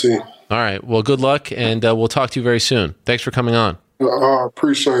we'll see. All right. Well, good luck, and we'll talk to you very soon. Thanks for coming on. I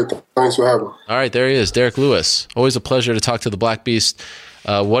appreciate it. Thanks for having me. All right, there he is, Derek Lewis. Always a pleasure to talk to the Black Beast.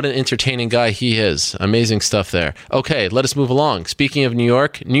 What an entertaining guy he is. Amazing stuff there. Okay, let us move along. Speaking of New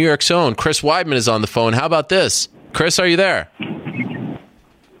York's own Chris Weidman is on the phone. How about this? Chris, are you there?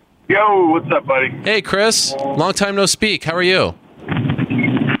 Yo, what's up, buddy? Hey, Chris. Long time no speak. How are you?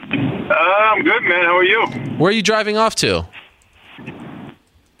 I'm good, man. How are you? Where are you driving off to?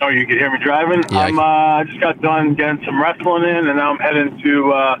 Oh, you can hear me driving? Yeah, I just got done getting some wrestling in, and now I'm heading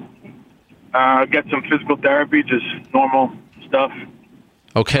to get some physical therapy, just normal stuff.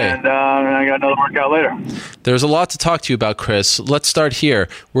 Okay. And I got another workout later. There's a lot to talk to you about, Chris. Let's start here.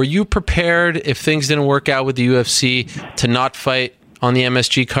 Were you prepared, if things didn't work out with the UFC, to not fight on the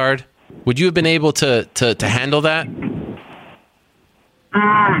MSG card? Would you have been able to handle that?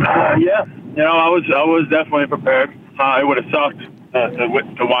 Yeah. You know, I was definitely prepared. It would have sucked.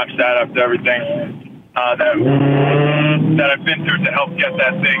 to watch that after everything that I've been through to help get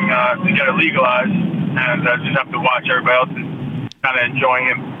that thing to get it legalized, and just have to watch everybody else and kind of enjoying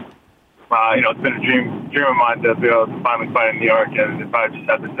it. It's been a dream of mine to be able to finally fight in New York, and if I just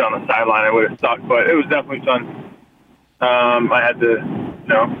had to sit on the sideline, it would have sucked. But it was definitely fun. I had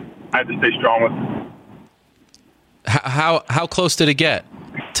to stay strong with it. How close did it get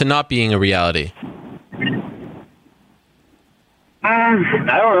to not being a reality? I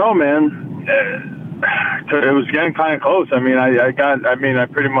don't know, man. It was getting kind of close. I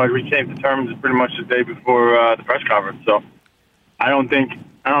pretty much, we came to terms pretty much the day before the press conference. So I don't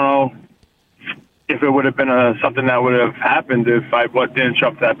know if it would have been something that would have happened if I didn't show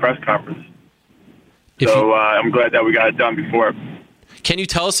up to that press conference. I'm glad that we got it done before. Can you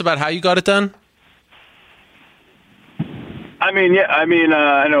tell us about how you got it done? I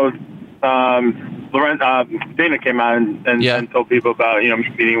know Dana came out and told people about,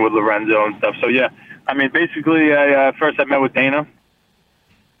 meeting with Lorenzo and stuff. So, yeah, basically, first I met with Dana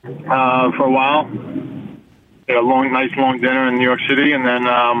for a while. We had a nice long dinner in New York City, and then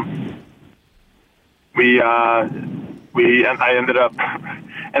I ended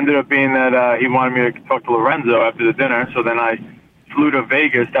up being that he wanted me to talk to Lorenzo after the dinner. So then I flew to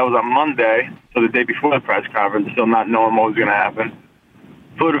Vegas. That was on Monday, so the day before the press conference, still not knowing what was going to happen.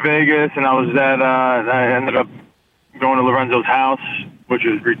 Flew to Vegas, and I ended up going to Lorenzo's house, which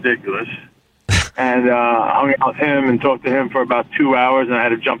was ridiculous, and hung out with him and talked to him for about 2 hours, and I had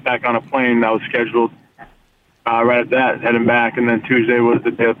to jump back on a plane that was scheduled right at that, heading back, and then Tuesday was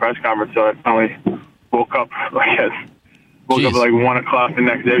the day of the press conference, so I finally woke up at like 1 o'clock the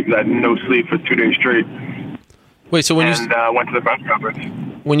next day because I had no sleep for 2 days straight. Wait, so went to the press conference.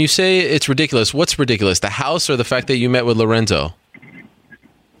 When you say it's ridiculous, what's ridiculous? The house or the fact that you met with Lorenzo?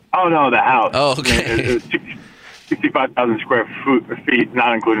 Oh, no, the house. Oh, okay. It was 65,000 square feet,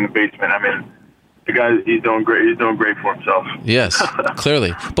 not including the basement. The guy, he's doing great. He's doing great for himself. Yes,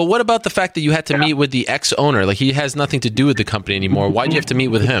 clearly. But what about the fact that you had to meet with the ex-owner? Like, he has nothing to do with the company anymore. Why'd you have to meet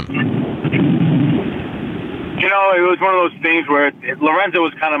with him? It was one of those things where Lorenzo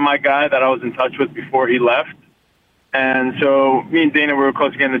was kind of my guy that I was in touch with before he left. And so me and Dana were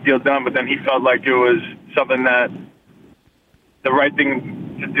close to getting the deal done, but then he felt like it was something that the right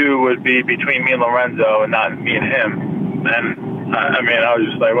thing to do would be between me and Lorenzo and not me and him. And I was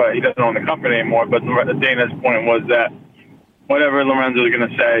just like, well, he doesn't own the company anymore. But Dana's point was that whatever Lorenzo is going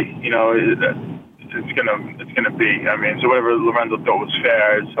to say, it's going to be. So whatever Lorenzo thought was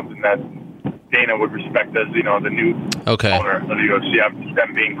fair is something that Dana would respect as, the new owner of the UFC. I've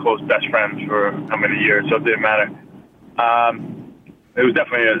them being close best friends for how many years, so it didn't matter. It was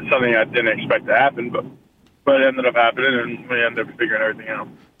definitely something I didn't expect to happen, but it ended up happening, and we ended up figuring everything out.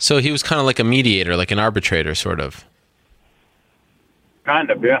 So he was kind of like a mediator, like an arbitrator, sort of. Kind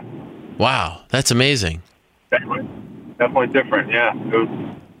of, yeah. Wow, that's amazing. Definitely different, yeah. It was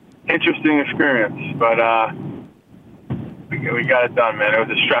an interesting experience, but we got it done, man. It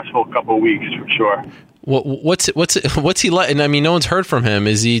was a stressful couple of weeks for sure. What's he like? And no one's heard from him.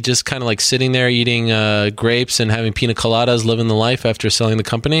 Is he just kind of like sitting there eating grapes and having pina coladas, living the life after selling the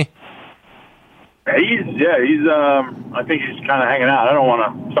company? He's I think he's kind of hanging out. I don't want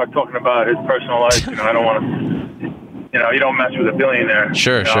to start talking about his personal life. I don't want to, you don't mess with a billionaire.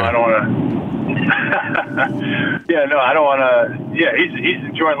 Sure. I don't want to. I don't want to. Yeah, he's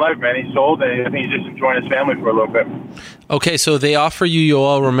enjoying life, man. He's sold, and I think he's just enjoying his family for a little bit. Okay, so they offer you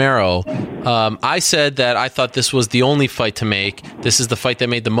Yoel Romero. I said that I thought this was the only fight to make. This is the fight that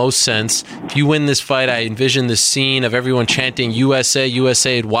made the most sense. If you win this fight, I envision this scene of everyone chanting USA,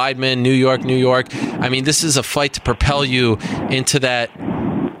 USA at Weidman, New York, New York. This is a fight to propel you into that,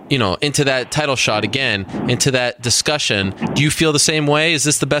 into that title shot again, into that discussion. Do you feel the same way? Is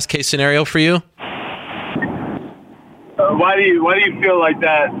this the best case scenario for you? Why do you feel like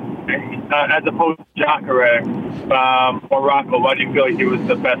that, as opposed to Jacare or Rocco? Why do you feel like he was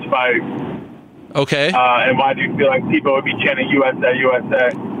the best fight? Okay. And why do you feel like people would be chanting USA,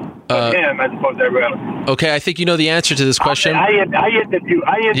 USA? Him as opposed to everyone else? Okay, I think you know the answer to this question. I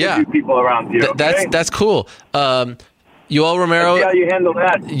interview people around here. That's cool. Yoel Romero. Let's see how you handle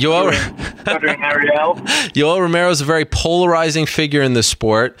that. Yoel Romero is a very polarizing figure in the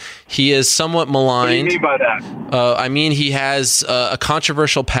sport. He is somewhat maligned. What do you mean by that? He has a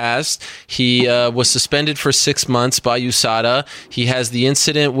controversial past. He was suspended for 6 months by USADA. He has the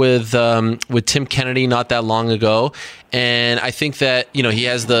incident with Tim Kennedy not that long ago. And I think that, he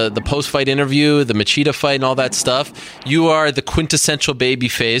has the post-fight interview, the Machida fight and all that stuff. You are the quintessential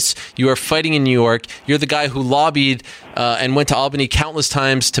babyface. You are fighting in New York. You're the guy who lobbied and went to Albany countless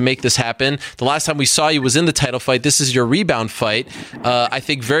times to make this happen. The last time we saw you was in the title fight. This is your rebound fight. I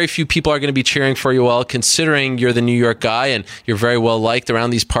think very few people are going to be cheering for you all, considering you're the New York guy and you're very well liked around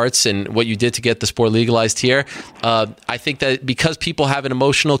these parts and what you did to get the sport legalized here. I think that because people have an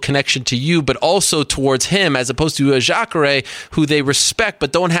emotional connection to you, but also towards him, as opposed to a Jacare who they respect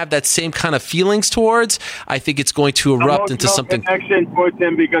but don't have that same kind of feelings towards, I think it's going to erupt into something. Connection towards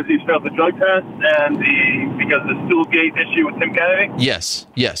him because he's failed the drug test and because the Stoolgate issue with Tim Kennedy? Yes.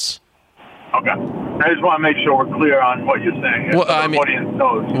 Okay. I just want to make sure we're clear on what you're saying. Well, I mean, audience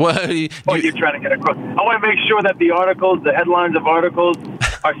knows what you're trying to get across. I want to make sure that the articles, the headlines of articles,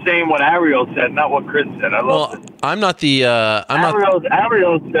 are saying what Ariel said, not what Chris said. I love it. I'm not the.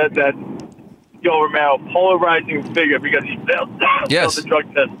 Ariel said that Yoel Romero, polarizing figure because he failed the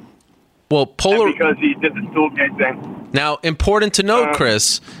drug test. Well, because he did the Stoolgate thing. Now, important to note,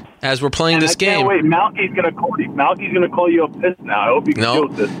 Chris, as we're playing this game. Wait, Malky's going to call you. Malky's going to call you a piss now. I hope you can deal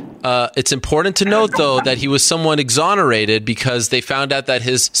with this. It's important to note, though, that he was somewhat exonerated because they found out that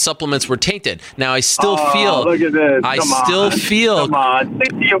his supplements were tainted. Now, I still feel. Look at this. Come on.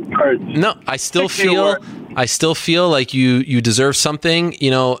 Stick to your words. No, I still feel like you deserve something.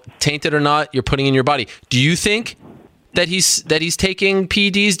 Tainted or not, you're putting in your body. Do you think that he's taking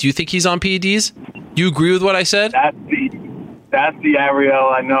PEDs? Do you think he's on PEDs? Do you agree with what I said? That's the Ariel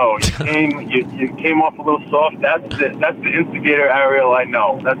I know. You came off a little soft. That's the instigator Ariel I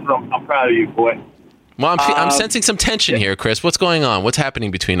know. That's what I'm proud of you, boy. Well, I'm sensing some tension here, Chris. What's going on? What's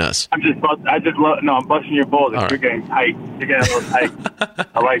happening between us? I'm busting your balls. Right. You're getting tight. You're getting a little tight.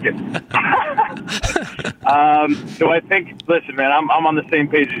 I like it. So I think, listen, man, I'm on the same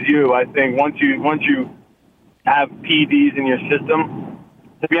page as you. I think once you have PEDs in your system,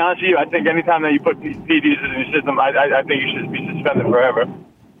 to be honest with you, I think anytime that you put PEDs in your system, I think you should be suspended forever.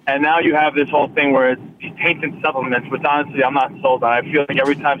 And now you have this whole thing where it's these tainted supplements, which honestly I'm not sold on. I feel like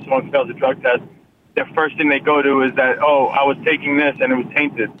every time someone fails a drug test, the first thing they go to is that, I was taking this and it was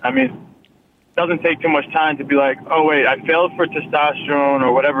tainted. I mean, it doesn't take too much time to be like, wait, I failed for testosterone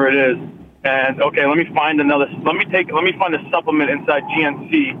or whatever it is. And okay, let me find a supplement inside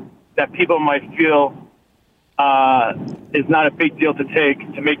GNC that people might feel is not a big deal to take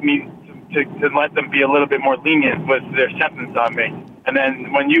to make me to let them be a little bit more lenient with their sentence on me. And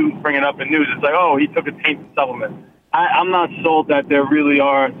then when you bring it up in news, it's like, he took a tainted supplement. I'm not sold that there really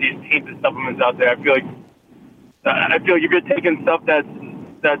are these tainted supplements out there. I feel like if you're taking stuff that's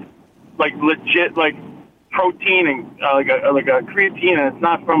like legit, like protein and like a creatine, and it's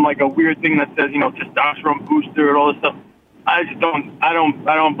not from like a weird thing that says testosterone booster and all this stuff. I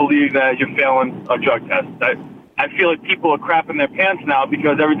don't believe that you're failing a drug test. I feel like people are crapping their pants now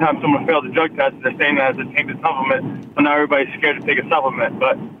because every time someone fails a drug test, they're saying that it's a tainted supplement, so now everybody's scared to take a supplement.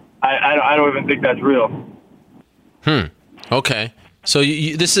 But I don't even think that's real. Okay. So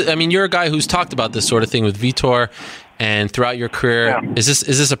you're a guy who's talked about this sort of thing with Vitor and throughout your career. Yeah. Is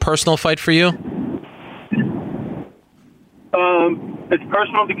this a personal fight for you? It's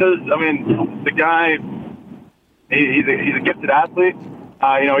personal because the guy, he's a gifted athlete.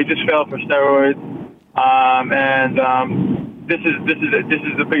 He just failed for steroids. This is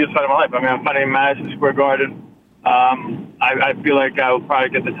the biggest fight of my life. I'm fighting in Madison Square Garden. I feel like I will probably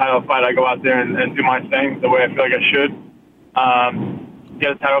get the title fight. I go out there and do my thing the way I feel like I should.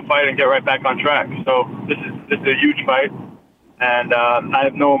 Get a title fight and get right back on track. So this is a huge fight, and I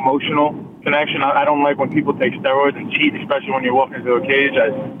have no emotional connection. I don't like when people take steroids and cheat, especially when you're walking into a cage.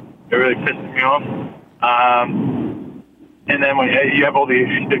 It really pisses me off. And then when you have all the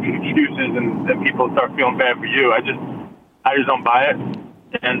excuses and people start feeling bad for you, I just don't buy it.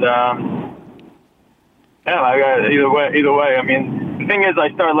 And either way. The thing is, I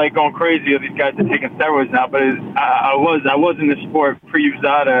started going crazy of these guys that are taking steroids now. But I was in this sport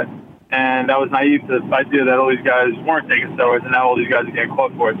pre-USADA, and I was naive to the idea that all these guys weren't taking steroids, and now all these guys are getting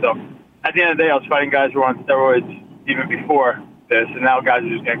caught for it. So at the end of the day, I was fighting guys who were on steroids even before this, and now guys are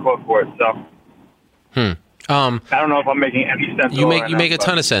just getting caught for it. So. I don't know if I'm making any sense. You make a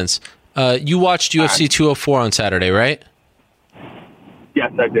ton of sense. You watched UFC 204 on Saturday, right?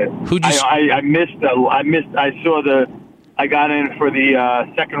 Yes, I did. I got in for the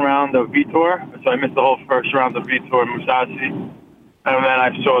second round of Vitor, so I missed the whole first round of Vitor and Mousasi, and then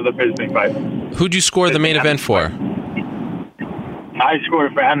I saw the Bisping fight. Who'd you score the main event for? I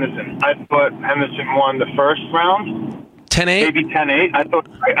scored for Henderson. I thought Henderson won the first round. 10-8? Maybe 10-8. I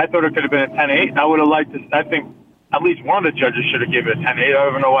thought it could have been a 10-8. I would have liked to. I think at least one of the judges should have given it a 10-8. I don't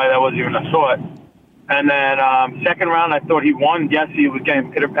even know why that was even a thought. And then second round, I thought he won. Yes, he was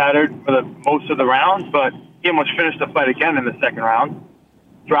getting pitter-pattered for most of the rounds, but he almost finished the fight again in the second round.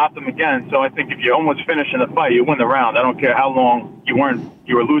 dropped him again. So I think if you almost finish in the fight, you win the round. I don't care how long you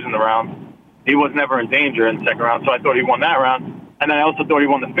were losing the round. He was never in danger in the second round, so I thought he won that round. And then I also thought he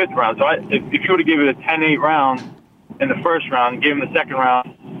won the fifth round. So if you would have given it a 10-8 round in the first round, gave him the second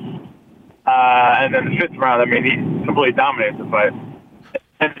round, and then the fifth round, I mean, he completely dominated the fight.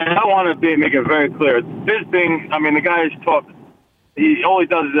 And I want to make it very clear. Bisping, I mean, the guy is tough. All he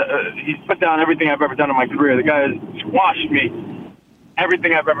does is he's put down everything I've ever done in my career. The guy has squashed me,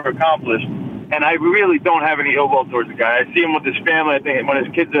 everything I've ever accomplished. And I really don't have any ill will towards the guy. I see him with his family. I think when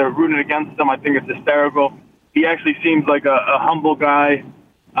his kids are rooting against him, I think it's hysterical. He actually seems like a humble guy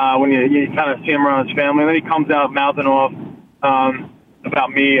when you kind of see him around his family. And then he comes out mouthing off about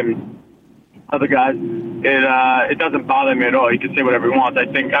me and other guys. It doesn't bother me at all. He can say whatever he wants. I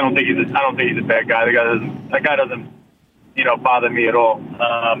don't think he's a bad guy. That guy doesn't bother me at all.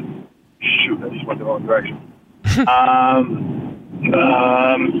 Shoot, I just went the wrong direction. But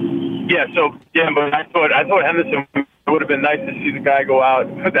I thought Henderson, it would have been nice to see the guy go out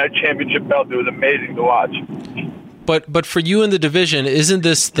with that championship belt. It was amazing to watch. But for you in the division, isn't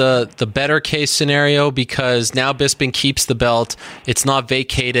this the better case scenario? Because now Bisping keeps the belt, it's not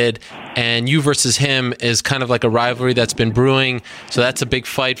vacated, and you versus him is kind of like a rivalry that's been brewing, so that's a big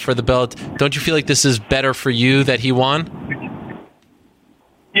fight for the belt. Don't you feel like this is better for you that he won?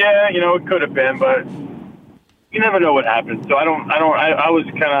 Yeah, it could have been, but you never know what happens. So I was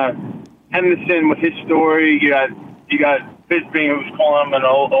kind of Henderson with his story. You got Bisping, who was calling him an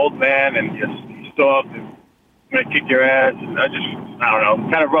old man and just soft and I'm going to kick your ass. And I don't know,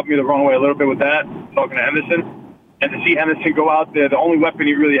 kind of rubbed me the wrong way a little bit with that, talking to Henderson. And to see Henderson go out there, the only weapon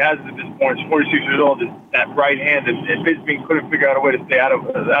he really has at this point, is 46 years old, is that right hand. And Bisping couldn't figure out a way to stay out of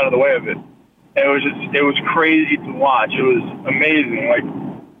the way of it. And it was crazy to watch. It was amazing.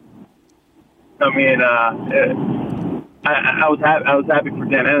 I was happy for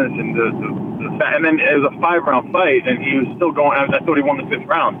Dan Henderson. And then it was a 5-round fight, and he was still going. I thought he won the 5th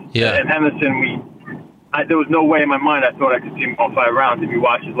round. Yeah. And Henderson, there was no way in my mind I thought I could see him go 5 rounds. If you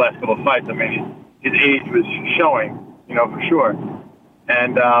watch his last couple of fights, I mean, his age was showing, for sure.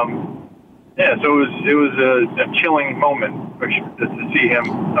 And so it was a chilling moment for sure, to see him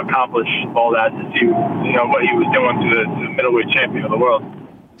accomplish all that, to see what he was doing to the middleweight champion of the world.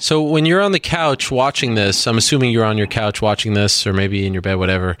 So when you're on the couch watching this, I'm assuming you're on your couch watching this, or maybe in your bed,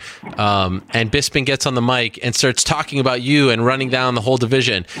 whatever, and Bisping gets on the mic and starts talking about you and running down the whole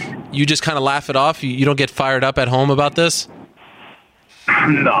division, you just kind of laugh it off? You don't get fired up at home about this?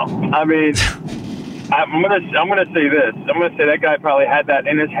 No. I mean, I'm gonna say this. I'm gonna say that guy probably had that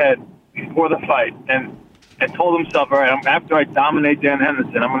in his head before the fight and told himself, all right, after I dominate Dan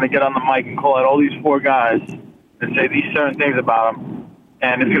Henderson, I'm going to get on the mic and call out all these 4 guys and say these certain things about him.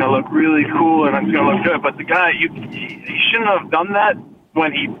 And it's going to look really cool and it's going to look good. But the guy, he shouldn't have done that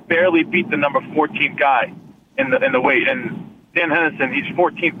when he barely beat the number 14 guy in the weight. And Dan Henderson, he's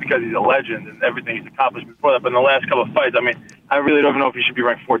 14th because he's a legend and everything he's accomplished before that. But in the last couple of fights, I mean, I really don't know if he should be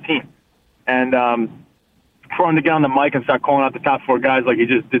ranked 14th. And for him to get on the mic and start calling out the top 4 guys like he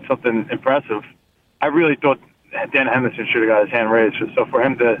just did something impressive, I really thought Dan Henderson should have got his hand raised. So for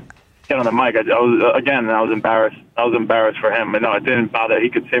him to get on the mic, I was embarrassed. I was embarrassed for him. But no, it didn't bother. He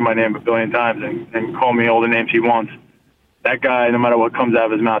could say my name a billion times and call me all the names he wants. That guy, no matter what comes out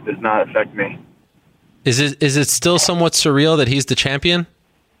of his mouth, does not affect me. Is it still somewhat surreal that he's the champion?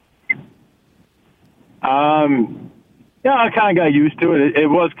 Yeah, I kind of got used to it. It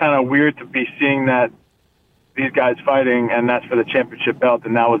was kind of weird to be seeing that these guys fighting, and that's for the championship belt,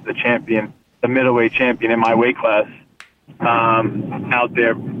 and that was the champion, the middleweight champion in my weight class, out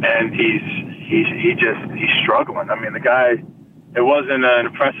there, and he's struggling. I mean, the guy, it wasn't an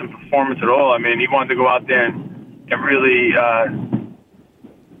impressive performance at all. I mean, he wanted to go out there and really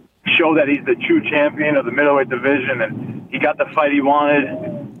show that he's the true champion of the middleweight division, and he got the fight he wanted,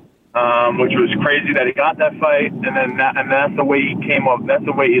 which was crazy that he got that fight, and that's the way he came up. That's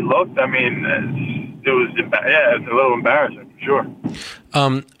the way he looked. I mean, it's a little embarrassing for sure.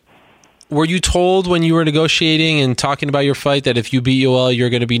 Were you told when you were negotiating and talking about your fight that if you beat Yoel, you're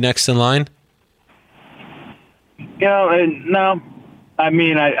going to be next in line? No. I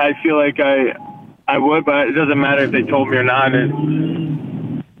mean, I feel like I would, but it doesn't matter if they told me or not.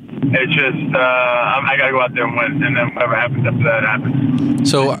 It's just I got to go out there and win, and then whatever happens after that happens.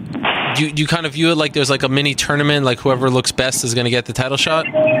 So do you kind of view it like there's like a mini tournament, like whoever looks best is going to get the title shot?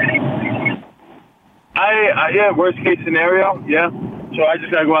 Yeah, worst case scenario, yeah. So I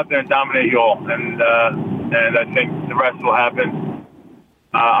just got to go out there and dominate Yoel, and I think the rest will happen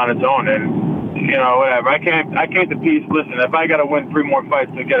on its own. And whatever. I came to peace. Listen, if I got to win 3 more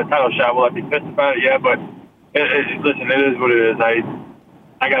fights to get a title shot, will I be pissed about it? Yeah, but listen, it is what it is.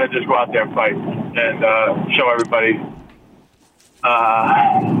 I got to just go out there and fight and show everybody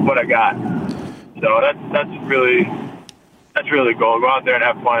what I got. So that's really the goal. Go out there and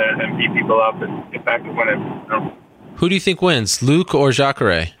have fun and beat people up and get back to winning. You know? Who do you think wins, Luke or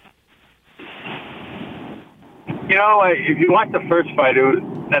Jacare? You know, if you watch the first fight,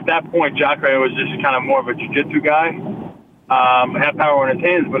 at that point, Jacare was just kind of more of a jiu-jitsu guy. Had power in his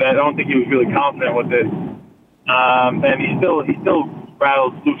hands, but I don't think he was really confident with it. And he still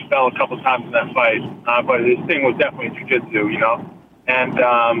rattled Luke's bell a couple times in that fight. But his thing was definitely jiu-jitsu, you know. And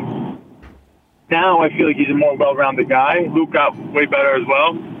now I feel like he's a more well-rounded guy. Luke got way better as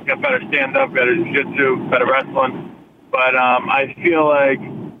well. He got better stand-up, better jiu-jitsu, better wrestling. But I feel like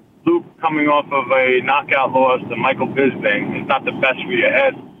Luke coming off of a knockout loss to Michael Bisping is not the best for your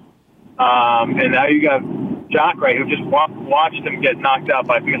head. And now you got Jacare, who just watched him get knocked out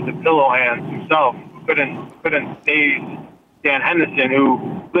by Mr. Pillowhands himself, who couldn't stage Dan Henderson, who,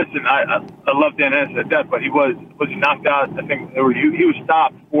 listen, I love Dan Henderson to death, but was he knocked out? I think he was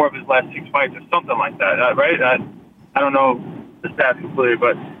stopped 4 of his last 6 fights or something like that, right? I don't know the stats completely,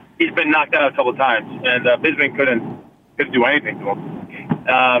 but he's been knocked out a couple times, and Bisping couldn't do anything to him.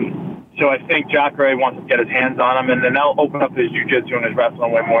 So I think Jacare wants to get his hands on him, and then that'll open up his jiu-jitsu and his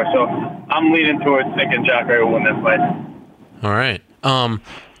wrestling way more. So I'm leaning towards thinking Jacare will win this fight. All right.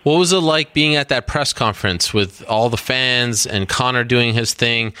 What was it like being at that press conference with all the fans and Conor doing his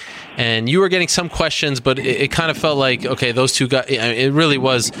thing? And you were getting some questions, but it kind of felt like, okay, those two guys, it really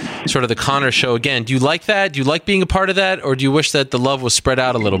was sort of the Conor show again. Do you like that? Do you like being a part of that? Or do you wish that the love was spread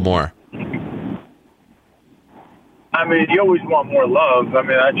out a little more? I mean, you always want more love. I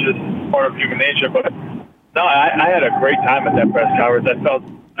mean, that's just part of human nature. But no, I had a great time at that press conference.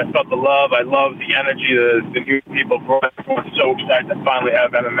 I felt the love. I loved the energy the new people brought. Everyone's so excited to finally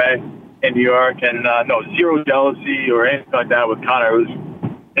have MMA in New York. And no, zero jealousy or anything like that with Conor.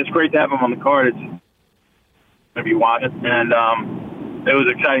 It's great to have him on the card. It's going to be watching. And it was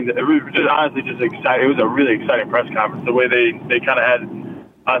exciting. It was just honestly just exciting. It was a really exciting press conference. The way they kind of had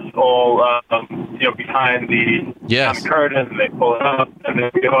us all, behind the curtain, and they pull it up, and then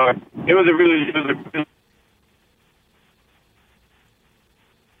we are. It was a really.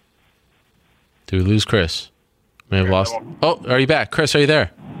 Did we lose Chris? May have lost. Oh, are you back, Chris? Are you there?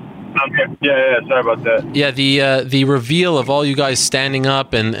 I'm here. Yeah. Sorry about that. Yeah, the reveal of all you guys standing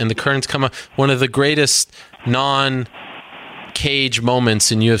up and the curtains come up. One of the greatest non-cage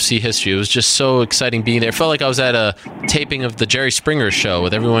moments in UFC history. It was just so exciting being there. It felt like I was at a taping of the Jerry Springer show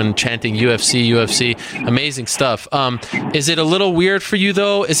with everyone chanting UFC. Amazing stuff. Is it a little weird for you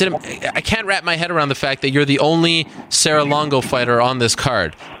though? I can't wrap my head around the fact that you're the only Serra Longo fighter on this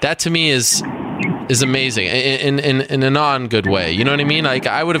card. That to me is amazing in a non-good way. You know what I mean? Like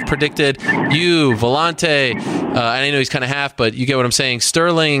I would have predicted you, Villante, and I know he's kind of half, but you get what I'm saying.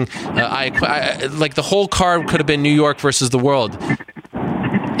 Sterling, I like the whole card could have been New York versus the world.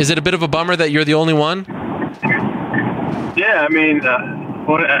 Is it a bit of a bummer that you're the only one? Yeah, I mean,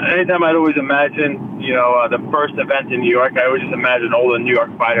 anytime I'd always imagine, the first event in New York, I always just imagine all the New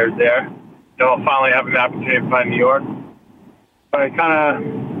York fighters there. Finally having the opportunity to fight in New York. But I kind of,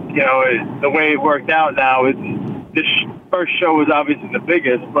 the way it worked out now, this first show was obviously the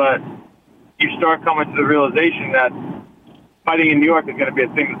biggest, but you start coming to the realization that fighting in New York is going to be a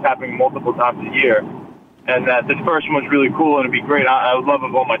thing that's happening multiple times a year. And that this first one was really cool and it'd be great. I would love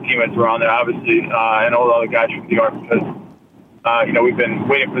if all my teammates were on there, obviously, and all the other guys from New York because, we've been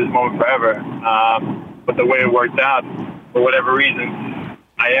waiting for this moment forever. But the way it worked out, for whatever reason,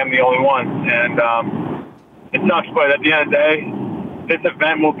 I am the only one. And it sucks, but at the end of the day, this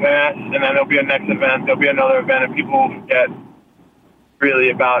event will pass, and then there'll be a next event, there'll be another event, and people will forget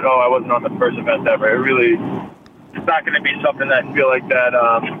really about, I wasn't on the first event ever. It's not going to be something that I feel like that,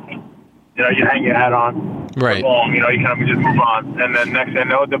 you hang your hat on right. for long. You kind of just move on. And then next thing I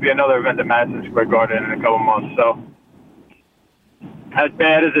know, there'll be another event at Madison Square Garden in a couple months. So as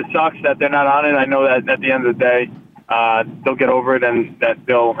bad as it sucks that they're not on it, I know that at the end of the day, they'll get over it and that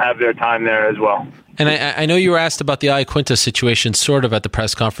they'll have their time there as well. And I know you were asked about the Iaquinta situation sort of at the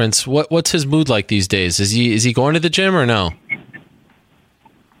press conference. What's his mood like these days? Is he going to the gym or no?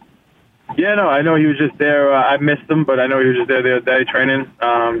 Yeah, no, I know he was just there. I missed him, but I know he was just there the other day training.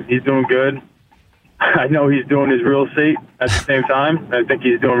 He's doing good. I know he's doing his real estate at the same time. I think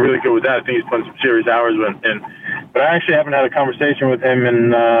he's doing really good with that. I think he's putting some serious hours in. But I actually haven't had a conversation with him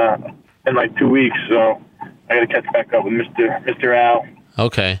in like 2 weeks, so I got to catch back up with Mr. Al.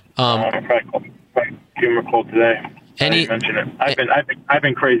 Okay. Probably give him a call today. I didn't mention it. I've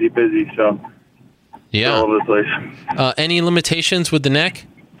been crazy busy, so yeah, all over the place. Any limitations with the neck?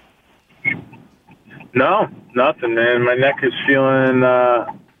 No, nothing, man. My neck is feeling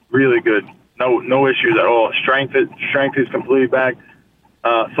really good. No issues at all. Strength is completely back.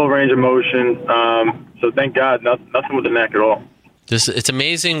 Full range of motion. So thank God, nothing with the neck at all. It's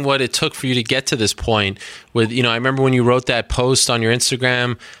amazing what it took for you to get to this point. With I remember when you wrote that post on your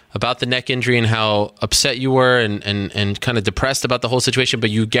Instagram about the neck injury and how upset you were and kind of depressed about the whole situation, but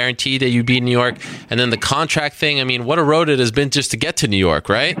you guaranteed that you'd be in New York. And then the contract thing, I mean, what a road it has been just to get to New York,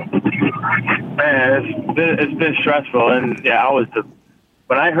 right? Man, it's been stressful. And yeah,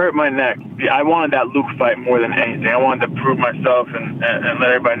 when I hurt my neck, I wanted that Luke fight more than anything. I wanted to prove myself and let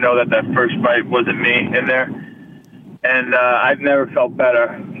everybody know that first fight wasn't me in there. And I've never felt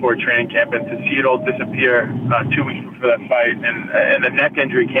better for training camp, and to see it all disappear 2 weeks before that fight, and the neck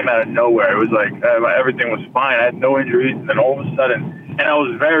injury came out of nowhere. It was like everything was fine. I had no injuries, and then all of a sudden, and I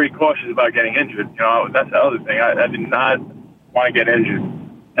was very cautious about getting injured. That's the other thing. I did not want to get injured.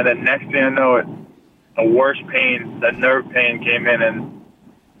 And then next thing I know, a worse pain, that nerve pain came in, and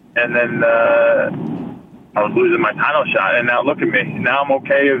then I was losing my title shot, and now look at me. Now I'm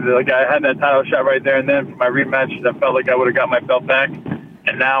okay. Like I had that title shot right there and then for my rematch. I felt like I would have got my belt back,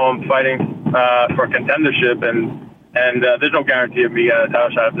 and now I'm fighting for contendership. And there's no guarantee of me getting a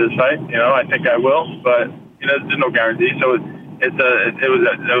title shot after this fight. I think I will, but there's no guarantee. So it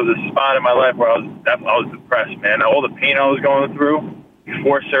was a spot in my life where I was depressed, man. All the pain I was going through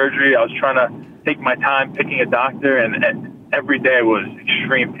before surgery, I was trying to take my time picking a doctor, and every day was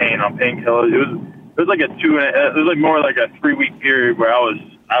extreme pain on painkillers. It was like more like a 3-week period where I was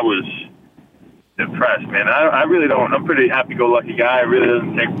depressed, man. I really don't. I'm a pretty happy-go-lucky guy. I really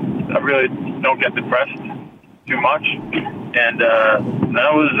don't get depressed too much, and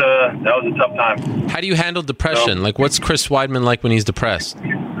that was a tough time. How do you handle depression? Like, what's Chris Weidman like when he's depressed?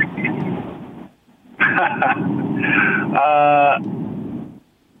 I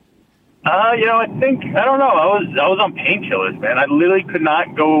don't know. I was on painkillers, man. I literally could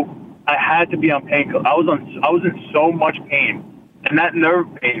not go. I had to be on painkillers. I was in so much pain, and that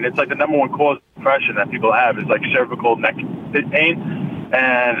nerve pain. It's like the number one cause of depression that people have is like cervical neck pain.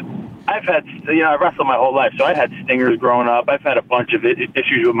 And I've had, I wrestled my whole life, so I had stingers growing up. I've had a bunch of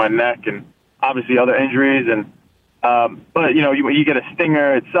issues with my neck, and obviously other injuries. And but you get a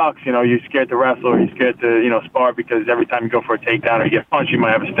stinger, it sucks. You're scared to wrestle, or you're scared to spar because every time you go for a takedown or you get punched, you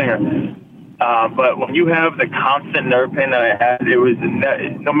might have a stinger. But when you have the constant nerve pain that I had, it was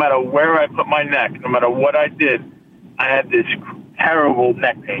no matter where I put my neck, no matter what I did, I had this terrible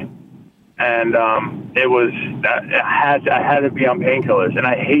neck pain, and I had to be on painkillers, and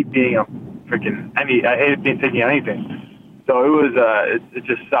I hate being on I hated taking anything. So it was it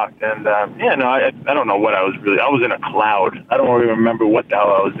just sucked, and I don't know what I was in a cloud. I don't really remember what the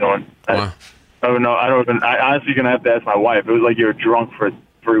hell I was doing. Wow. I don't know. I honestly gonna have to ask my wife. It was like you were drunk for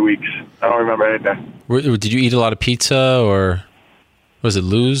 3 weeks. I don't remember anything. Did you eat a lot of pizza, or was it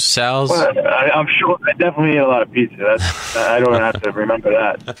Lou's, Sal's? Well, I'm sure I definitely ate a lot of pizza. I don't have to remember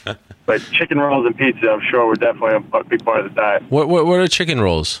that. But chicken rolls and pizza, I'm sure, were definitely a big part of the diet. What are chicken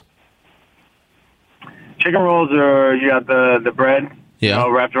rolls? Chicken rolls are, you got the bread,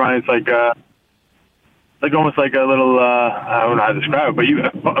 wrapped around. It's like almost like a little, I don't know how to describe it, but you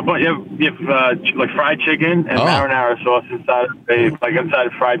have like fried chicken and marinara sauce inside of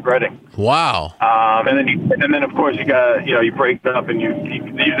fried breading. Wow. And then of course you got, you break it up and you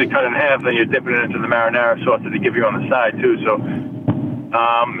usually cut it in half, then you dip it into the marinara sauce that they give you on the side too. So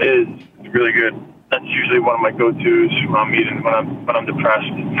it's really good. That's usually one of my go-tos when I'm eating when I'm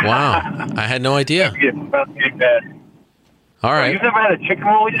depressed. Wow. I had no idea. All right. You've never had a chicken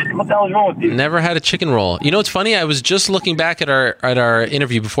roll? What the hell is wrong with you? Never had a chicken roll. It's funny. I was just looking back at our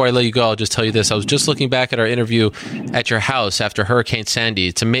interview before I let you go. I'll just tell you this. I was just looking back at our interview at your house after Hurricane Sandy.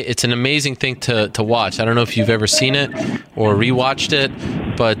 It's an amazing thing to watch. I don't know if you've ever seen it or rewatched it,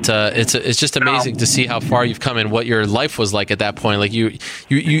 but it's just amazing to see how far you've come and what your life was like at that point. Like you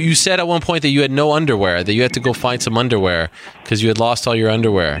said at one point that you had no underwear, that you had to go find some underwear because you had lost all your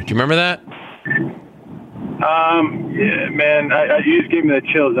underwear. Do you remember that? Yeah, man, you just gave me the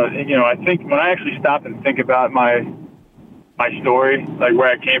chills. I think when I actually stop and think about my story, like where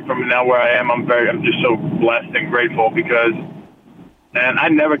I came from and now where I am, I'm just so blessed and grateful because, and I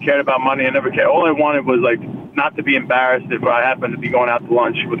never cared about money. I never cared. All I wanted was like not to be embarrassed if I happened to be going out to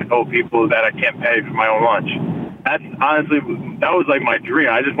lunch with a couple people that I can't pay for my own lunch. That's honestly, that was like my dream.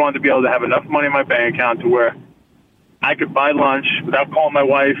 I just wanted to be able to have enough money in my bank account to where I could buy lunch without calling my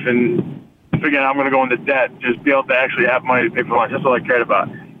wife and figuring I'm going to go into debt, just be able to actually have money to pay for lunch. That's all I cared about.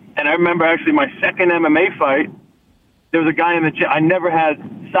 And I remember actually my second MMA fight, there was a guy in the gym. I never had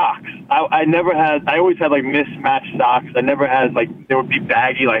socks. I always had like mismatched socks. I never had like, they would be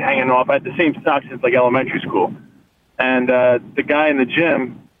baggy, like hanging off. I had the same socks since like elementary school. And the guy in the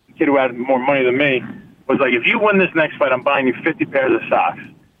gym, the kid who had more money than me, was like, if you win this next fight, I'm buying you 50 pairs of socks.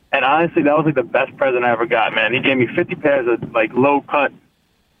 And honestly, that was like the best present I ever got, man. He gave me 50 pairs of like low cut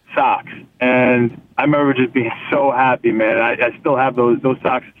socks. And I remember just being so happy, man. I still have those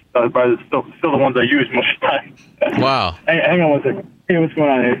socks, but still the ones I use most of the time. Wow. Hey, hang on one second. Hey, what's going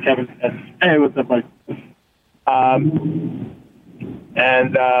on here, Kevin? Hey, what's up, buddy?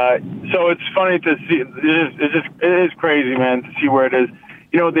 So it's funny to see. It is crazy, man, to see where it is.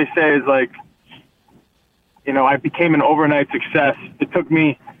 You know what they say is like, you know, I became an overnight success. It took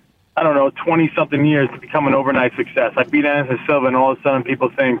me, I don't know, 20-something years to become an overnight success. I beat Anderson Silva, and all of a sudden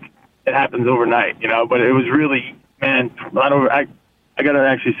people think it happens overnight, you know. But it was really, man, I got to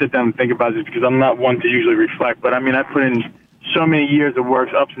actually sit down and think about this because I'm not one to usually reflect. But, I mean, I put in so many years of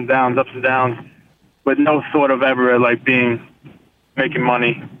work, ups and downs, with no thought of ever, like, making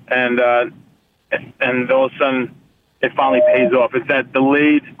money. And all of a sudden it finally pays off. It's that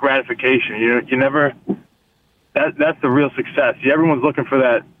delayed gratification. You never... That's the real success. Everyone's looking for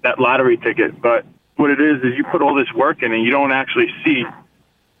that lottery ticket, but what it is you put all this work in and you don't see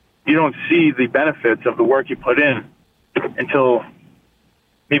the benefits of the work you put in until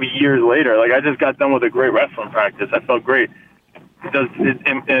maybe years later. Like I just got done with a great wrestling practice. I felt great.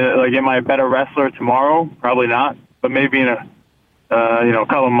 Am I a better wrestler tomorrow? Probably not, but maybe in a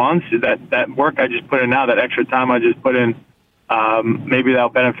couple of months, that work I just put in now, that extra time I just put in, maybe that'll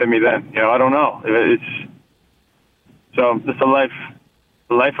benefit me then. I don't know. So it's the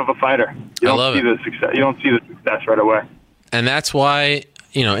life of a fighter. You don't see the success. You don't see the success right away. And that's why,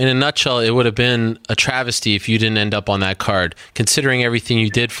 in a nutshell, it would have been a travesty if you didn't end up on that card. Considering everything you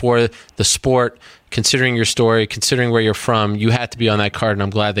did for the sport, considering your story, considering where you're from, you had to be on that card, and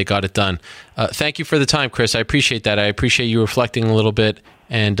I'm glad they got it done. Thank you for the time, Chris. I appreciate that. I appreciate you reflecting a little bit,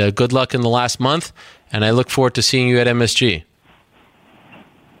 and good luck in the last month, and I look forward to seeing you at MSG.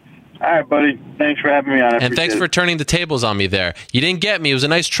 All right, buddy. Thanks for having me on. And thanks for turning the tables on me there. You didn't get me. It was a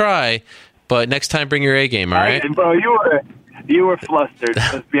nice try, but next time bring your A game, all right? Bro, you were flustered.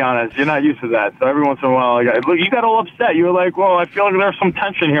 Let's be honest. You're not used to that. So every once in a while, look, you got all upset. You were like, "Well, I feel like there's some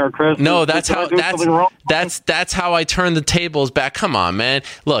tension here, Chris." No, that's how I turned the tables back. Come on, man.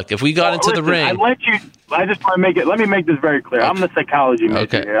 Look, if we got into the ring, I just want to make it. Let me make this very clear. Okay. I'm the psychology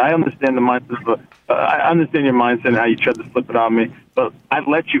major here. I understand the mindset. I understand your mindset and how you tried to flip it on me. But I'd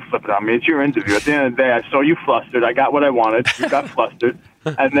let you flip it on me. It's your interview. At the end of the day, I saw you flustered. I got what I wanted. You got flustered.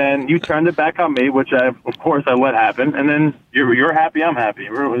 And then you turned it back on me, which of course I let happen. And then you're happy, I'm happy.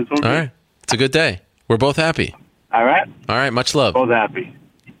 It's okay. All right. It's a good day. We're both happy. All right. All right. Much love. Both happy.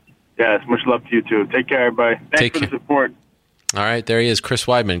 Yes. Much love to you too. Take care, everybody. Thanks for the support. All right. There he is, Chris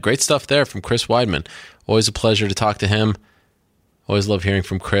Weidman. Great stuff there from Chris Weidman. Always a pleasure to talk to him. Always love hearing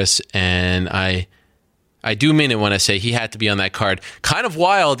from Chris. And I do mean it when I say he had to be on that card. Kind of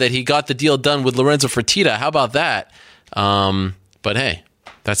wild that he got the deal done with Lorenzo Fertitta. How about that? But hey,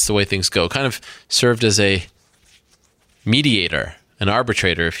 that's the way things go. Kind of served as a mediator, an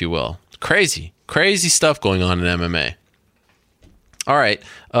arbitrator, if you will. Crazy stuff going on in MMA. All right,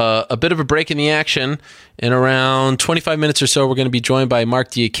 a bit of a break in the action. In around 25 minutes or so, we're going to be joined by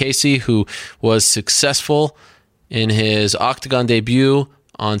Mark Diakiese, who was successful in his Octagon debut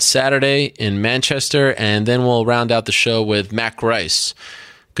on Saturday in Manchester, and then we'll round out the show with Mac Rice.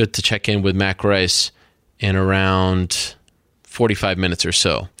 Good to check in with Mac Rice in around 45 minutes or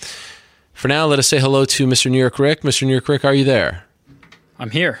so. For now, let us say hello to Mr. New York Rick. Mr. New York Rick, are you there?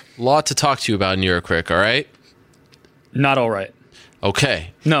 I'm here. A lot to talk to you about, New York Rick, all right? Not all right.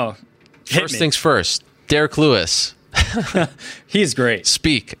 Okay. No. First things first, Derek Lewis. He's great.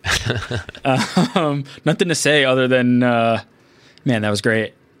 Speak. Nothing to say other than, man, that was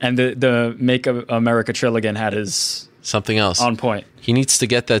great. And the Make America Trill Again hat is something else on point. He needs to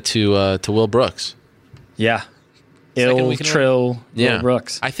get that to Will Brooks. Yeah. Will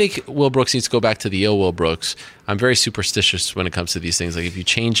Brooks. I think Will Brooks needs to go back to the Will Brooks. I'm very superstitious when it comes to these things. Like if you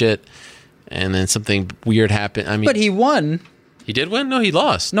change it and then something weird happened. I mean, but he won. He did win? No, he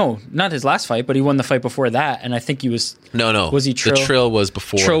lost. No, not his last fight, but he won the fight before that, and I think he was... No. Was he Trill? The Trill was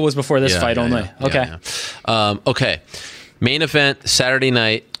before. Trill was before this fight only. Yeah, okay. Yeah. Okay. Main event, Saturday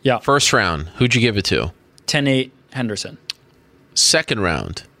night. Yeah. First round, who'd you give it to? 10-8 Henderson. Second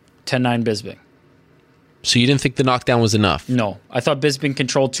round? 10-9 Bisping. So you didn't think the knockdown was enough? No. I thought Bisping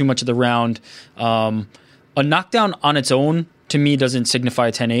controlled too much of the round. A knockdown on its own, to me, doesn't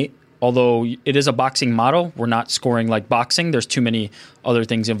signify 10-8. Although it is a boxing model, we're not scoring like boxing. There's too many other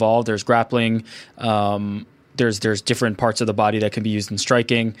things involved. There's grappling. there's different parts of the body that can be used in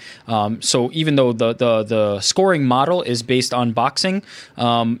striking. So even though the scoring model is based on boxing,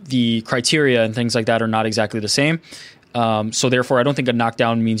 the criteria and things like that are not exactly the same. So therefore, I don't think a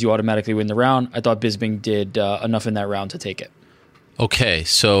knockdown means you automatically win the round. I thought Bisping did enough in that round to take it. Okay,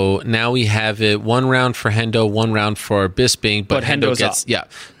 so now we have it 1 round for Hendo, 1 round for Bisping, but Hendo gets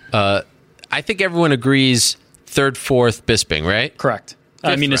up. I think everyone agrees 3rd, 4th Bisping, right? Correct.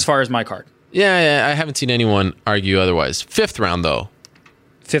 I mean, as far as my card. Yeah, I haven't seen anyone argue otherwise. 5th round, though.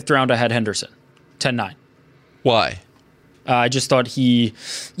 5th round, I had Henderson, 10-9. Why? I just thought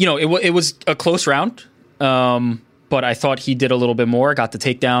it was a close round, but I thought he did a little bit more, got the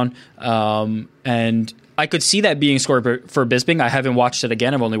takedown, and I could see that being scored for Bisping. I haven't watched it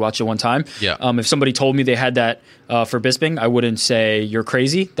again. I've only watched it one time. Yeah. If somebody told me they had that for Bisping, I wouldn't say you're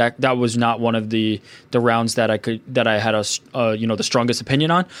crazy. That was not one of the rounds that I had the strongest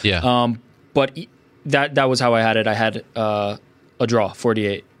opinion on. Yeah. But that was how I had it. I had a draw,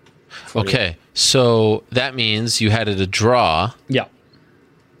 48. Okay, so that means you had it a draw. Yeah.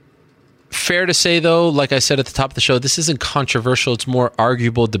 Fair to say, though, like I said at the top of the show, this isn't controversial. It's more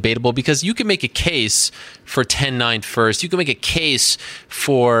arguable, debatable, because you can make a case for 10-9 first. You can make a case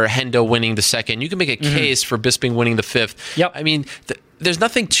for Hendo winning the second. You can make a case for Bisping winning the 5th. Yep. I mean, there's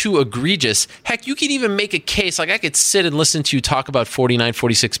nothing too egregious. Heck, you can even make a case. Like, I could sit and listen to you talk about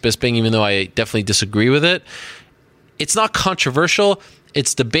 49-46 Bisping, even though I definitely disagree with it. It's not controversial.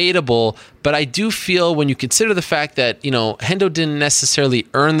 It's debatable, but I do feel when you consider the fact that, Hendo didn't necessarily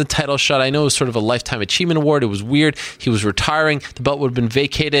earn the title shot. I know it was sort of a Lifetime Achievement Award. It was weird. He was retiring. The belt would have been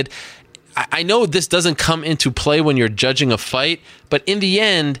vacated. I know this doesn't come into play when you're judging a fight, but in the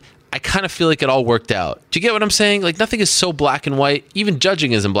end, I kind of feel like it all worked out. Do you get what I'm saying? Like, nothing is so black and white. Even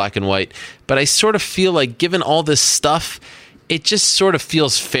judging isn't black and white, but I sort of feel like given all this stuff, it just sort of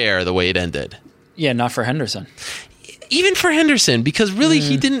feels fair the way it ended. Yeah, not for Henderson. Even for Henderson, because really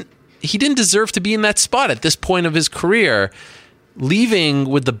he didn't deserve to be in that spot at this point of his career, leaving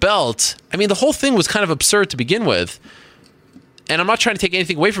with the belt. I mean, the whole thing was kind of absurd to begin with. And I'm not trying to take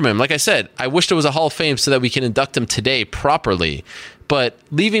anything away from him. Like I said, I wish there was a Hall of Fame so that we can induct him today properly. But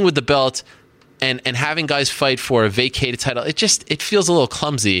leaving with the belt and having guys fight for a vacated title, it feels a little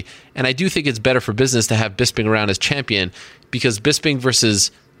clumsy. And I do think it's better for business to have Bisping around as champion, because Bisping versus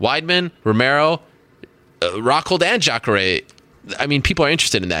Weidman, Romero, Rockhold, and Jacare, I mean, people are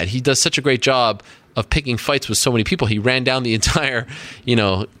interested in that. He does such a great job of picking fights with so many people. He ran down the entire,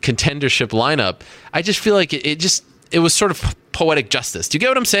 contendership lineup. I just feel like it was sort of poetic justice. Do you get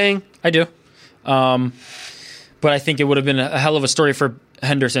what I'm saying? I do. But I think it would have been a hell of a story for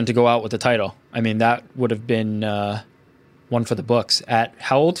Henderson to go out with the title. I mean, that would have been one for the books. At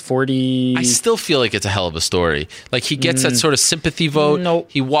how old? 40? I still feel like it's a hell of a story. Like, he gets that sort of sympathy vote. Nope.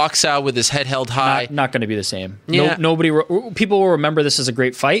 He walks out with his head held high. Not going to be the same. Yeah. People will remember this as a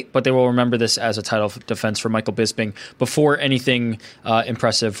great fight, but they will remember this as a title defense for Michael Bisping before anything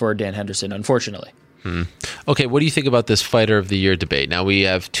impressive for Dan Henderson, unfortunately. Okay, what do you think about this Fighter of the Year debate? Now, we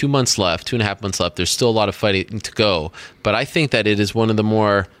have 2 months left, 2.5 months left. There's still a lot of fighting to go, but I think that it is one of the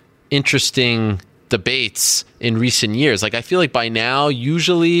more interesting debates in recent years. Like, I feel like by now,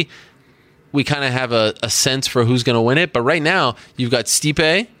 usually we kind of have a sense for who's going to win it, but right now, you've got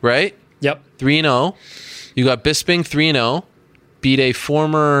Stipe, right? Yep. 3-0. You got Bisping, 3-0. Beat a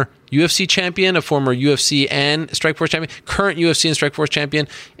former UFC champion, a former UFC and Strikeforce champion, current UFC and Strikeforce champion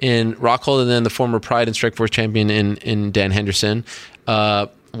in Rockhold, and then the former Pride and Strikeforce champion in Dan Henderson.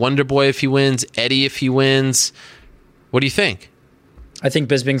 Wonder Boy if he wins, Eddie if he wins. What do you think? I think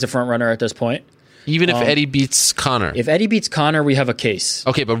Bisping's a front runner at this point. Even if Eddie beats Conor? If Eddie beats Conor, we have a case.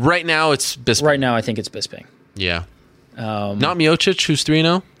 Okay, but right now it's Bisping. Right now I think it's Bisping. Yeah. Not Miocic, who's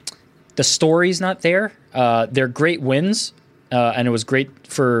 3-0? The story's not there. They're great wins. And it was great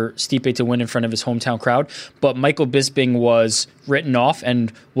for Stipe to win in front of his hometown crowd. But Michael Bisping was written off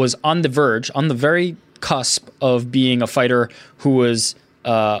and was on the verge, on the very cusp of being a fighter who was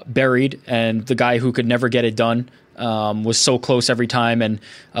buried, and the guy who could never get it done, was so close every time and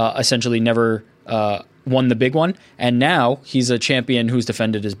essentially never won the big one. And now he's a champion who's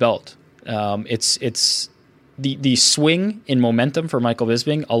defended his belt. It's the swing in momentum for Michael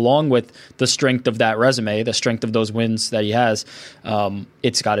Bisping, along with the strength of that resume, the strength of those wins that he has,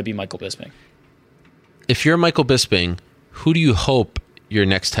 it's got to be Michael Bisping. If you're Michael Bisping, who do you hope your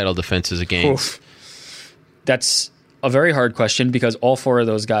next title defense is against? Oof. That's a very hard question because all 4 of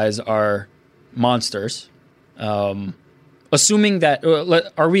those guys are monsters. Assuming that,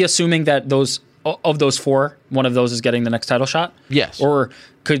 are we assuming that those 4, one of those is getting the next title shot? Yes. Or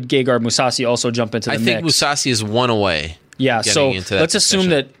could Gegard Mousasi also jump into the mix? I think Mousasi is 1 away. Yeah, so let's assume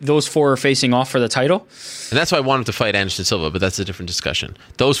that those 4 are facing off for the title. And that's why I want him to fight Anderson Silva, but that's a different discussion.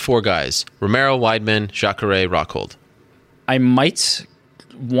 Those 4 guys, Romero, Weidman, Jacare, Rockhold. I might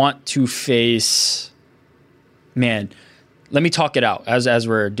want to face... Man, let me talk it out as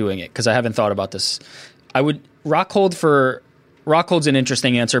we're doing it, because I haven't thought about this. I would... Rockhold's an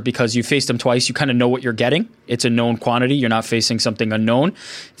interesting answer because you faced him twice. You kind of know what you're getting. It's a known quantity. You're not facing something unknown.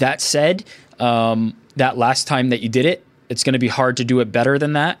 That said, that last time that you did it, it's going to be hard to do it better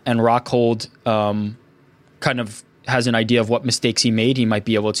than that. And Rockhold kind of has an idea of what mistakes he made. He might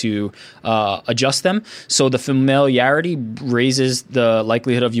be able to adjust them. So the familiarity raises the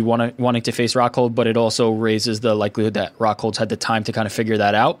likelihood of you wanting to face Rockhold, but it also raises the likelihood that Rockhold's had the time to kind of figure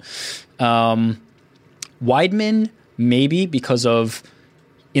that out. Weidman, maybe, because of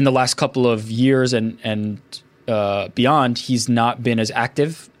in the last couple of years and beyond, he's not been as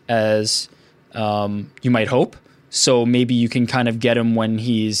active as you might hope. So maybe you can kind of get him when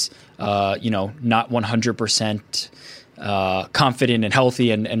he's, not 100% confident and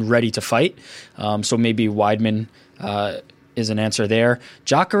healthy and ready to fight. So maybe Weidman is an answer there.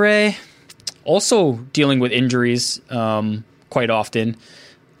 Jacare, also dealing with injuries quite often.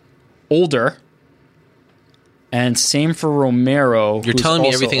 Older. And same for Romero. You're telling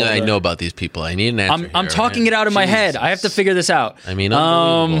me everything that I know about these people. I need an answer. I'm talking it out in my head. I have to figure this out. I mean,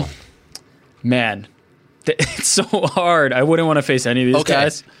 unbelievable. Man, it's so hard. I wouldn't want to face any of these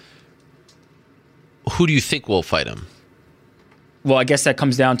guys. Who do you think will fight him? Well, I guess that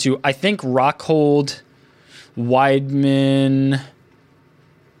comes down to, I think Rockhold, Weidman.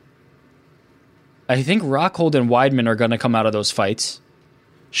 I think Rockhold and Weidman are going to come out of those fights.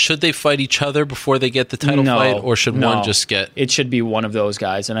 Should they fight each other before they get the title fight, or should one just get... It should be one of those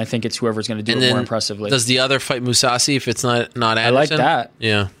guys, and I think it's whoever's going to do it more impressively. Does the other fight Mousasi if it's not Anderson? I like that.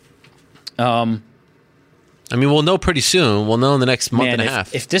 Yeah. I mean, we'll know pretty soon. We'll know in the next month and a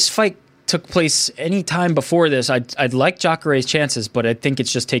half. If this fight took place any time before this, I'd like Jacare's chances, but I think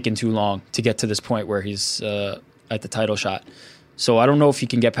it's just taken too long to get to this point where he's at the title shot. So I don't know if he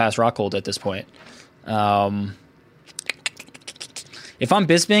can get past Rockhold at this point. If I'm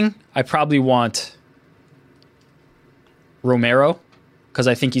Bisping, I probably want Romero because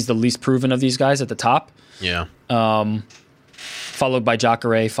I think he's the least proven of these guys at the top. Yeah. Followed by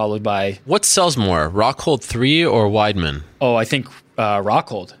Jacare, followed by... What sells more, Rockhold 3 or Weidman? Oh, I think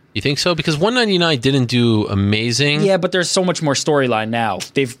Rockhold. You think so? Because 199 didn't do amazing. Yeah, but there's so much more storyline now.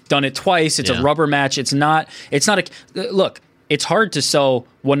 They've done it twice. It's a rubber match. It's not a... Look, it's hard to sell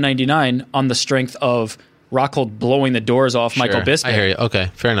 199 on the strength of Rockhold blowing the doors off Michael Bisping. I hear you. Okay,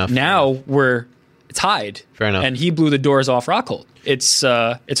 fair enough. Now we're tied. Fair enough. And he blew the doors off Rockhold. It's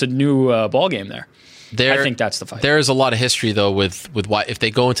a new ball game there. I think that's the fight. There is a lot of history, though, with why if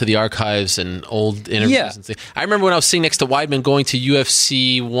they go into the archives and old interviews and things. I remember when I was sitting next to Weidman going to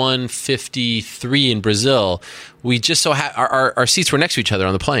UFC 153 in Brazil, we just so our seats were next to each other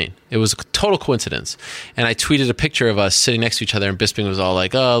on the plane. It was a total coincidence. And I tweeted a picture of us sitting next to each other, and Bisping was all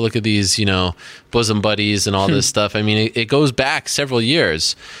like, oh, look at these, bosom buddies and all this stuff. I mean, it goes back several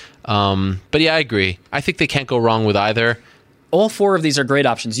years. But yeah, I agree. I think they can't go wrong with either. All 4 of these are great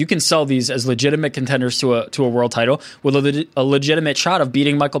options. You can sell these as legitimate contenders to a world title with a legitimate shot of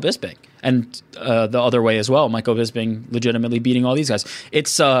beating Michael Bisping. And the other way as well, Michael Bisping legitimately beating all these guys.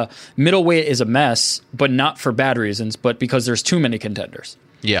 It's middleweight is a mess, but not for bad reasons, but because there's too many contenders.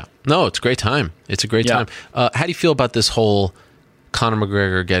 Yeah. No, it's a great time. It's a great time. How do you feel about this whole Conor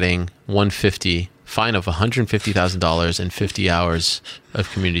McGregor getting 150 fine of $150,000 and 50 hours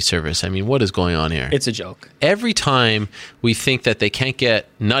of community service? I mean, what is going on here? It's a joke. Every time we think that they can't get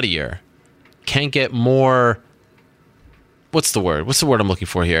nuttier, can't get more... What's the word? What's the word I'm looking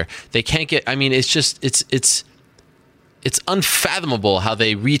for here? They can't get... I mean, it's just... It's unfathomable how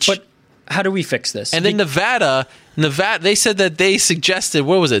they reach... But how do we fix this? And then Nevada, they said that they suggested,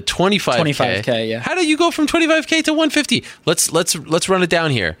 what was it, 25K? 25K, yeah. How do you go from 25K to 150? Let's run it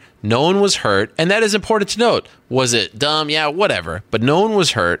down here. No one was hurt, and that is important to note. Was it dumb? Yeah, whatever. But no one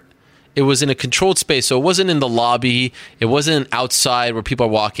was hurt. It was in a controlled space, so it wasn't in the lobby. It wasn't outside where people are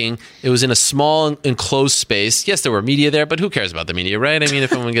walking. It was in a small enclosed space. Yes, there were media there, but who cares about the media, right? I mean, if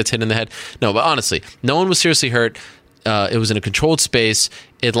someone gets hit in the head. No, but honestly, no one was seriously hurt. It was in a controlled space.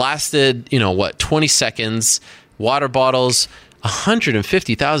 It lasted, 20 seconds. Water bottles,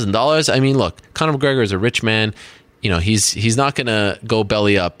 $150,000. I mean, look, Conor McGregor is a rich man. He's not going to go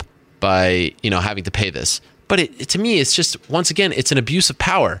belly up by, having to pay this. But to me, it's just, once again, it's an abuse of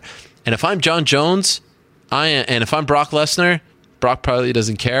power. And if I'm John Jones, and if I'm Brock Lesnar, Brock probably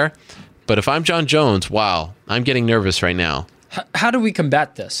doesn't care. But if I'm John Jones, wow, I'm getting nervous right now. How do we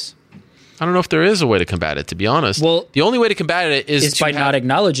combat this? I don't know if there is a way to combat it, to be honest. Well, the only way to combat it is by not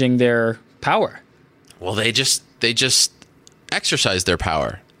acknowledging their power. Well, they just exercise their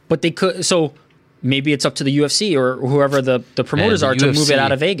power. But they could. So maybe it's up to the UFC or whoever the promoters are to move it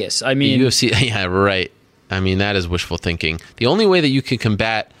out of Vegas. I mean, the UFC. Yeah, right. I mean, that is wishful thinking. The only way that you can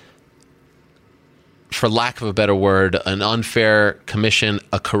combat, for lack of a better word, an unfair commission,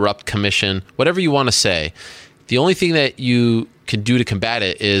 a corrupt commission, whatever you want to say, the only thing that you can do to combat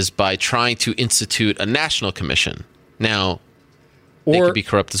it is by trying to institute a national commission. Now, they could be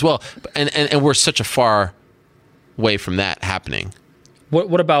corrupt as well, and we're such a far way from that happening.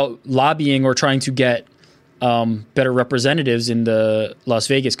 What about lobbying or trying to get better representatives in the Las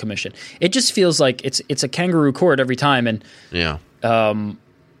Vegas Commission? It just feels like it's a kangaroo court every time, and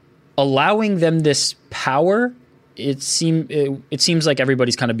allowing them this power, it seems like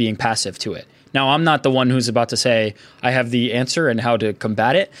everybody's kind of being passive to it. Now, I'm not the one who's about to say I have the answer and how to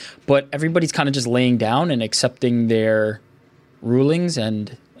combat it, but everybody's kind of just laying down and accepting their rulings,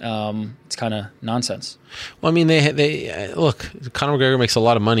 and it's kind of nonsense. Well, I mean, they look, Conor McGregor makes a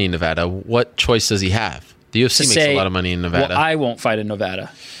lot of money in Nevada. What choice does he have? The UFC makes a lot of money in Nevada. Well, I won't fight in Nevada.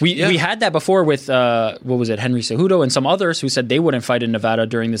 We had that before with, what was it, Henry Cejudo and some others who said they wouldn't fight in Nevada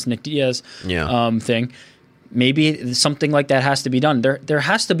during this Nick Diaz thing. Maybe something like that has to be done. There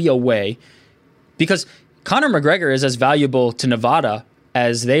has to be a way, because Conor McGregor is as valuable to Nevada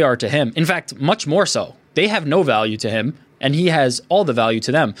as they are to him. In fact, much more so. They have no value to him, and he has all the value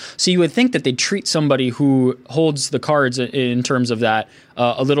to them. So you would think that they'd treat somebody who holds the cards in terms of that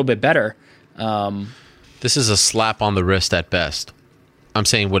a little bit better. This is a slap on the wrist at best. I'm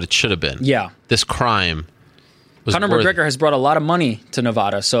saying what it should have been. Yeah. This crime was Conor McGregor has brought a lot of money to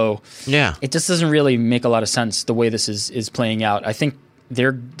Nevada, so it just doesn't really make a lot of sense the way this is playing out. I think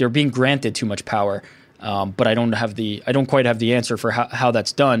they're being granted too much power, but I don't quite have the answer for how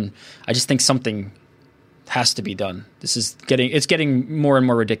that's done. I just think something has to be done. It's getting more and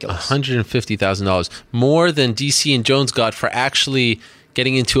more ridiculous. $150,000 more than DC and Jones got for actually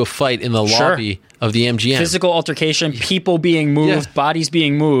getting into a fight in the lobby of the MGM. Physical altercation, people being moved, bodies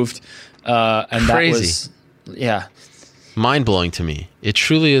being moved, and crazy. That was mind-blowing to me. It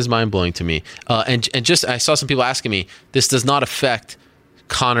truly is mind-blowing to me. And just I saw some people asking me, this does not affect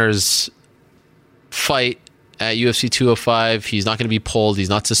Conor's fight at UFC 205. He's not going to be pulled. He's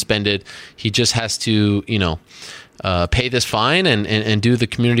not suspended. He just has to, pay this fine and do the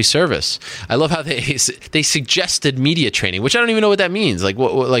community service. I love how they suggested media training, which I don't even know what that means. Like,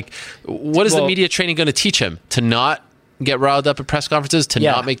 what is the media training going to teach him? To not get riled up at press conferences, to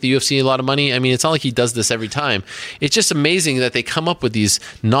not make the UFC a lot of money? I mean, it's not like he does this every time. It's just amazing that they come up with these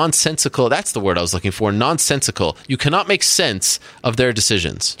nonsensical, that's the word I was looking for, nonsensical. You cannot make sense of their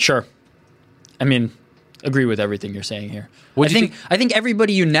decisions. Sure. I mean, agree with everything you're saying here. I think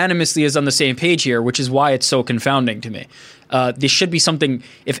everybody unanimously is on the same page here, which is why it's so confounding to me. There should be something,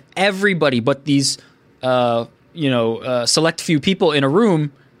 if everybody but these select few people in a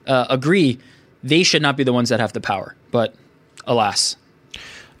room agree, they should not be the ones that have the power. But alas.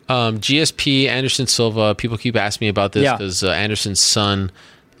 GSP, Anderson Silva, people keep asking me about this because Anderson's son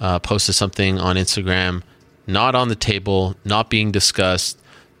posted something on Instagram, not on the table, not being discussed.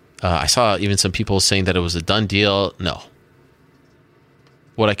 I saw even some people saying that it was a done deal. No.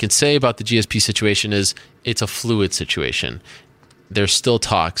 What I can say about the GSP situation is it's a fluid situation. There's still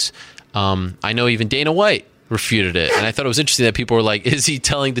talks. I know even Dana White refuted it, and I thought it was interesting that people were like, is he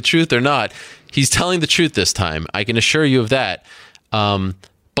telling the truth or not? He's telling the truth this time. I can assure you of that.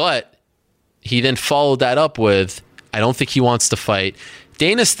 But he then followed that up with, I don't think he wants to fight.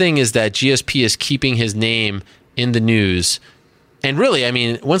 Dana's thing is that GSP is keeping his name in the news. And really, I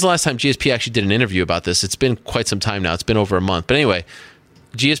mean, when's the last time GSP actually did an interview about this? It's been quite some time now. It's been over a month. But anyway,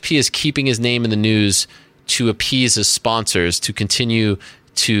 GSP is keeping his name in the news to appease his sponsors, to continue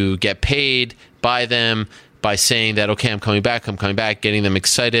to get paid by them by saying that, okay, I'm coming back, getting them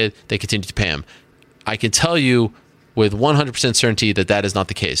excited. They continue to pay him. I can tell you with 100% certainty that is not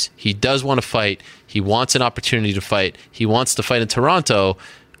the case. He does want to fight. He wants an opportunity to fight. He wants to fight in Toronto.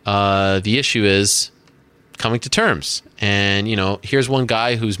 The issue is coming to terms. And, here's one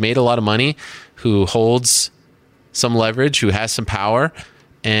guy who's made a lot of money, who holds some leverage, who has some power,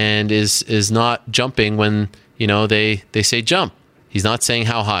 and is not jumping when, they say jump. He's not saying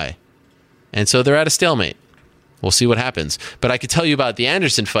how high. And so they're at a stalemate. We'll see what happens. But I could tell you about the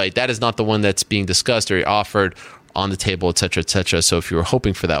Anderson fight. That is not the one that's being discussed or offered on the table, et cetera, et cetera. So if you were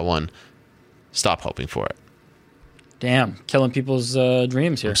hoping for that one, stop hoping for it. Damn, killing people's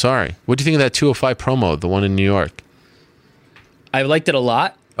dreams here. I'm sorry. What do you think of that 205 promo, the one in New York? I liked it a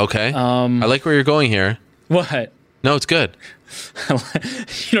lot. Okay. I like where you're going here. What? No, it's good. You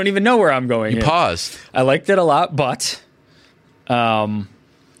don't even know where I'm going. You paused. I liked it a lot, but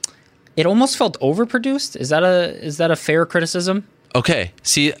it almost felt overproduced. Is that a fair criticism? Okay.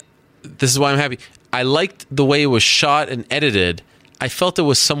 See, this is why I'm happy. I liked the way it was shot and edited. I felt it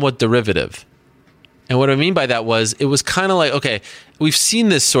was somewhat derivative. And what I mean by that was, it was kind of like, okay, we've seen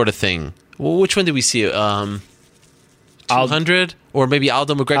this sort of thing. Well, which one did we see? 200? Or maybe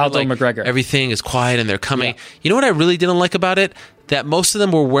Aldo McGregor. McGregor. Everything is quiet and they're coming. Yeah. You know what I really didn't like about it? That most of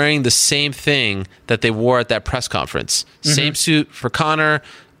them were wearing the same thing that they wore at that press conference. Same suit for Conor,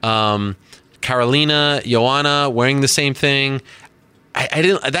 Carolina, Joanna wearing the same thing. I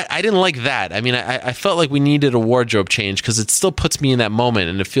didn't like that. I mean, I felt like we needed a wardrobe change because it still puts me in that moment,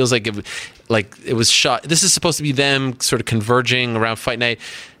 and it feels like it was shot. This is supposed to be them sort of converging around fight night.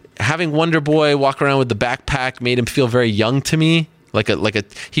 Having Wonder Boy walk around with the backpack made him feel very young to me.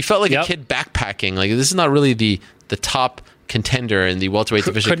 He felt like a kid backpacking. Like, this is not really the top contender in the welterweight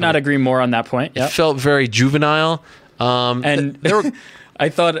division. Could not agree more on that point. Yep. It felt very juvenile. And there were. I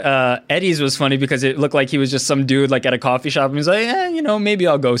thought Eddie's was funny because it looked like he was just some dude like at a coffee shop and he was like, maybe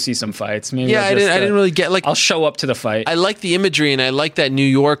I'll go see some fights. Maybe I didn't really get I'll show up to the fight. I like the imagery and I like that New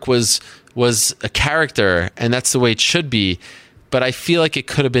York was a character and that's the way it should be. But I feel like it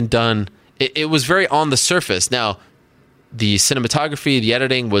could have been done. It was very on the surface. Now, the cinematography, the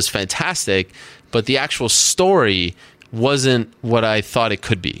editing was fantastic, but the actual story wasn't what I thought it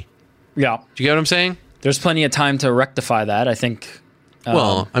could be. Yeah. Do you get what I'm saying? There's plenty of time to rectify that, I think.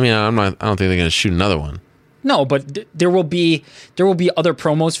 Well, I mean, I don't think they're going to shoot another one. No, but there will be other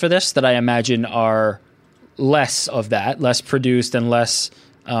promos for this that I imagine are less of that, less produced and less.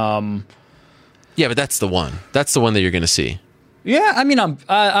 Yeah, but that's the one. That's the one that you're going to see. Yeah, I mean,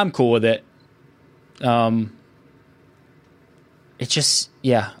 I'm cool with it. It's just,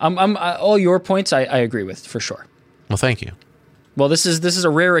 yeah, I'm all your points I agree with for sure. Well, thank you. Well, this is a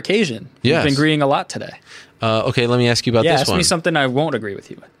rare occasion. Yes. We've been agreeing a lot today. Okay, let me ask you about this one. Ask me something I won't agree with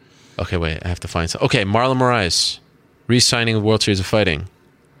you with. Okay, wait, I have to find some. Okay, Marlon Moraes, re-signing the World Series of Fighting.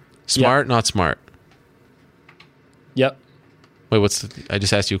 Smart, not smart? Yep. Wait, I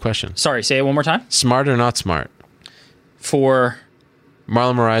just asked you a question. Sorry, say it one more time. Smart or not smart? For?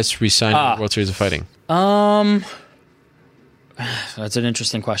 Marlon Moraes re-signing the World Series of Fighting. That's an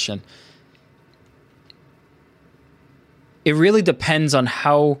interesting question. It really depends on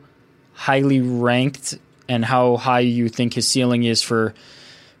how highly ranked and how high you think his ceiling is for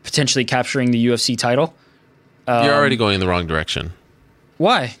potentially capturing the UFC title. You're already going in the wrong direction.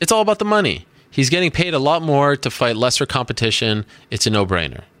 Why? It's all about the money. He's getting paid a lot more to fight lesser competition. It's a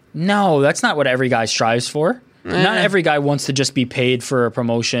no-brainer. No, that's not what every guy strives for. Not every guy wants to just be paid for a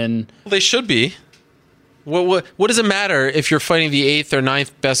promotion. Well, they should be. What does it matter if you're fighting the 8th or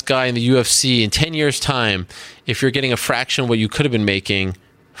 9th best guy in the UFC in 10 years' time if you're getting a fraction of what you could have been making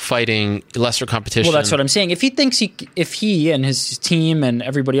fighting lesser competition? Well, that's what I'm saying. If he and his team and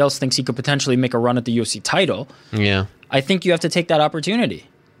everybody else thinks he could potentially make a run at the UFC title, yeah, I think you have to take that opportunity.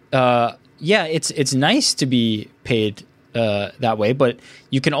 Yeah, it's nice to be paid that way, but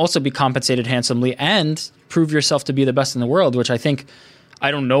you can also be compensated handsomely and prove yourself to be the best in the world, which I think. I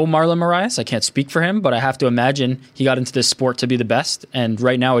don't know Marlon Moraes. I can't speak for him, but I have to imagine he got into this sport to be the best. And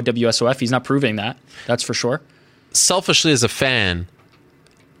right now at WSOF, he's not proving that. That's for sure. Selfishly, as a fan,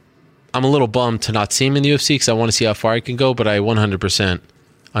 I'm a little bummed to not see him in the UFC because I want to see how far he can go, but I 100%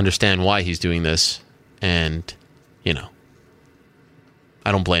 understand why he's doing this. And,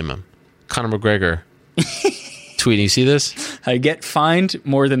 I don't blame him. Conor McGregor tweeting, you see this? I get fined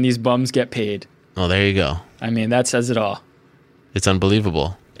more than these bums get paid. Oh, there you go. I mean, that says it all. It's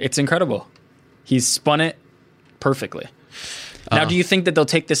unbelievable. It's incredible. He's spun it perfectly. Now, do you think that they'll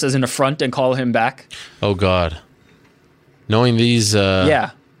take this as an affront and call him back? Oh, God. Knowing these... yeah,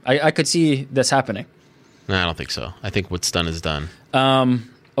 I could see this happening. No, I don't think so. I think what's done is done.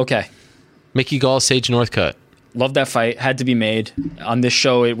 Okay. Mickey Gall, Sage Northcutt. Love that fight. Had to be made. On this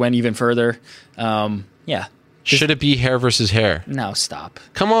show, it went even further. Yeah. Should it be hair versus hair? No, stop.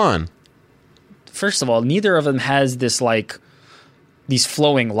 Come on. First of all, neither of them has this, these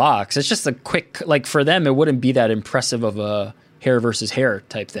flowing locks. It's just a quick, for them, it wouldn't be that impressive of a hair versus hair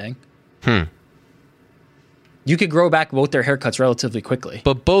type thing. You could grow back both their haircuts relatively quickly.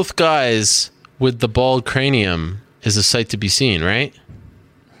 But both guys with the bald cranium is a sight to be seen, right?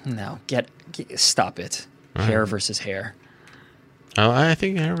 No, stop it. Hair versus hair. I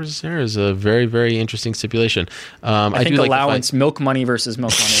think hair versus hair is a very, very interesting stipulation. I think allowance, milk money versus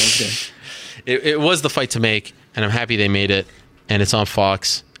milk money is good. It was the fight to make, and I'm happy they made it. And it's on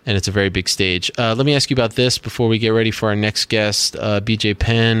Fox, and it's a very big stage. Let me ask you about this before we get ready for our next guest. BJ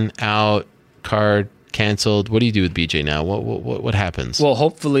Penn out, card canceled. What do you do with BJ now? What happens? Well,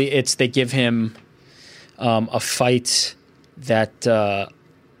 hopefully they give him a fight that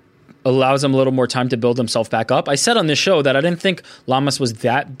allows him a little more time to build himself back up. I said on this show that I didn't think Lamas was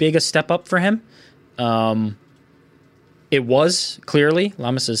that big a step up for him. It was, clearly.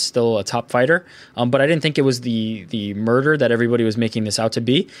 Lamas is still a top fighter. But I didn't think it was the murder that everybody was making this out to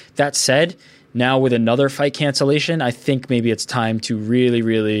be. That said, now with another fight cancellation, I think maybe it's time to really,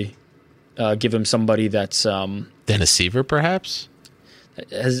 really give him somebody that's... Dennis Seaver, perhaps?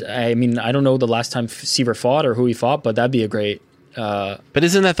 I don't know the last time Seaver fought or who he fought, but that'd be a great... but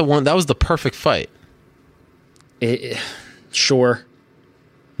isn't that the one? That was the perfect fight. Sure.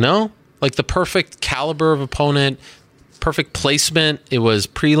 No? Like the perfect caliber of opponent, perfect placement. It was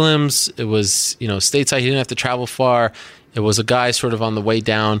prelims. It was, stateside. He didn't have to travel far. It was a guy sort of on the way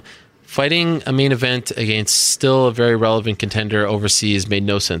down. Fighting a main event against still a very relevant contender overseas made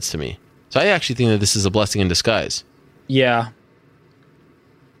no sense to me. So I actually think that this is a blessing in disguise. Yeah.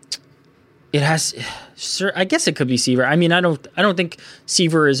 It has... Sure, I guess it could be Seaver. I don't think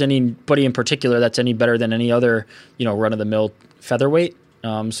Seaver is anybody in particular that's any better than any other, run-of-the-mill featherweight.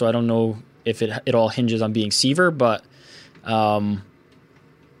 So I don't know if it all hinges on being Seaver, but it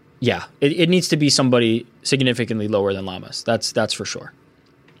needs to be somebody significantly lower than Lamas. That's for sure.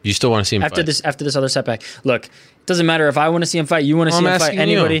 You still want to see him fight? After this other setback. Look, it doesn't matter if I want to see him fight, you want to see him fight,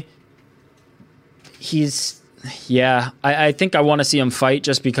 anybody. I think I want to see him fight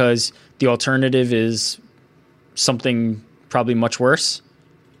just because the alternative is something probably much worse.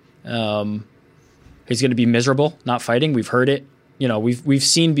 He's going to be miserable not fighting. We've heard it. We've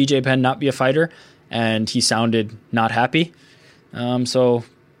seen BJ Penn not be a fighter, and he sounded not happy. So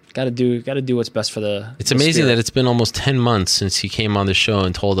got to do what's best for the. It's amazing that it's been almost 10 months since he came on the show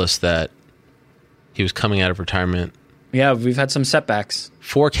and told us that he was coming out of retirement. Yeah, we've had some setbacks.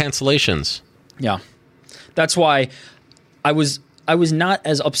 4 cancellations. Yeah. That's why I was not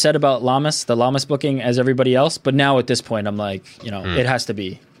as upset about the Lamas booking as everybody else, but now at this point I'm like, it has to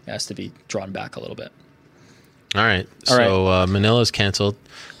be drawn back a little bit. All right. So Manila's canceled.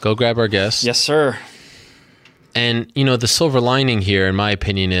 Go grab our guest. Yes, sir. And the silver lining here, in my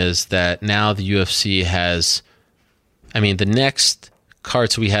opinion, is that now the UFC has, the next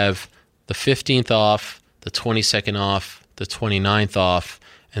cards we have the 15th off, the 22nd off, the 29th off.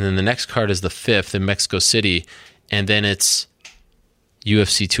 And then the next card is the 5th in Mexico City. And then it's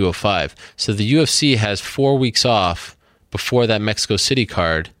UFC 205. So the UFC has 4 weeks off before that Mexico City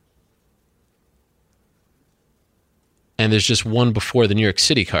card. And there's just one before the New York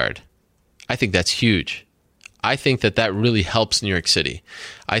City card. I think that's huge. I think that really helps New York City.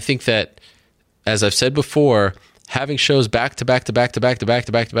 I think that, as I've said before, having shows back to back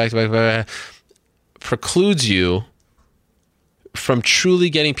precludes you from truly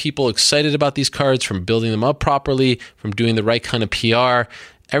getting people excited about these cards, from building them up properly, from doing the right kind of PR.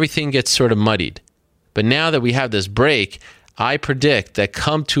 Everything gets sort of muddied. But now that we have this break, I predict that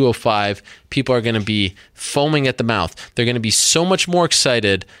come 205, people are going to be foaming at the mouth. They're going to be so much more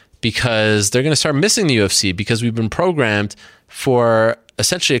excited because they're going to start missing the UFC because we've been programmed for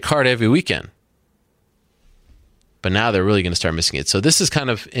essentially a card every weekend. But now they're really going to start missing it. So this is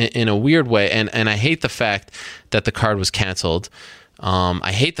kind of in a weird way. And I hate the fact that the card was canceled.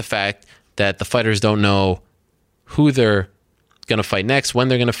 I hate the fact that the fighters don't know who they're going to fight next, when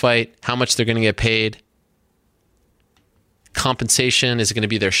they're going to fight, how much they're going to get paid. Compensation, is it going to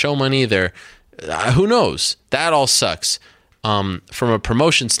be their show money? Who knows? That all sucks. From a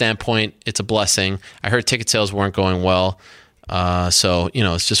promotion standpoint, it's a blessing. I heard ticket sales weren't going well. So,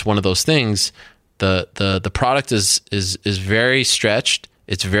 it's just one of those things. The product is very stretched.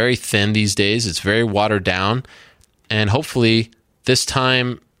 It's very thin these days. It's very watered down. And hopefully this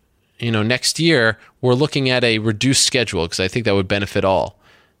time, next year, we're looking at a reduced schedule because I think that would benefit all.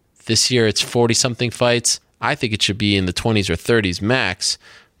 This year it's 40-something fights. I think it should be in the 20s or 30s max,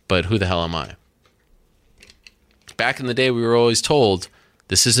 but who the hell am I? Back in the day, we were always told,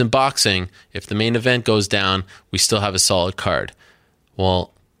 this isn't boxing. If the main event goes down, we still have a solid card.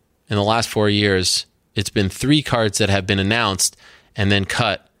 Well, in the last 4 years, it's been 3 cards that have been announced and then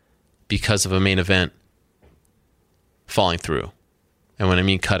cut because of a main event falling through. And when I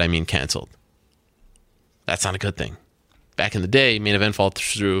mean cut, I mean canceled. That's not a good thing. Back in the day, main event falls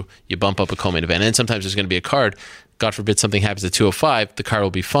through, you bump up a co-main event. And sometimes there's going to be a card. God forbid something happens at 205, the card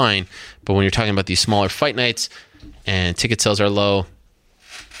will be fine. But when you're talking about these smaller fight nights and ticket sales are low,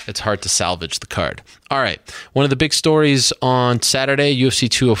 it's hard to salvage the card. All right. One of the big stories on Saturday, UFC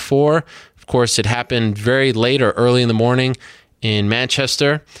 204. Of course, it happened very late or early in the morning in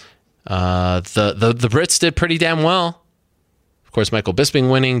Manchester. The Brits did pretty damn well. Of course, Michael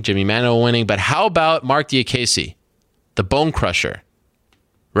Bisping winning, Jimmy Manuwa winning. But how about Mark Diakiese, the Bone Crusher,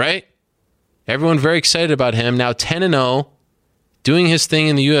 right? Everyone very excited about him. Now 10-0, doing his thing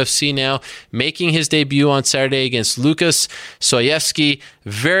in the UFC now, making his debut on Saturday against Lucas Soyevsky.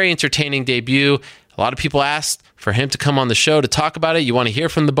 Very entertaining debut. A lot of people asked for him to come on the show to talk about it. You want to hear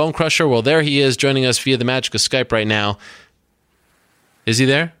from the Bone Crusher? Well, there he is joining us via the magic of Skype right now. Is he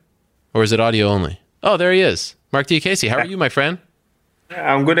there? Or is it audio only? Oh, there he is. Mark Diakiese, how are you, my friend?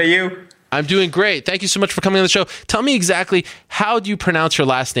 I'm good. At you? I'm doing great. Thank you so much for coming on the show. Tell me exactly, how do you pronounce your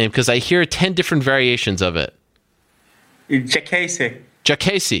last name? Because I hear 10 different variations of it. Diakiese.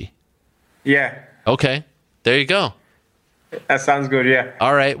 Diakiese. Yeah. Okay. There you go. That sounds good, yeah.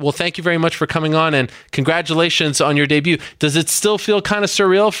 All right. Well, thank you very much for coming on, and congratulations on your debut. Does it still feel kind of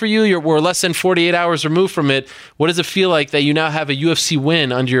surreal for you? We're less than 48 hours removed from it. What does it feel like that you now have a UFC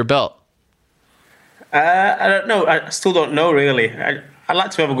win under your belt? I don't know. I still don't know, really. I'd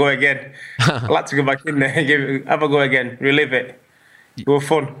like to have a go again. I'd like to go back in there and have a go again, relive it. It was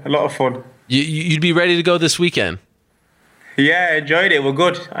fun, a lot of fun. You'd be ready to go this weekend? Yeah, I enjoyed it. We're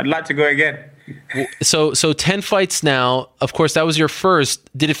good. I'd like to go again. So 10 fights now. Of course, that was your first.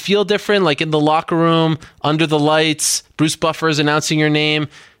 Did it feel different, like in the locker room, under the lights, Bruce Buffer is announcing your name?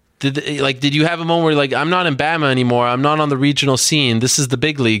 Did you have a moment where you're like, I'm not in Bama anymore, I'm not on the regional scene, this is the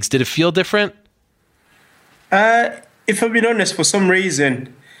big leagues? Did it feel different? If I'm being honest, for some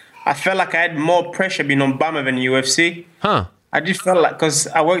reason, I felt like I had more pressure being on Bama than UFC. Huh. I just felt like, because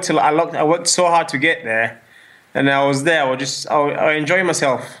I worked so hard to get there, and I was there, I enjoyed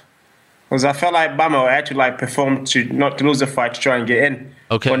myself. Because I felt like Bama, I had to perform not to lose the fight, to try and get in.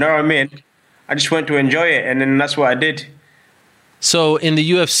 Okay. But now I'm in, I just went to enjoy it, and then that's what I did. So in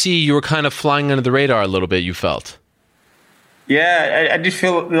the UFC, you were kind of flying under the radar a little bit, you felt? Yeah, I did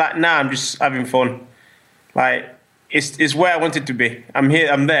feel like now I'm just having fun. Like, it's where I wanted to be. I'm here,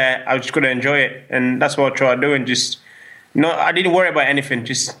 I'm there, I was just going to enjoy it. And that's what I tried doing. I didn't worry about anything,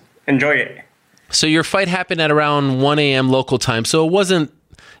 just enjoy it. So your fight happened at around 1 a.m. local time, so it wasn't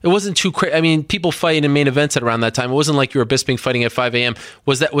too crazy. I mean, people fight in main events at around that time. It wasn't like you were Bisping fighting at 5 a.m.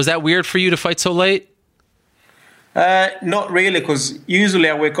 Was that weird for you to fight so late? Not really, because usually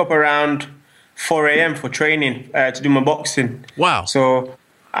I wake up around 4 a.m. for training to do my boxing. Wow. So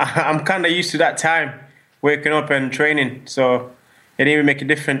I'm kind of used to that time, waking up and training. So it didn't even make a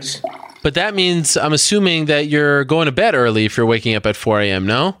difference. But that means, I'm assuming that you're going to bed early if you're waking up at 4 a.m.,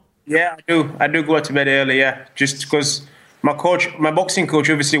 no? Yeah, I do. I do go to bed early, yeah. Just because my boxing coach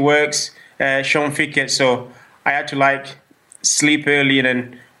obviously works, Sean Fickett, so I had to sleep early and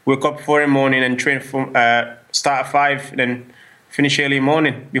then wake up 4 in the morning and train from start at 5, then finish early in the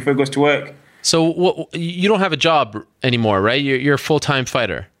morning before he goes to work. So you don't have a job anymore, right? You're a full-time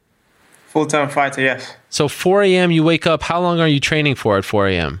fighter. Full-time fighter, yes. So 4 a.m. you wake up. How long are you training for at 4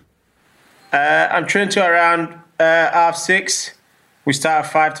 a.m.? I'm training to around 6:30. We start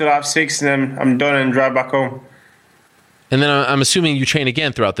at 5 till 6:30, and then I'm done and drive back home. And then I'm assuming you train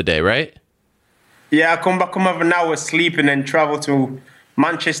again throughout the day, right? Yeah, I come back home, have an hour sleep, and then travel to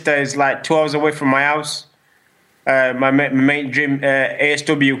Manchester. Is 2 hours away from my house. My main gym,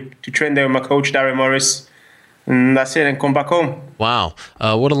 ASW, to train there with my coach, Darren Morris. And that's it, and come back home. Wow.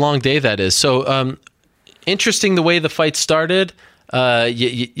 What a long day that is. So interesting the way the fight started.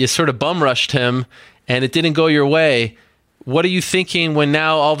 You sort of bum rushed him, and it didn't go your way. What are you thinking when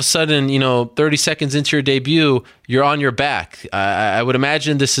now all of a sudden, 30 seconds into your debut, you're on your back? I would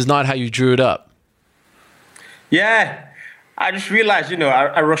imagine this is not how you drew it up. Yeah. I just realized,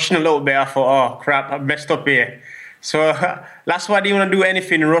 I rushed in a little bit. I thought, oh, crap, I messed up here. So that's why I didn't want to do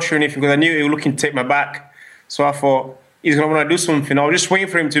anything, rush or anything, because I knew he was looking to take my back. So I thought, he's going to want to do something. I was just waiting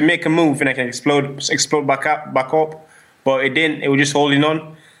for him to make a move and I can explode back up. But it didn't. It was just holding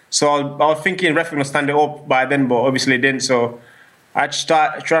on. So I was thinking ref was going to stand it up by then, but obviously it didn't. So I just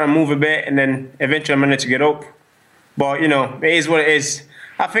started trying to move a bit, and then eventually I managed to get up. But, it is what it is.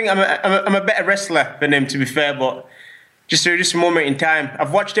 I think I'm a better wrestler than him, to be fair, but just a moment in time.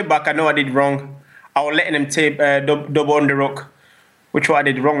 I've watched it back. I know I did wrong. I was letting him tape double underhook, which what I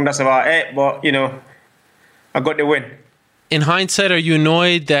did wrong. That's about it. But, I got the win. In hindsight, are you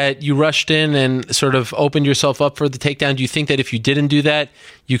annoyed that you rushed in and sort of opened yourself up for the takedown? Do you think that if you didn't do that,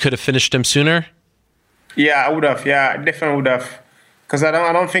 you could have finished him sooner? Yeah, I would have. Yeah, I definitely would have. Because I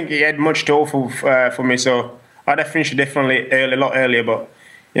don't think he had much to offer for me. So I'd have finished definitely a lot earlier. But,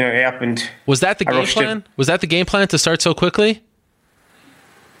 it happened. Was that the game plan? Was that the game plan to start so quickly?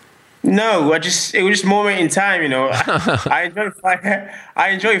 No, it was just a moment in time, I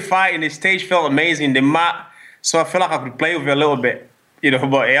enjoy fighting. The stage felt amazing. The mat. So I felt like I could play with it a little bit,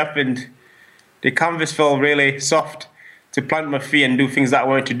 but it happened. The canvas felt really soft. to plant my feet and do things that I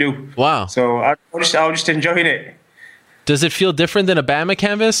wanted to do. Wow. So I was just enjoying it. Does it feel different than a Bama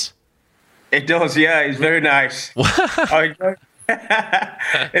canvas? It does, yeah. It's very nice. I enjoy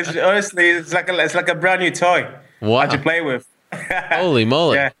it's honestly, it's like a brand new toy to play with. Holy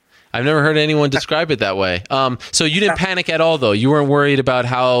moly. Yeah. I've never heard anyone describe it that way. So you didn't panic at all, though? You weren't worried about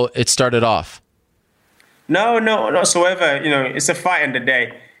how it started off? No, not whatsoever. It's a fight in the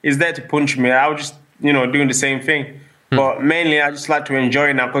day. It's there to punch me. I was just, doing the same thing. But mainly, I just like to enjoy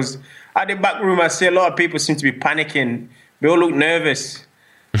it now because at the back room, I see a lot of people seem to be panicking. They all look nervous,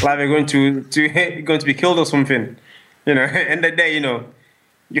 like they're going to be killed or something. End of the day,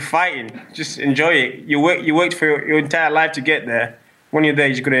 you're fighting. Just enjoy it. You worked for your entire life to get there. When you're there,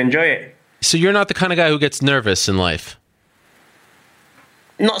 you're going to enjoy it. So you're not the kind of guy who gets nervous in life?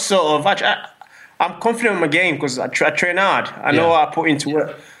 Not sort of. I'm confident in my game because I train hard. I know what I put into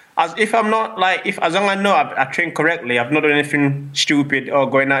work. As long as I know I train correctly, I've not done anything stupid or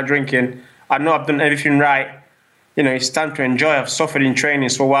going out drinking. I know I've done everything right. It's time to enjoy. I've suffered in training,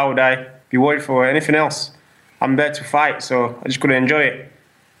 so why would I be worried for anything else? I'm there to fight, so I just got to enjoy it.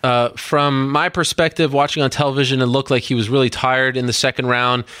 From my perspective, watching on television, it looked like he was really tired in the second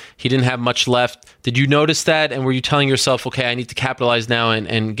round. He didn't have much left. Did you notice that? And were you telling yourself, okay, I need to capitalize now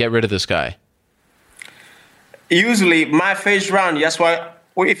and get rid of this guy? Usually, my first round, that's why,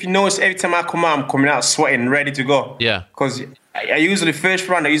 if you notice, every time I come out, I'm coming out sweating, ready to go. Yeah. Because I usually, first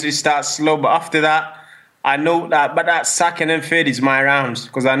round, I usually start slow. But after that, I know that, but that second and third is my rounds.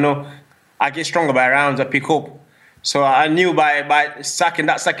 Because I know I get stronger by rounds, I pick up. So I knew by that second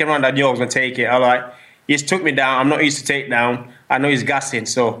round, I knew I was going to take it. All right, he's took me down. I'm not used to take down. I know he's gassing,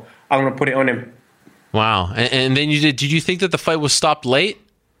 so I'm going to put it on him. Wow. And then did you think that the fight was stopped late?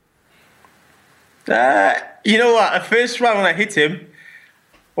 You know what? The first round when I hit him,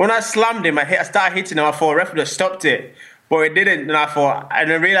 when I slammed him, I started hitting him. I thought ref would have stopped it, but it didn't. And I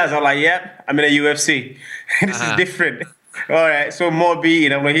realized, I was like, yeah, I'm in a UFC. This is different. All right, so more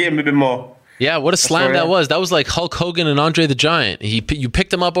beating. I'm going to hit him a bit more. Yeah, what a slam that was. That was like Hulk Hogan and Andre the Giant. You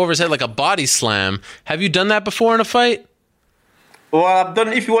picked him up over his head like a body slam. Have you done that before in a fight? Well, I've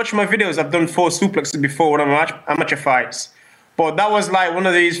done, if you watch my videos, I've done 4 suplexes before when I'm amateur fights. But that was like one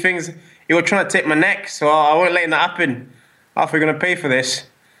of these things, he was trying to take my neck, so I wasn't letting that happen. I thought, we're going to pay for this.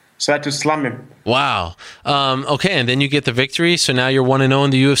 So I had to slam him. Wow. Okay, and then you get the victory, so now you're 1-0 in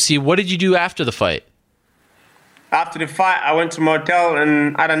the UFC. What did you do after the fight? After the fight, I went to my hotel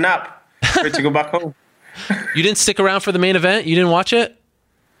and had a nap. Ready to go back home. You didn't stick around for the main event? You didn't watch it?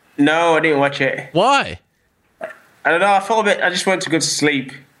 No, I didn't watch it. Why? I don't know. I felt a bit. I just went to go to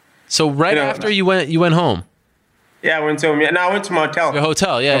sleep. So after you went home? Yeah, I went home. No, I went to my hotel. Your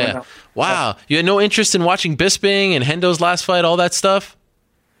hotel, yeah. Wow. You had no interest in watching Bisping and Hendo's last fight, all that stuff?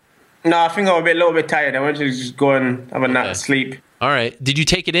 No, I think I was a little bit tired. I wanted to just go and have a nap, sleep. All right. Did you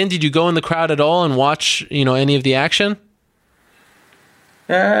take it in? Did you go in the crowd at all and watch, any of the action?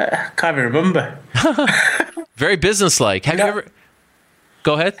 I can't even remember. Very businesslike. Have you ever...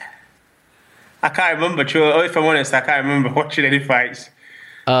 Go ahead. I can't remember. True. If I'm honest, I can't remember watching any fights.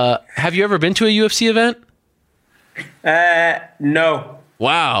 Have you ever been to a UFC event? No.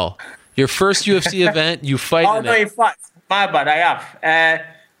 Wow. Your first UFC event, you fight in no, in fact, my bad, I have.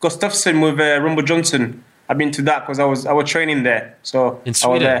 Gustafsson with Rumble Johnson. I've been to that because I was training there. So in Sweden?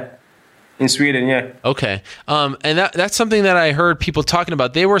 I was there. In Sweden, yeah. Okay. And that's something that I heard people talking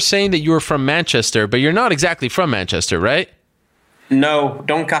about. They were saying that you were from Manchester, but you're not exactly from Manchester, right? No,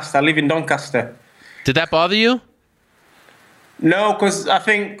 Doncaster. I live in Doncaster. Did that bother you? No, because I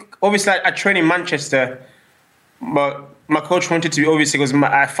think, obviously, I train in Manchester, but my coach wanted to, obviously, because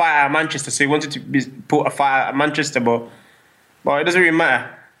I fight at Manchester, so he wanted to put a fight at Manchester, but it doesn't really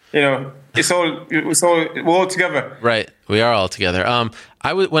matter. We're all together. Right. We are all together.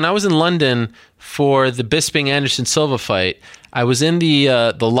 When I was in London for the Bisping Anderson Silva fight, I was in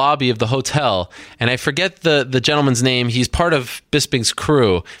the lobby of the hotel, and I forget the gentleman's name. He's part of Bisping's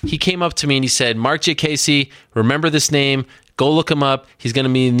crew. He came up to me and he said, "Mark J. Casey, remember this name. Go look him up. He's going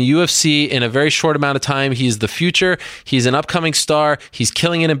to be in the UFC in a very short amount of time. He's the future. He's an upcoming star. He's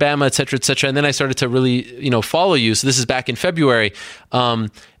killing it in Bama, et cetera, et cetera." And then I started to really, follow you. So this is back in February.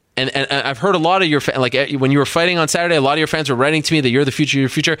 And I've heard a lot of your when you were fighting on Saturday, a lot of your fans were writing to me that you're the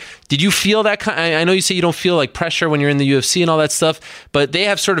future. Did you feel that I know you say you don't feel like pressure when you're in the UFC and all that stuff, but they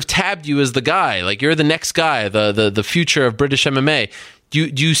have sort of tabbed you as the guy, like you're the next guy, the future of British MMA. Do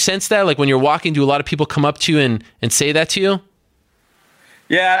you sense that? Like when you're walking, do a lot of people come up to you and say that to you?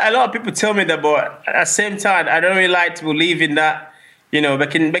 Yeah, a lot of people tell me that, but at the same time, I don't really like to believe in that. They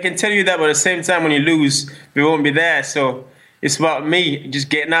can tell you that, but at the same time, when you lose, we won't be there. So It's about me just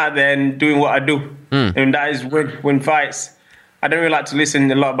getting out there and doing what I do. And that is win fights. I don't really like to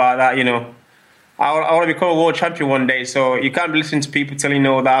listen a lot about that, you know. I want to become a world champion one day, so you can't be listening to people telling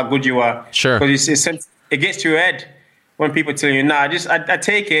you how good you are. Sure. Because it gets to your head when people tell you, I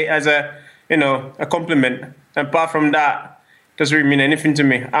take it as a compliment. And apart from that, it doesn't really mean anything to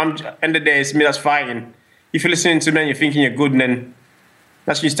me. End of the day, it's me that's fighting. If you're listening to me and you're thinking you're good, then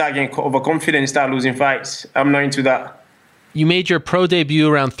that's when you start getting overconfident and start losing fights. I'm not into that. You made your pro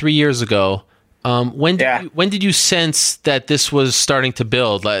debut around 3 years ago. When did you sense that this was starting to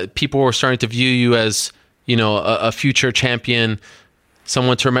build? Like people were starting to view you as, a future champion,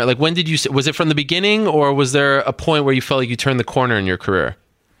 someone to remember. Like when did you? Was it from the beginning, or was there a point where you felt like you turned the corner in your career?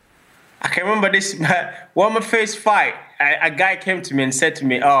 I can remember this. One of my first fight, a guy came to me and said to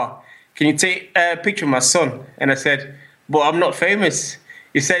me, "Oh, can you take a picture of my son?" And I said, "But I'm not famous."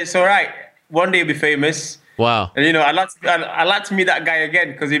 He said, "It's all right. One day you'll be famous." Wow. And I'd like to meet that guy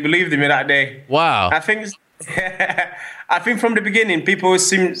again because he believed in me that day. Wow. I think from the beginning people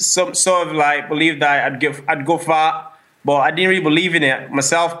seemed some sort of like believe that I'd go far, but I didn't really believe in it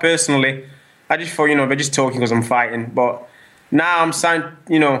myself personally. I just thought they're just talking because I'm fighting. But now I'm starting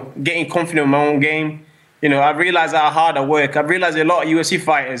getting confident in my own game. I've realized how hard I work. I've realized a lot of UFC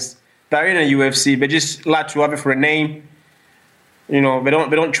fighters that are in the UFC, they just like to have it for a name. They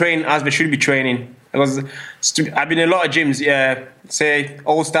don't train as they should be training. Because I've been in a lot of gyms, say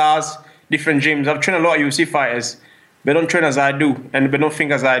All Stars, different gyms. I've trained a lot of UFC fighters. They don't train as I do, and they don't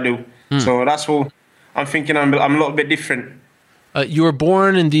think as I do. So that's what I'm thinking. I'm a little bit different. You were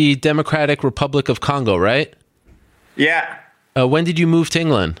born in the Democratic Republic of Congo, right? Yeah. When did you move to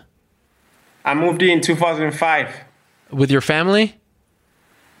England? I moved in 2005. With your family?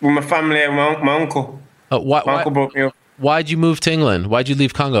 With my family and my uncle. My uncle brought me up. Why'd you move to England? Why'd you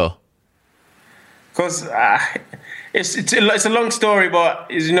leave Congo? Because it's a long story, but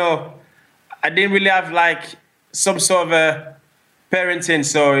I didn't really have like some sort of a parenting,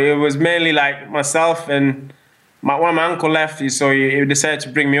 so it was mainly like myself and one of my uncle left, so he decided to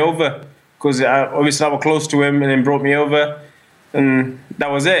bring me over because obviously I was close to him, and then brought me over, and that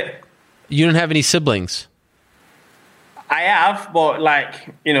was it. You didn't have any siblings? I have, but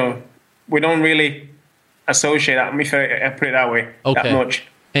we don't really associate that. If I put it that way, that much.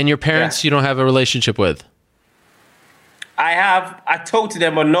 And your parents, you don't have a relationship with? I have. I talk to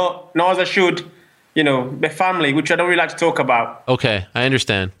them, but not as I should. Their family, which I don't really like to talk about. Okay, I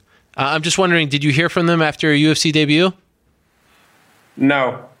understand. I'm just wondering, did you hear from them after your UFC debut?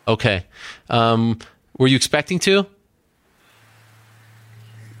 No. Okay. Were you expecting to?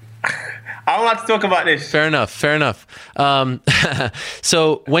 I don't like to talk about this. Fair enough.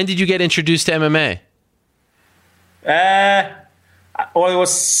 So when did you get introduced to MMA? Well, it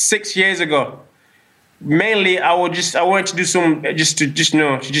was 6 years ago. Mainly, I wanted to do some just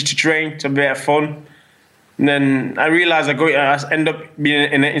to train, to be fun. And then I realized I end up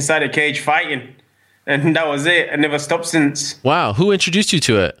being inside a cage fighting, and that was it. I never stopped since. Wow, who introduced you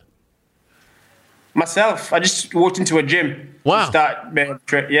to it? Myself. I just walked into a gym. Wow.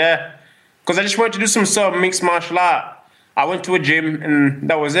 Because I just wanted to do some sort of mixed martial art. I went to a gym, and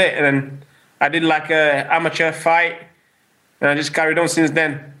that was it. And then I did like a amateur fight, and I just carried on since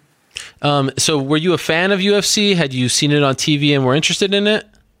then. So were you a fan of UFC? Had you seen it on TV and were interested in it?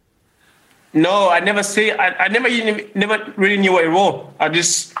 No, I never never really knew what it was. I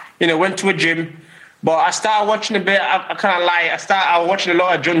just, went to a gym. But I started watching a bit. I can't lie. I was watching a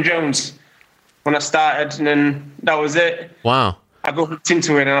lot of John Jones when I started, and then that was it. Wow. I got hooked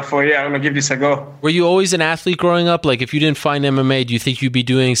into it, and I thought, I'm going to give this a go. Were you always an athlete growing up? Like, if you didn't find MMA, do you think you'd be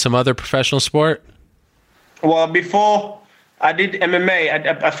doing some other professional sport? Well, before I did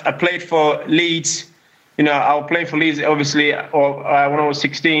MMA, I played for Leeds. I was playing for Leeds, obviously, when I was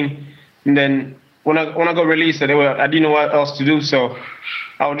 16. And then when I got released, I didn't know what else to do. So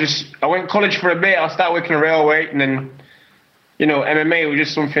I went to college for a bit. I started working on railway, and then, MMA was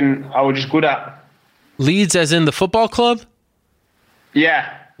just something I was just good at. Leeds as in the football club?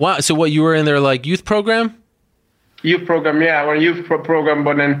 Yeah. Wow. So what, you were in their like youth program? Youth program, yeah. I was a youth program,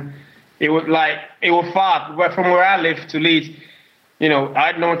 but then it was far from where I live to Leeds. I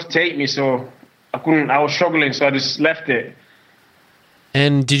had no one to take me, so I was struggling, so I just left it.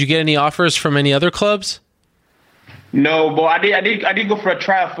 And did you get any offers from any other clubs? No, but I did go for a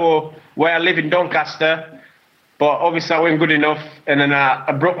trial for where I live in Doncaster, but obviously I wasn't good enough, and then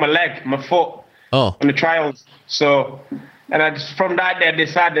I broke my foot on the trials. So, and from that day I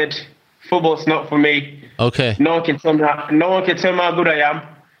decided football's not for me. Okay. No one can tell me how good I am.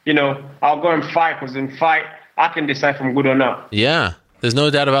 I'll go and fight, because in fight I can decide if I'm good or not. Yeah, there's no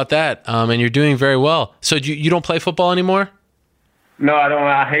doubt about that. And you're doing very well. So you don't play football anymore? No, I don't.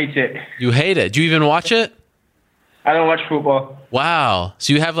 I hate it. You hate it. Do you even watch it? I don't watch football. Wow.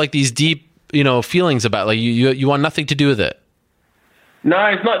 So you have like these deep, feelings about like you want nothing to do with it. No,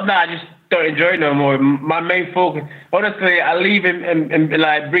 it's not that. I just don't enjoy it no more. My main focus, honestly, I leave and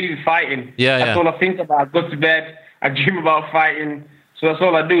like breathe fighting. Yeah, That's all I think about. I go to bed. I dream about fighting. So that's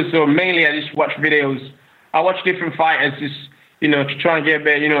all I do. So mainly I just watch videos. I watch different fighters, just to try and get a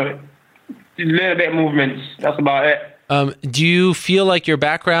bit, a little bit of movements. That's about it. Do you feel like your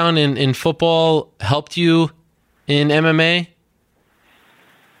background in football helped you in MMA?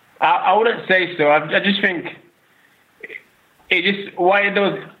 I wouldn't say so. I just think it just what it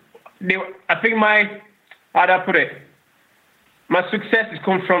does. I think how do I put it? My success has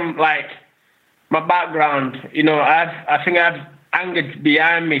come from like my background. I think I have anger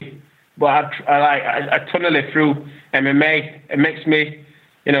behind me, but I tunnel it through MMA. It makes me,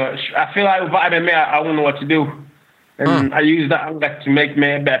 I feel like without MMA, I wouldn't know what to do. And I use that anger to make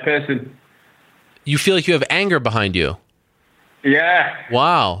me a better person. You feel like you have anger behind you? Yeah.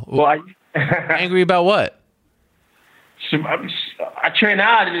 Wow. Well, angry about what? I train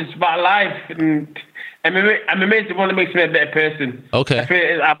hard. It's about life. And MMA is the one that makes me a better person. Okay.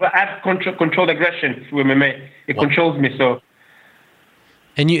 I have controlled aggression through MMA. It controls me, so.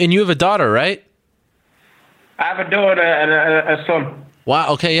 And you have a daughter, right? I have a daughter and a son.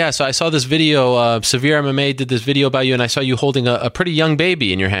 Wow. Okay. Yeah. So I saw this video. Severe MMA did this video about you, and I saw you holding a pretty young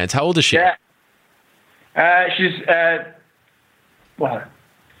baby in your hands. How old is she? Yeah. She's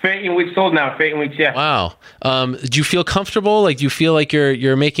 13 weeks old now. 13 weeks. Yeah. Wow. Do you feel comfortable? Like, do you feel like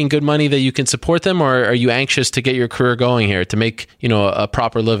you're making good money that you can support them, or are you anxious to get your career going here to make a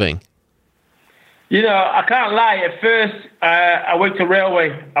proper living? I can't lie. At first, I worked a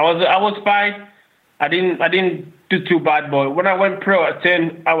railway. I was fine. I didn't do too bad, but when I went pro at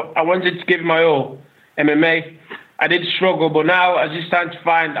 10, I wanted to give my all. MMA, I did struggle, but now I just starting to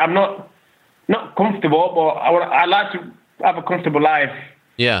find I'm not comfortable, but I like to have a comfortable life.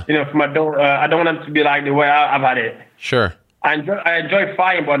 Yeah. For my daughter, I don't want them to be like the way I've had it. Sure. I enjoy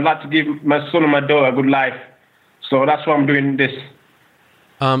fighting, but I'd like to give my son and my daughter a good life. So that's why I'm doing this.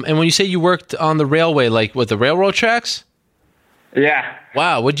 And when you say you worked on the railway, like with the railroad tracks? Yeah.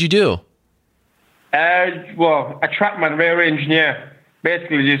 Wow. What'd you do? Well, a trackman, railway engineer.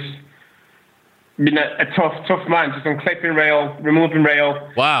 Basically, just been a tough man, just on clipping rail, removing rail.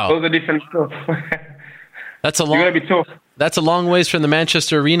 Wow. Those are different stuff. That's a long. You gotta be tough. That's a long ways from the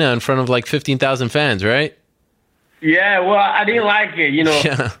Manchester Arena in front of like 15,000 fans, right? Yeah. Well, I didn't like it.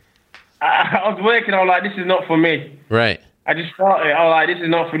 Yeah. I was working. I was like, this is not for me. Right. I just thought, I was like,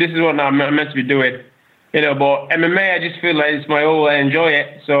 this is what I'm meant to be doing. But MMA, I just feel like it's my all. I enjoy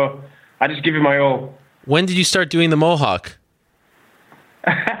it, so I just give it my all. When did you start doing the mohawk?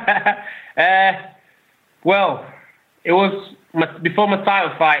 Well, it was before my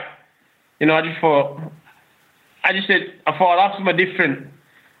title fight. I thought that's something different.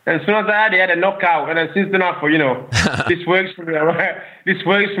 And as soon as I had a knockout, and then since then I thought, this works for me. This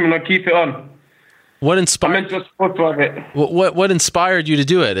works for me, and I'll keep it on. What inspired? I'm into sport to have it. What inspired you to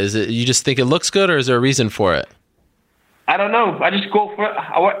do it? Is it you just think it looks good, or is there a reason for it? I don't know. I just go for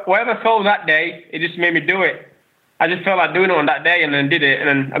it. Whatever felt that day, it just made me do it. I just felt like doing it on that day, and then did it, and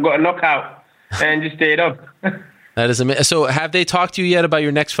then I got a knockout, and just stayed up. That is amazing. So, have they talked to you yet about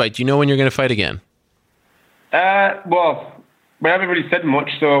your next fight? Do you know when you're going to fight again? Well, we haven't really said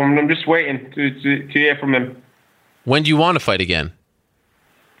much, so I'm just waiting to hear from them. When do you want to fight again?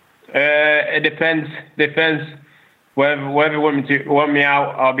 It depends. Wherever want me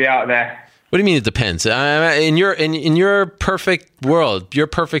out, I'll be out there. What do you mean it depends? In your perfect world, your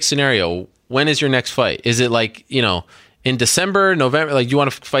perfect scenario, when is your next fight? Is it like, in December, November? Like, do you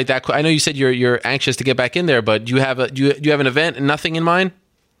want to fight that? I know you said you're anxious to get back in there, but do you have an event and nothing in mind?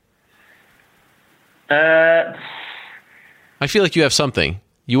 I feel like you have something.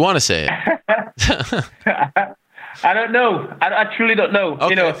 You want to say it. I don't know. I truly don't know.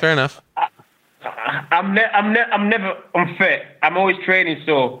 Okay, fair enough. I'm never unfit. I'm always training,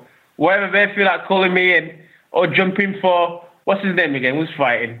 so wherever they feel like calling me in or jumping for, what's his name again? Who's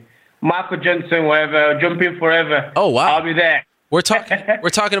fighting? Michael Johnson, whatever, jumping forever. Oh, wow. I'll be there. We're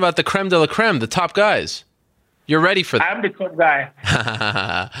talking about the creme de la creme, the top guys. You're ready for that. I'm the top guy.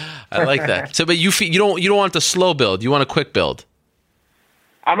 I like that. So, but you don't want the slow build. You want a quick build.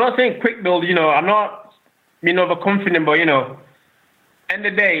 I'm not saying quick build. I'm not, overconfident, but end of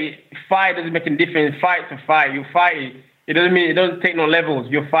the day, fight doesn't make a difference. Fight to fight. You fight. It doesn't take no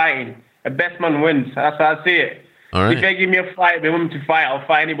levels. You're fighting. The best man wins. That's how I see it. All right. If they give me a fight, they want me to fight, I'll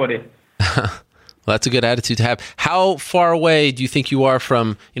fight anybody. Well, that's a good attitude to have. How far away do you think you are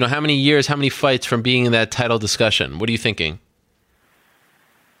from, how many years, how many fights from being in that title discussion? What are you thinking?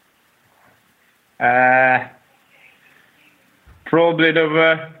 Probably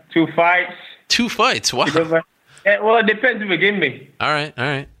over 2 fights. 2 fights? Wow. Well, it depends if you give me. All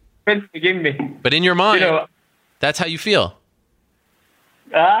right. Depends if you give me. But in your mind, that's how you feel.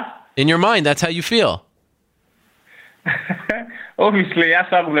 In your mind, that's how you feel. Obviously, that's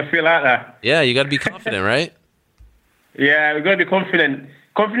how I'm going to feel out there. Yeah, you got to be confident, right? Yeah, we got to be confident.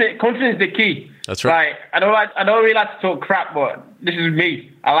 Confidence is the key. That's right. I don't really like to talk crap, but this is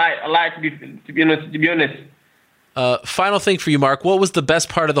me. I like to be honest. Final thing for you, Mark. What was the best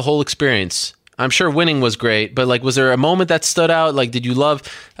part of the whole experience? I'm sure winning was great, but was there a moment that stood out? Did you love,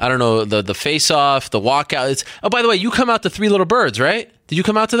 I don't know, the face-off, the walkout? By the way, you come out to Three Little Birds, right? Did you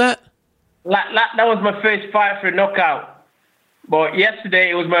come out to that? That was my first fight for a knockout. But yesterday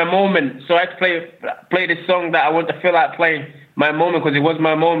it was my moment, so I had to play the song that I want to feel like playing. My moment, because it was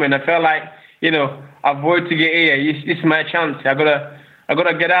my moment. I felt like, I've worked to get here. It's my chance. I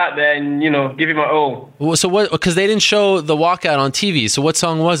gotta get out there and give it my all. So what? Because they didn't show the walkout on TV. So what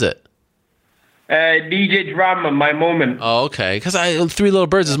song was it? DJ Drama, My Moment. Oh, okay. Because Three Little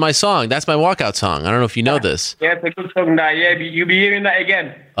Birds is my song. That's my walkout song. I don't know if you know this. Yeah, it's a good song. You'll be hearing that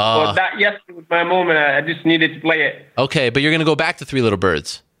again. But that yesterday was my moment. I just needed to play it. Okay, but you're gonna go back to Three Little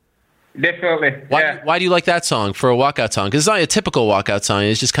Birds. Definitely. Why do you like that song for a walkout song? Because it's not a typical walkout song.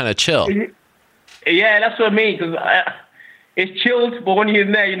 It's just kind of chill. Yeah, that's what I mean. Because it's chilled, but when you're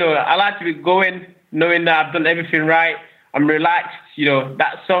in there, I like to go in knowing that I've done everything right. I'm relaxed.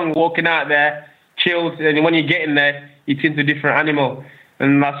 That song, walking out there, chilled, and when you get in there, you turn to a different animal,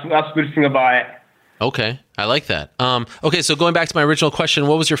 and that's the good thing about it. Okay, I like that. Okay, so going back to my original question,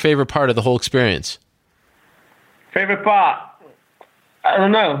 what was your favorite part of the whole experience? Favorite part? I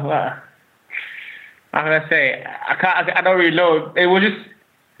don't know. How can I say? I don't really know. It was just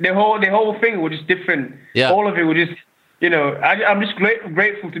the whole thing was just different. Yeah. All of it was just, I'm just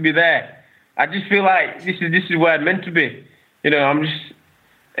grateful to be there. I just feel like this is where I'm meant to be. I'm just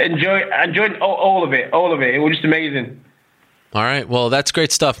enjoying all of it. All of it. It was just amazing. All right. Well, that's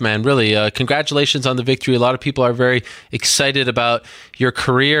great stuff, man. Really, congratulations on the victory. A lot of people are very excited about your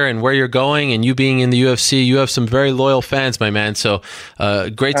career and where you're going, and you being in the UFC. You have some very loyal fans, my man. So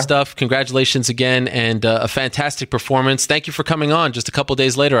great stuff. Congratulations again, and a fantastic performance. Thank you for coming on just a couple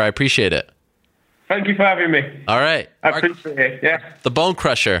days later. I appreciate it. Thank you for having me. All right. I appreciate it. Yeah. The Bone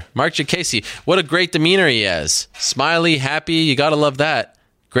Crusher, Mark Diakiese. What a great demeanor he has. Smiley, happy. You got to love that.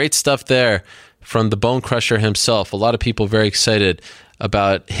 Great stuff there from the Bone Crusher himself. A lot of people very excited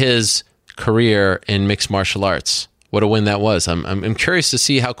about his career in mixed martial arts. What a win that was. I'm curious to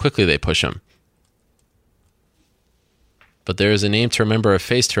see how quickly they push him. But there is a name to remember, a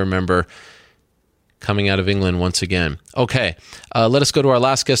face to remember, coming out of England once again. Okay, let us go to our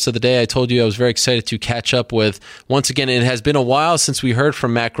last guest of the day. I told you I was very excited to catch up with. Once again, it has been a while since we heard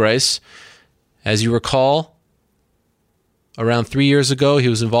from Mac Rice. As you recall, around 3 years ago, he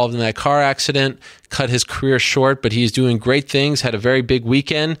was involved in that car accident, cut his career short, but he's doing great things, had a very big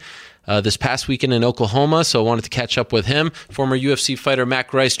weekend this past weekend in Oklahoma, so I wanted to catch up with him. Former UFC fighter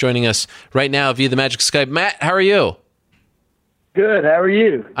Mac Rice joining us right now via the Magic Skype. Matt, how are you? Good. How are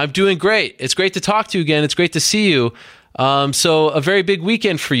you? I'm doing great. It's great to talk to you again. It's great to see you. So a very big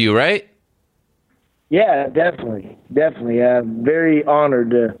weekend for you, right? Yeah, definitely. I'm very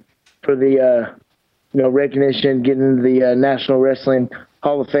honored for the recognition, getting into the National Wrestling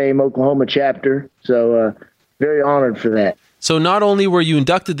Hall of Fame Oklahoma chapter. So very honored for that. So not only were you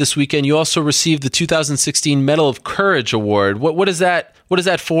inducted this weekend, you also received the 2016 Medal of Courage Award. What is that? What is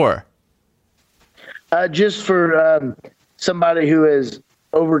that for? Just for somebody who has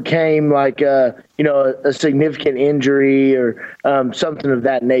overcame a significant injury or something of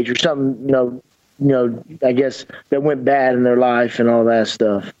that nature, something I guess that went bad in their life and all that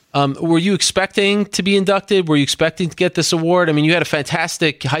stuff. Were you expecting to be inducted? Were you expecting to get this award? I mean, you had a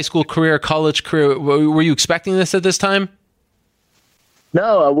fantastic high school career, college career. Were you expecting this at this time?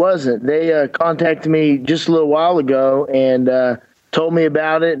 No, I wasn't. They contacted me just a little while ago and told me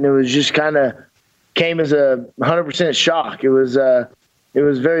about it, and it was just kind of came as a 100% shock. It was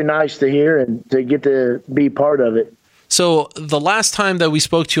very nice to hear and to get to be part of it. So the last time that we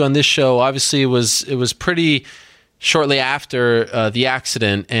spoke to you on this show, obviously it was pretty shortly after the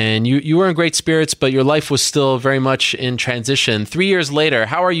accident, and you were in great spirits, but your life was still very much in transition. 3 years later,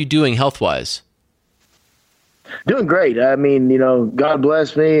 how are you doing health-wise? Doing great. I mean, God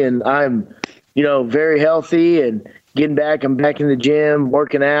bless me, and I'm, very healthy and getting back. I'm back in the gym,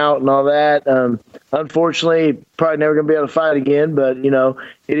 working out and all that. Unfortunately, probably never going to be able to fight again, but,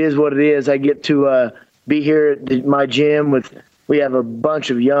 it is what it is. I get to be here at my gym we have a bunch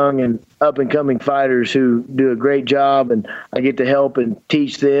of young and up-and-coming fighters who do a great job, and I get to help and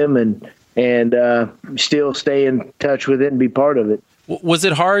teach them and and still stay in touch with it and be part of it. Was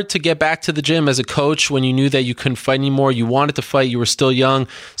it hard to get back to the gym as a coach when you knew that you couldn't fight anymore? You wanted to fight, you were still young.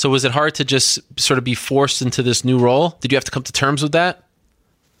 So was it hard to just sort of be forced into this new role? Did you have to come to terms with that?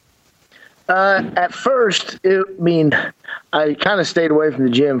 At first, I kind of stayed away from the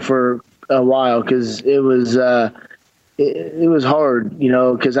gym for a while because it was hard,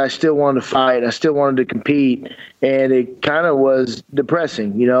 because I still wanted to fight. I still wanted to compete, and it kind of was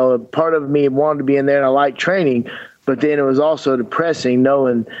depressing. Part of me wanted to be in there, and I liked training, but then it was also depressing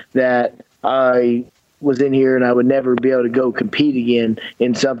knowing that I was in here and I would never be able to go compete again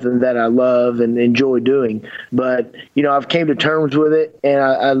in something that I love and enjoy doing. But, I've came to terms with it,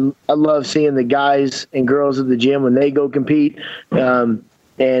 and I love seeing the guys and girls at the gym when they go compete,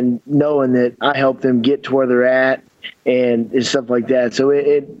 and knowing that I help them get to where they're at and stuff like that. So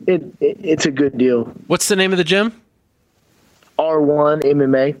it's a good deal. What's the name of the gym? R1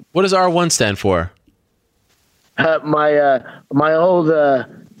 MMA. What does R1 stand for? My old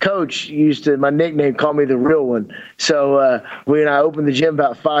coach my nickname called me the real one. So when I opened the gym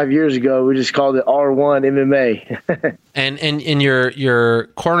about 5 years ago, we just called it R1 MMA. and you're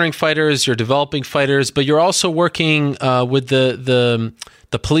cornering fighters, you're developing fighters, but you're also working with the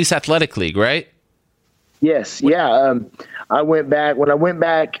Police Athletic League, right? Yes. Yeah. When I went back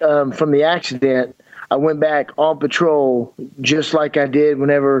from the accident, I went back on patrol just like I did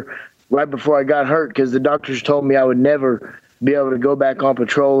right before I got hurt, because the doctors told me I would never be able to go back on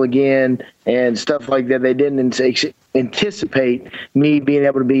patrol again and stuff like that. They didn't anticipate me being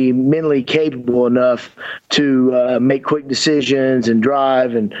able to be mentally capable enough to make quick decisions and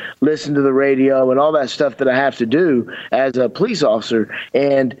drive and listen to the radio and all that stuff that I have to do as a police officer.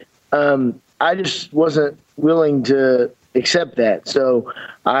 And I just wasn't willing to accept that. So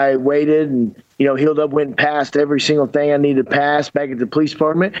I waited and, healed up, went and passed every single thing I needed to pass back at the police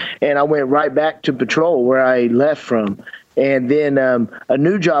department. And I went right back to patrol where I left from. And then a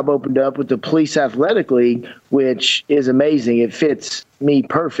new job opened up with the Police Athletic League, which is amazing. It fits me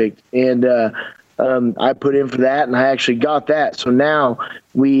perfect. And I put in for that, and I actually got that. So now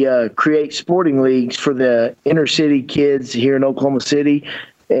we create sporting leagues for the inner city kids here in Oklahoma City,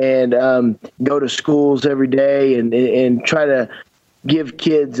 and go to schools every day and try to give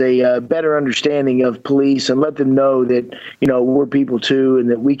kids a better understanding of police and let them know that, we're people too, and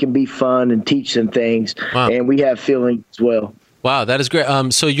that we can be fun and teach them things. Wow. And we have feelings as well. Wow, that is great.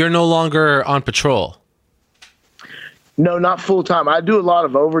 So you're no longer on patrol? No, not full time. I do a lot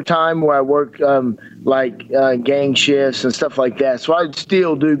of overtime where I work gang shifts and stuff like that. So I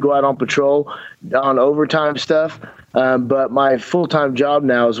still do go out on patrol on overtime stuff. But my full-time job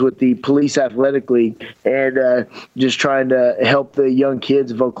now is with the Police Athletic League and just trying to help the young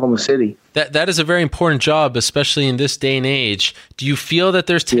kids of Oklahoma City. That is a very important job, especially in this day and age. Do you feel that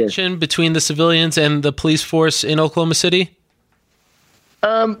there's tension between the civilians and the police force in Oklahoma City?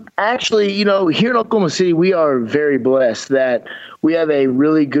 Actually, here in Oklahoma City, we are very blessed that we have a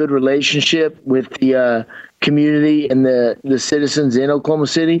really good relationship with the community and the citizens in Oklahoma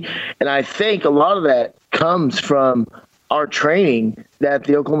City. And I think a lot of that comes from our training that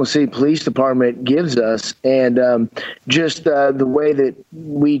the Oklahoma City Police Department gives us, and just the way that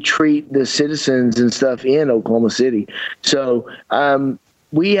we treat the citizens and stuff in Oklahoma City. So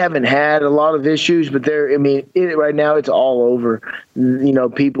we haven't had a lot of issues, but right now it's all over.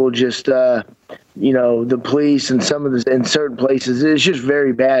 People just, the police and some of in certain places, it's just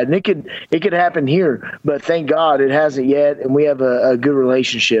very bad. And it could happen here, but thank God it hasn't yet, and we have a good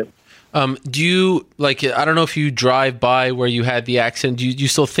relationship. Do you, I don't know if you drive by where you had the accident, do you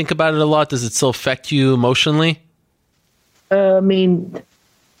still think about it a lot? Does it still affect you emotionally? It's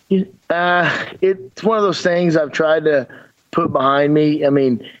one of those things I've tried to put behind me.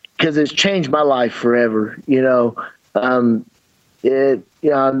 Because it's changed my life forever. I'll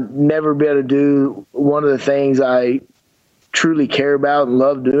never be able to do one of the things I truly care about and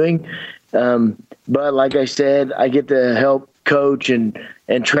love doing. But like I said, I get to help coach and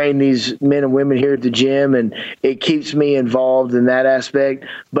train these men and women here at the gym, and it keeps me involved in that aspect.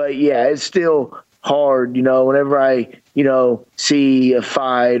 But yeah, it's still hard, whenever I, see a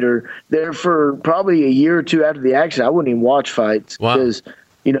fight, or there for probably a year or two after the accident, I wouldn't even watch fights because,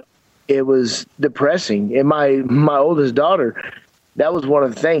 it was depressing. And my oldest daughter, that was one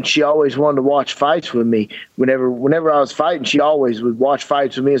of the things. She always wanted to watch fights with me. Whenever I was fighting, she always would watch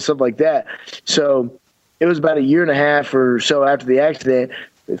fights with me and stuff like that. So it was about a year and a half or so after the accident,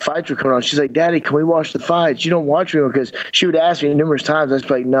 the fights were coming on. She's like, "Daddy, can we watch the fights? You don't watch me?" Because she would ask me numerous times. I was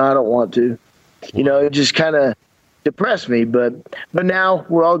like, "No, I don't want to." It just kind of depressed me. But now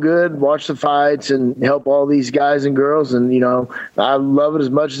we're all good. Watch the fights and help all these guys and girls, and I love it as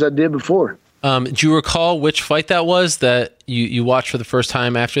much as I did before. Do you recall which fight that was that you watched for the first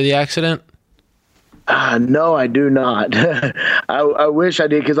time after the accident? No, I do not. I wish I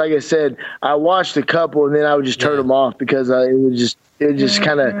did, because like I said, I watched a couple and then I would just turn them off because it was just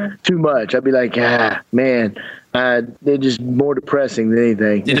kind of too much. I'd be like, man, they're just more depressing than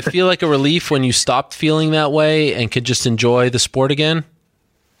anything. Did it feel like a relief when you stopped feeling that way and could just enjoy the sport again?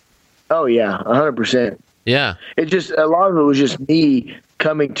 Oh yeah, 100%. Yeah. It just, a lot of it was just me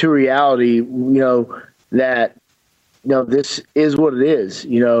coming to reality, that this is what it is.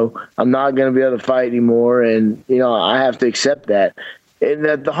 I'm not going to be able to fight anymore, and I have to accept that.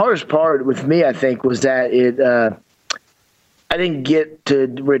 And the hardest part with me, I think, was that I didn't get to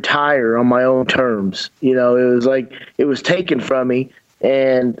retire on my own terms. It was like it was taken from me,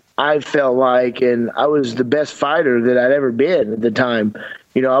 and I felt like, and I was the best fighter that I'd ever been at the time.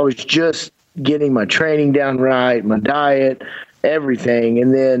 I was just getting my training down right, my diet, everything,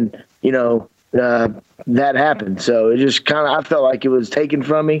 and then that happened. So it just I felt like it was taken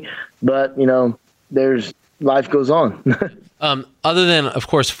from me, but there's life goes on. Other than, of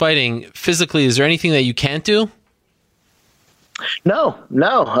course, fighting physically, is there anything that you can't do? No.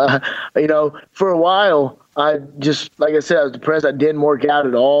 For a while, I just, like I said, I was depressed. I didn't work out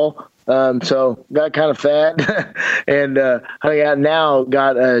at all. So got kind of fat and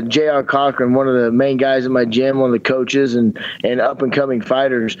got J.R. Cochran, one of the main guys in my gym, one of the coaches and up and coming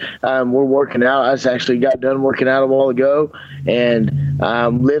fighters. We're working out. I just actually got done working out a while ago, and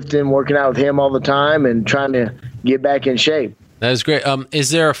lifting, working out with him all the time and trying to get back in shape. That is great. Is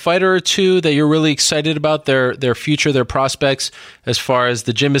there a fighter or two that you're really excited about, their future, their prospects, as far as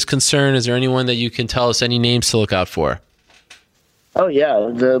the gym is concerned? Is there anyone that you can tell us any names to look out for? Oh, yeah.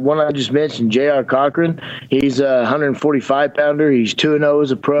 The one I just mentioned, J.R. Cochran, he's a 145-pounder. He's 2-0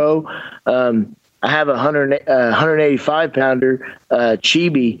 as a pro. I have a 185-pounder,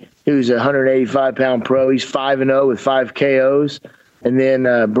 Chibi, who's a 185-pound pro. He's 5-0 with 5 KOs. And then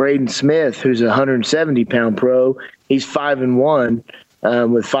Braden Smith, who's a 170-pound pro. He's 5-1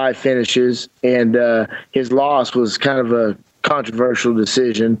 with 5 finishes. And his loss was kind of a controversial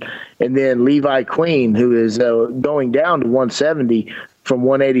decision. And then Levi Queen, who is going down to 170 from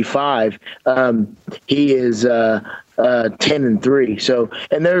 185. He is 10-3. So,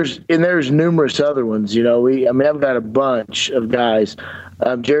 and there's numerous other ones. I've got a bunch of guys.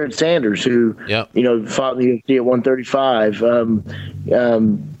 Jared Sanders, who fought in the UFC at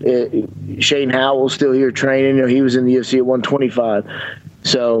 135. Shane Howell's still here training. He was in the UFC at 125.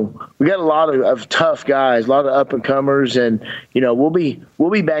 So we got a lot of tough guys, a lot of up and comers, and we'll be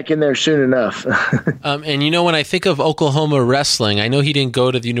back in there soon enough. And when I think of Oklahoma wrestling, I know he didn't go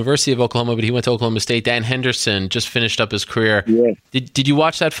to the University of Oklahoma, but he went to Oklahoma State. Dan Henderson just finished up his career. Yeah. Did you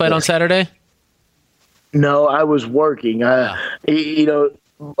watch that fight on Saturday? No, I was working. I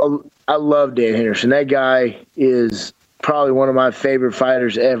love Dan Henderson. That guy is probably one of my favorite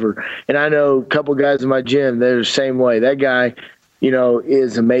fighters ever. And I know a couple guys in my gym, they're the same way. That guy,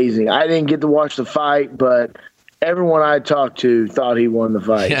 is amazing. I didn't get to watch the fight, but everyone I talked to thought he won the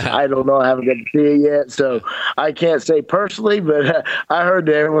fight. Yeah. I don't know. I haven't got to see it yet, so I can't say personally, but I heard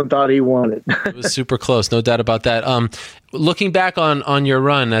that everyone thought he won it. It was super close, no doubt about that. Looking back on your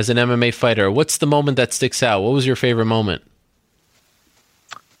run as an MMA fighter, what's the moment that sticks out? What was your favorite moment?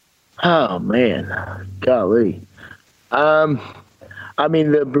 Oh, man. Golly. The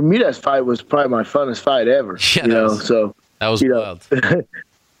Bermudez fight was probably my funnest fight ever. Yeah, that was wild.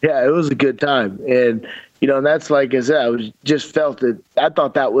 Yeah, it was a good time. And, and that's like I said, I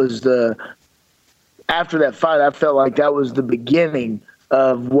thought that was after that fight, I felt like that was the beginning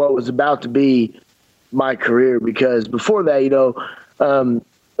of what was about to be my career. Because before that,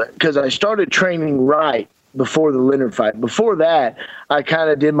 because I started training right before the Leonard fight. Before that, I kind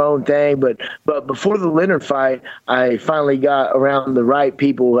of did my own thing, but before the Leonard fight, I finally got around the right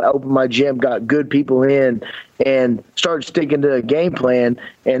people, opened my gym, got good people in, and started sticking to a game plan,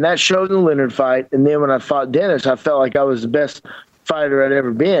 and that showed in the Leonard fight. And then when I fought Dennis, I felt like I was the best fighter I'd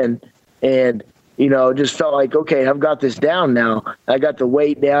ever been, and just felt like, okay, I've got this down now. I got the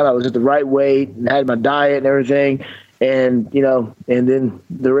weight down. I was at the right weight and had my diet and everything. And, and then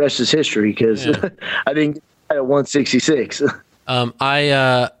the rest is history because I didn't get at 166.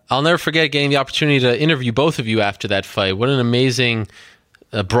 I'll never forget getting the opportunity to interview both of you after that fight. What an amazing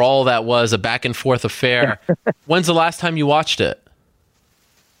brawl that was, a back and forth affair. When's the last time you watched it?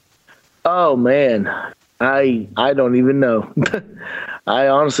 Oh, man. I don't even know. I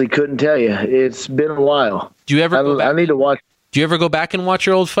honestly couldn't tell you. It's been a while. Do you ever go back? I need to watch. Do you ever go back and watch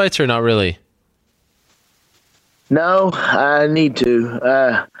your old fights or not really? No, I need to.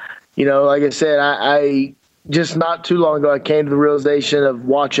 Like I said, I just not too long ago, I came to the realization of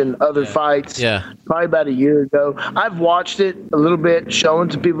watching other fights. Yeah. Probably about a year ago. I've watched it a little bit, showing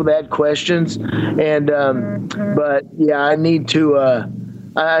to people that had questions, and but yeah, I need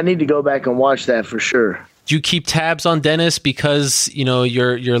to go back and watch that for sure. Do you keep tabs on Dennis because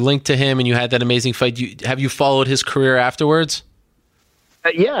you're linked to him and you had that amazing fight? Have you followed his career afterwards?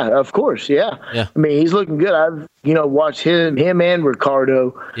 Yeah, of course. Yeah. Yeah. I mean, he's looking good. I've watched him and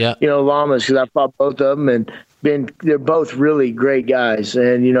Ricardo. Yeah. Lamas, because I fought both of them, and they're both really great guys.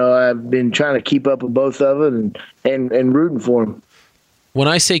 And I've been trying to keep up with both of them and rooting for them. When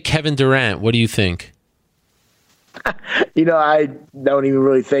I say Kevin Durant, what do you think? I don't even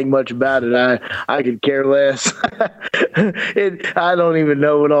really think much about it. I could care less. I don't even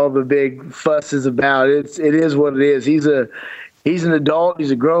know what all the big fuss is about. It is what it is. He's an adult.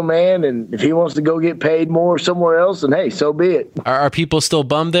 He's a grown man, and if he wants to go get paid more somewhere else, then hey, so be it. Are people still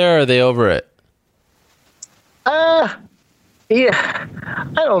bummed there, or are they over it? Yeah,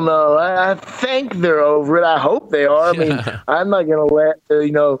 I don't know. I think they're over it. I hope they are. I mean, I'm not going to let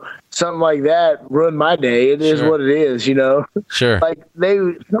something like that ruin my day. It is what it is. Sure. Like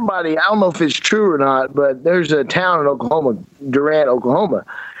somebody, I don't know if it's true or not, but there's a town in Oklahoma, Durant, Oklahoma,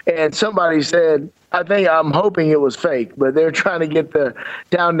 and somebody said, I'm hoping it was fake, but they're trying to get the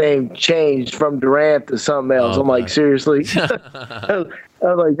town name changed from Durant to something else. I'm like, seriously?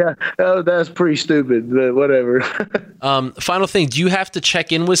 I was like, oh, that's pretty stupid, but whatever. Final thing, do you have to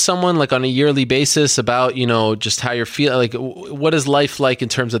check in with someone like on a yearly basis about, just how you're feeling? Like, what is life like in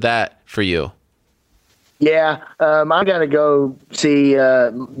terms of that for you? Yeah, I got to go see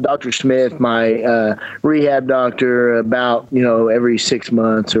Dr. Smith, my rehab doctor, about every 6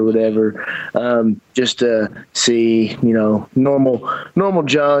 months or whatever, just to see normal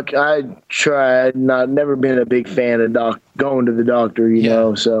junk. I tried, never been a big fan of going to the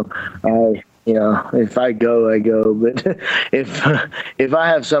doctor, so I. If I go, I go. But if I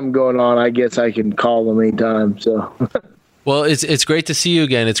have something going on, I guess I can call them anytime. So. Well, it's great to see you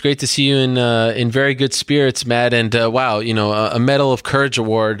again. It's great to see you in very good spirits, Matt. And wow, a Medal of Courage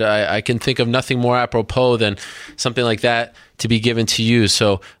award. I can think of nothing more apropos than something like that to be given to you.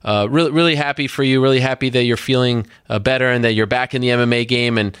 So really happy for you. Really happy that you're feeling better and that you're back in the MMA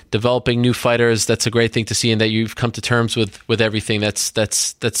game and developing new fighters. That's a great thing to see, and that you've come to terms with everything.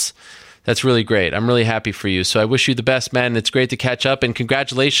 That's really great. I'm really happy for you. So I wish you the best, man. And it's great to catch up. And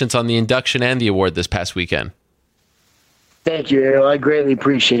congratulations on the induction and the award this past weekend. Thank you, Errol. I greatly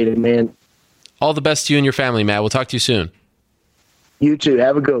appreciate it, man. All the best to you and your family, Matt. We'll talk to you soon. You too.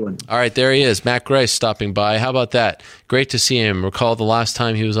 Have a good one. All right, there he is, Matt Grice stopping by. How about that? Great to see him. Recall the last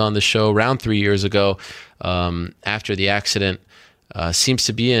time he was on the show around 3 years ago after the accident. Seems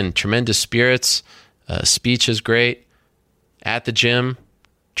to be in tremendous spirits. Speech is great. At the gym,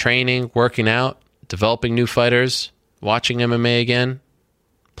 training, working out, developing new fighters, watching MMA again,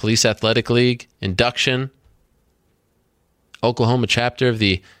 Police Athletic League, induction, Oklahoma chapter of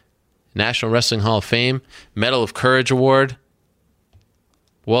the National Wrestling Hall of Fame, Medal of Courage Award.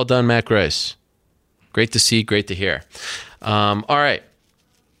 Well done, Matt Grice. Great to see, great to hear. All right.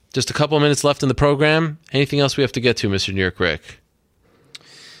 Just a couple of minutes left in the program. Anything else we have to get to, Mr. New York Rick?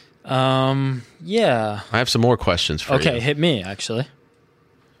 Yeah. I have some more questions for you. Okay, hit me, actually.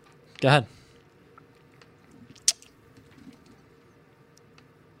 Go ahead.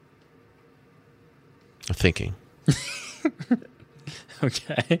 I'm thinking.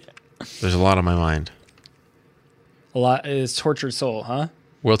 Okay. There's a lot on my mind. A lot is Tortured Soul, huh?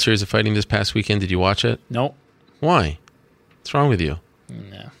 World Series of Fighting this past weekend. Did you watch it? Nope. Why? What's wrong with you?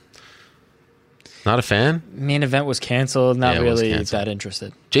 No. Not a fan? Main event was canceled. Not really canceled. that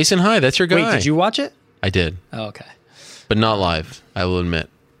interested. Jason High, that's your guy. Wait, did you watch it? I did. Oh, okay. But not live, I will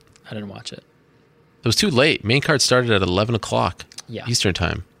admit. I didn't watch it. It was too late. Main card started at 11 o'clock Eastern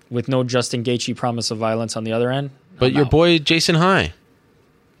time. With no Justin Gaethje promise of violence on the other end. But your boy Jason High.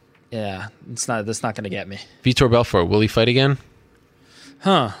 Yeah, that's not going to get me. Vitor Belfort, will he fight again?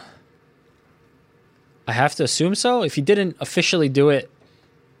 Huh. I have to assume so. If he didn't officially do it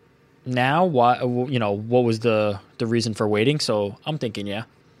now, why? What was the reason for waiting? So I'm thinking, yeah.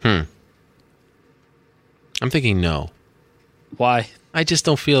 I'm thinking no. Why? I just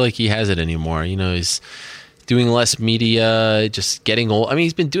don't feel like he has it anymore. He's doing less media, just getting old. I mean,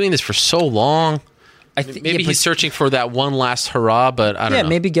 he's been doing this for so long. Maybe he's searching for that one last hurrah, but I don't know. Yeah,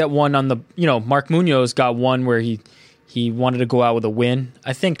 maybe get one on the, Mark Munoz got one where he wanted to go out with a win.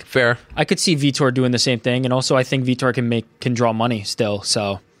 I think fair. I could see Vitor doing the same thing, and also I think Vitor can draw money still.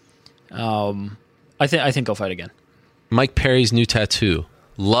 So, I think he'll fight again. Mike Perry's new tattoo.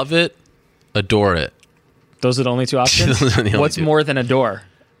 Love it, adore it. Those are the only two options? Those are the only What's two. more than a door?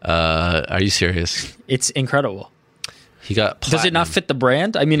 Are you serious? It's incredible. He got platinum. Does it not fit the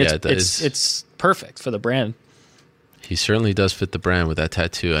brand? I mean, Yeah, it's perfect for the brand. He certainly does fit the brand with that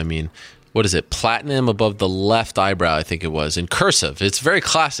tattoo. I mean, what is it? Platinum above the left eyebrow, I think it was, in cursive. It's very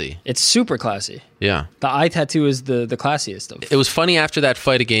classy. It's super classy. Yeah. The eye tattoo is the classiest of. It was funny after that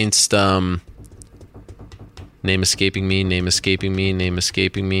fight against name escaping me.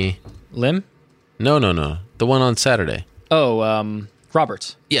 Lim? No. The one on Saturday. Oh,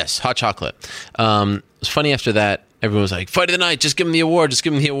 Roberts. Yes, hot chocolate. It was funny after that. Everyone was like, fight of the night, just give him the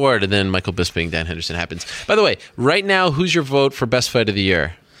award. And then Michael Bisping, Dan Henderson happens. By the way, right now, who's your vote for best fight of the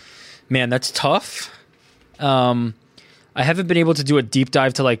year? Man, that's tough. I haven't been able to do a deep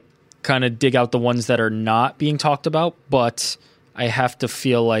dive to like kind of dig out the ones that are not being talked about, but I have to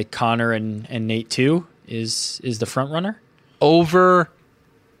feel like Conor and Nate too is the front runner. I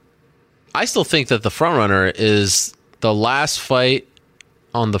still think that the front runner is the last fight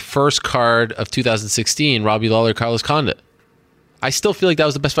on the first card of 2016, Robbie Lawler, Carlos Condit. I still feel like that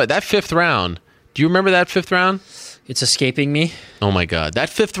was the best fight. That fifth round, do you remember that fifth round? It's escaping me. Oh my God. That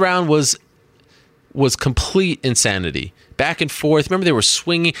fifth round was complete insanity. Back and forth. Remember they were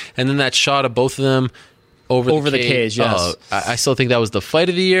swinging, and then that shot of both of them over the cage. Yes. Oh, I still think that was the fight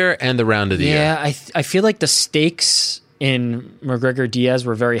of the year and the round of the year. Yeah, I feel like the stakes in McGregor-Diaz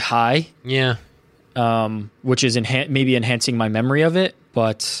were very high. Yeah. Which is maybe enhancing my memory of it,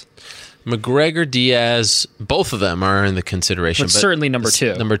 but McGregor-Diaz, both of them are in the consideration. But certainly number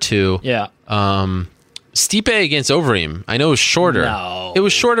two. Number two. Yeah. Stipe against Overeem. I know it was shorter. No. It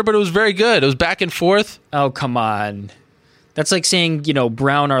was shorter, but it was very good. It was back and forth. Oh, come on. That's like saying,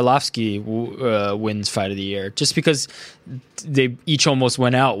 Brown Arlovsky wins fight of the year. Just because they each almost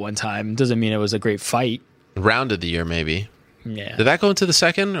went out one time doesn't mean it was a great fight. Round of the year, maybe. Yeah. Did that go into the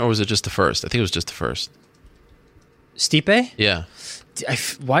second, or was it just the first? I think it was just the first. Stipe? Yeah.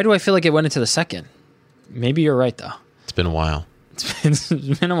 Why do I feel like it went into the second? Maybe you're right, though. It's been a while. It's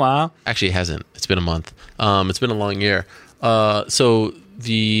been a while. Actually, it hasn't. It's been a month. It's been a long year. So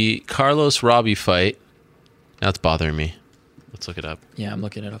the Carlos Robbie fight, now it's bothering me. Let's look it up. Yeah, I'm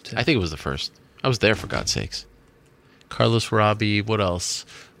looking it up, too. I think it was the first. I was there, for God's sakes. Carlos Robbie, what else?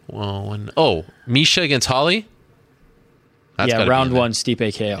 Well, Misha against Holly? That's round one,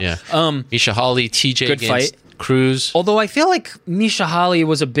 Stipe KO. Yeah. Misha Holly, TJ good against fight. Cruz. Although I feel like Misha Holly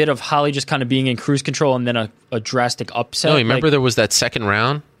was a bit of Holly just kind of being in cruise control and then a drastic upset. No, remember there was that second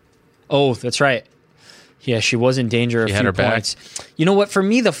round? Oh, that's right. Yeah, she was in danger She a had few her back. points. You know what? For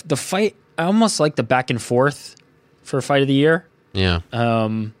me, the fight, I almost like the back and forth for fight of the year. Yeah.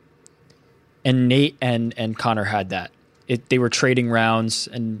 And Nate and Conor had that. They were trading rounds,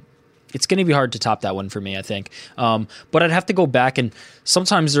 and it's going to be hard to top that one for me, I think. But I'd have to go back, and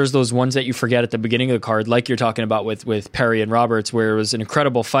sometimes there's those ones that you forget at the beginning of the card, like you're talking about with Perry and Roberts, where it was an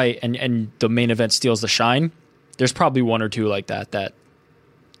incredible fight, and the main event steals the shine. There's probably one or two like that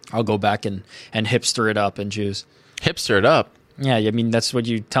I'll go back and hipster it up and choose. Hipster it up? Yeah, I mean, that's what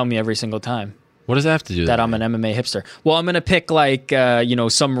you tell me every single time. What does that have to do with that? I'm an MMA hipster. Well, I'm going to pick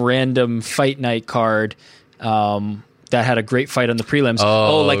some random fight night card that had a great fight on the prelims.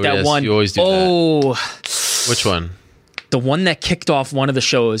 Oh, like that yes, one. You always do that. Which one? The one that kicked off one of the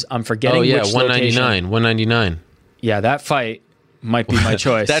shows. I'm forgetting which 199. 199. Yeah, that fight might be my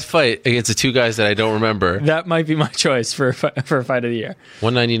choice. That fight against the two guys that I don't remember. That might be my choice for fight of the year.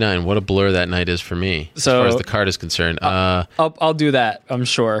 199. What a blur that night is for me, as far as the card is concerned. I'll do that, I'm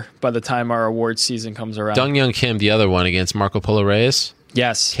sure, by the time our awards season comes around. Dong Young Kim, the other one, against Marco Polo Reyes.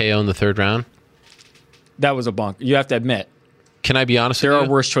 Yes. KO in the third round. That was a bonk. You have to admit. Can I be honest with you? There are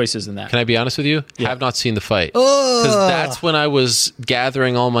worse choices than that. Can I be honest with you? Yeah. Have not seen the fight. Because that's when I was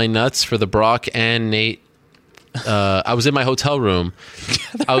gathering all my nuts for the Brock and Nate. I was in my hotel room.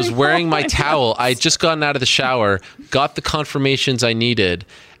 I was wearing my towel. I had just gotten out of the shower, got the confirmations I needed,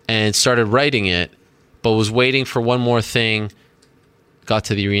 and started writing it, but was waiting for one more thing. Got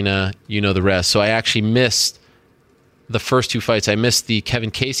to the arena. You know the rest. So I actually missed the first two fights. I missed the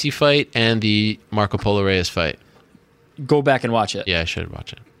Kevin Casey fight and the Marco Polo Reyes fight. Go back and watch it. Yeah, I should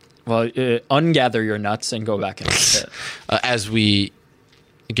watch it. Well, ungather your nuts and go back and watch it. As we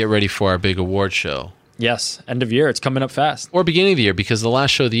get ready for our big award show. Yes, end of year. It's coming up fast. Or beginning of the year, because the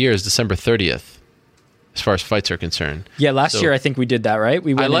last show of the year is December 30th, as far as fights are concerned. Yeah, last year I think we did that, right?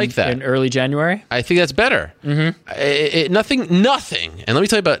 We went that. In early January. I think that's better. Mm-hmm. Nothing, and let me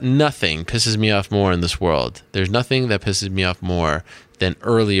tell you about nothing pisses me off more in this world. There's nothing that pisses me off more than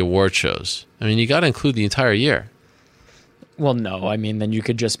early award shows. I mean, you got to include the entire year. Well, no. I mean, then you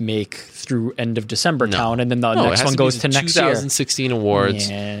could just make through end of December count, and then the No, it next has one to be goes the to next year. 2016 awards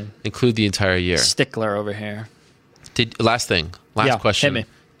include the entire year. Stickler over here. Last question. Hit me.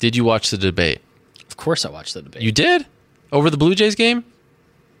 Did you watch the debate? Of course I watched the debate. You did? Over the Blue Jays game?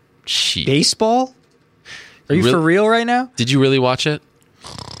 Shit. Baseball? Are you for real right now? Did you really watch it?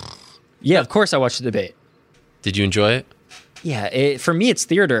 Yeah, of course I watched the debate. Did you enjoy it? Yeah, for me it's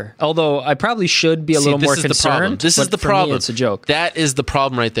theater. Although I probably should be a little more concerned. This is the problem. It's a joke. That is the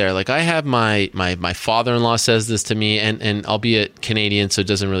problem right there. Like I have my father-in-law says this to me, and albeit Canadian, so it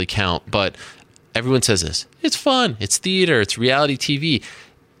doesn't really count, but everyone says this. It's fun. It's theater. It's reality TV.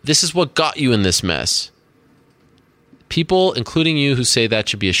 This is what got you in this mess. People, including you, who say that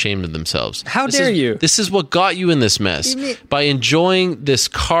should be ashamed of themselves. How dare you? This is what got you in this mess. By enjoying this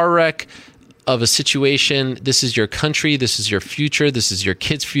car wreck of a situation. This is your country. This is your future. This is your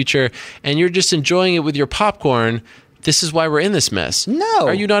kids' future. And you're just enjoying it with your popcorn. This is why we're in this mess. No.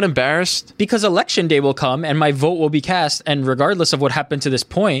 Are you not embarrassed? Because election day will come and my vote will be cast. And regardless of what happened to this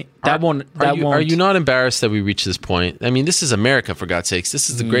point, Are you not embarrassed that we reached this point? I mean, this is America, for God's sakes. This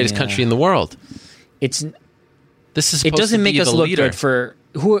is the greatest country in the world. It doesn't make us look good for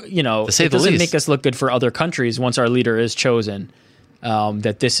it doesn't make us look good for other countries once our leader is chosen.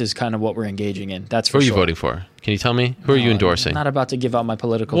 That this is kind of what we're engaging in. That's for sure. Who are you voting for? Can you tell me? Who are you endorsing? I'm not about to give out my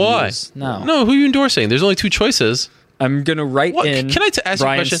political Why? views. No, who are you endorsing? There's only two choices. I'm going to write in Can I ask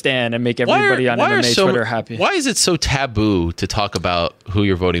Brian you a question? Stan and make everybody on MMA Twitter happy. Why is it so taboo to talk about who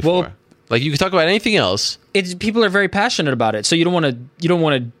you're voting for? Like you can talk about anything else. People are very passionate about it, so you don't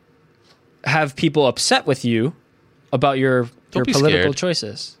want to have people upset with you about your political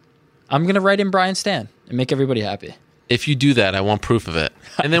choices. I'm going to write in Brian Stan and make everybody happy. If you do that, I want proof of it.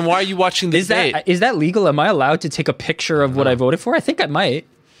 And then why are you watching the debate? Is that legal? Am I allowed to take a picture of what I voted for? I think I might.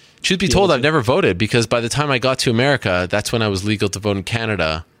 Truth be told, I've never voted because by the time I got to America, that's when I was legal to vote in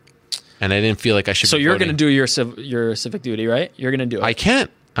Canada. And I didn't feel like I should be voting. So you're going to do your civic duty, right? You're going to do it. I can't.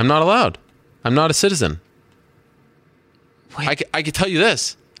 I'm not allowed. I'm not a citizen. I can tell you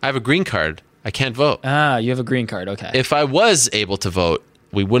this. I have a green card. I can't vote. Ah, you have a green card. Okay. If I was able to vote,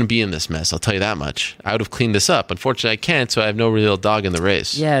 we wouldn't be in this mess. I'll tell you that much. I would have cleaned this up. Unfortunately, I can't, so I have no real dog in the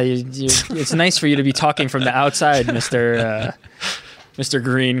race. Yeah, it's nice for you to be talking from the outside, Mr.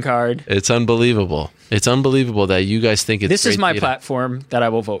 Green Card. It's unbelievable. It's unbelievable that you guys think it's This is my theater. platform that I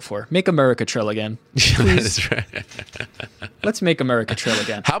will vote for. Make America trill again. That is right. Let's make America trill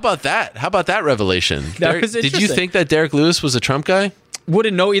again. How about that? How about that revelation? That was Did you interesting. think that Derek Lewis was a Trump guy?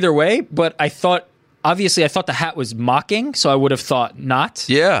 Wouldn't know either way, but I thought the hat was mocking, so I would have thought not.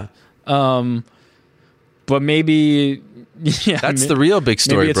 Yeah. But maybe that's the real big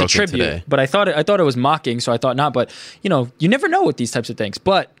story maybe it's broken a tribute. today. But I thought it was mocking, so I thought not. But you never know with these types of things.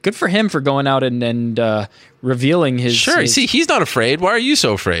 But good for him for going out and revealing his. Sure. See, he's not afraid. Why are you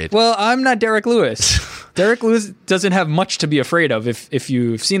so afraid? Well, I'm not Derek Lewis. Derek Lewis doesn't have much to be afraid of if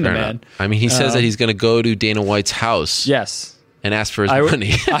you've seen the Fair man. enough. I mean, he says that he's going to go to Dana White's house. Yes. And ask for his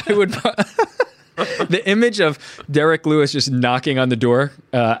money. I would. The image of Derek Lewis just knocking on the door,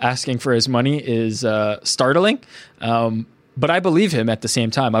 asking for his money is startling. But I believe him at the same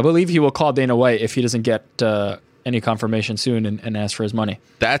time. I believe he will call Dana White if he doesn't get any confirmation soon and ask for his money.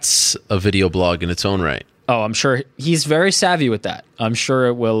 That's a video blog in its own right. Oh, I'm sure he's very savvy with that. I'm sure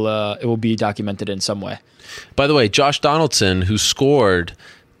it will be documented in some way. By the way, Josh Donaldson, who scored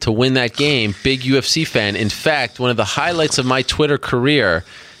to win that game, big UFC fan. In fact, one of the highlights of my Twitter career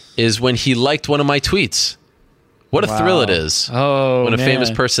is when he liked one of my tweets. What a thrill it is when a famous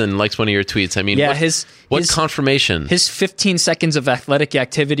person likes one of your tweets. I mean, what confirmation? His 15 seconds of athletic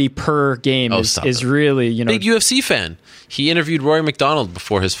activity per game is really, Big UFC fan. He interviewed Rory McDonald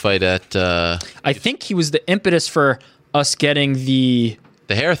before his fight at... I think he was the impetus for us getting the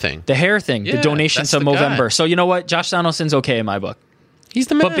hair thing. The hair thing, Yeah, the donation that's to the Movember. guy. So you know what? Josh Donaldson's okay in my book. He's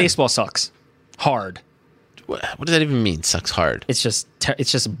the man. But baseball sucks. Hard. What does that even mean? Sucks hard. It's just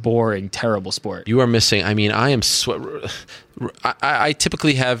a boring, terrible sport. You are missing. I mean, I am I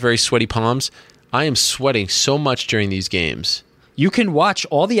typically have very sweaty palms. I am sweating so much during these games. You can watch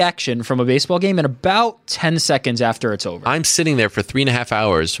all the action from a baseball game in about 10 seconds after it's over. I'm sitting there for 3.5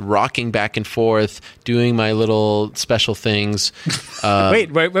 hours, rocking back and forth, doing my little special things.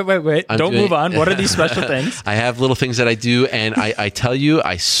 Wait. Don't move on. What are these special things? I have little things that I do, and I tell you,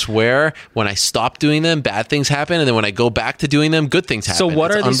 I swear, when I stop doing them, bad things happen, and then when I go back to doing them, good things happen. So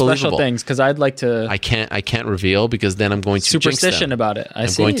what It's are these special unbelievable. things? Because I'd like to... I can't reveal because then I'm going to jinx them. Superstition about it. I'm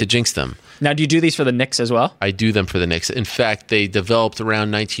going to jinx them. Now, do you do these for the Knicks as well? I do them for the Knicks. In fact, they developed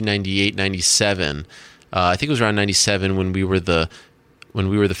around 1998, 97. I think it was around 97 when we were the when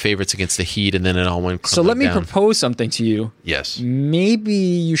we were the favorites against the Heat, and then it all went. So let me down. propose something to you. Yes. Maybe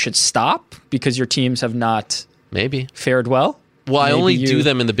you should stop because your teams have not fared well. Well, I only do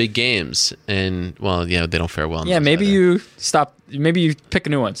them in the big games, and they don't fare well. Maybe you stop. Maybe you pick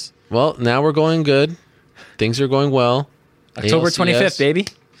new ones. Well, now we're going good. Things are going well. October 25th, baby.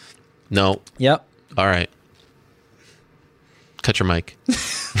 No. Yep. All right. Cut your mic.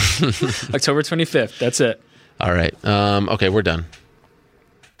 October 25th. That's it. All right. Okay, we're done.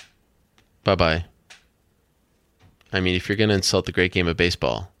 Bye-bye. I mean, if you're going to insult the great game of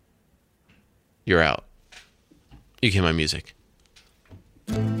baseball, you're out. You can hear my music.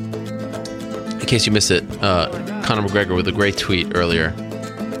 In case you missed it, Conor McGregor with a great tweet earlier.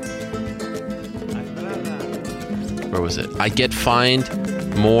 Where was it? I get fined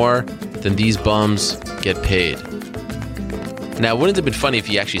more than these bums get paid. Now, wouldn't it have been funny if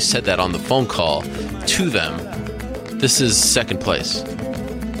he actually said that on the phone call to them? This is second place.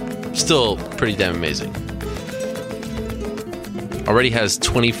 Still pretty damn amazing. Already has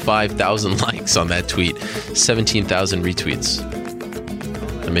 25,000 likes on that tweet, 17,000 retweets.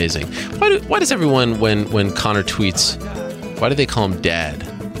 Amazing. Why does everyone, when Conor tweets, why do they call him Dad?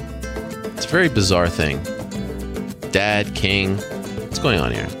 It's a very bizarre thing. Dad, King. What's going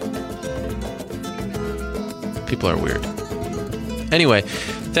on here? People are weird. Anyway,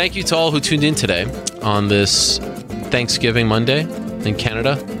 thank you to all who tuned in today on this Thanksgiving Monday in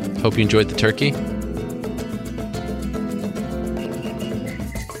Canada. Hope you enjoyed the turkey.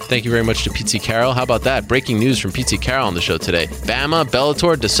 Thank you very much to Pete Carroll. How about that? Breaking news from Pete Carroll on the show today. Bama,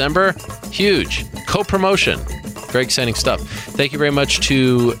 Bellator, December. Huge. Co-promotion. Very exciting stuff. Thank you very much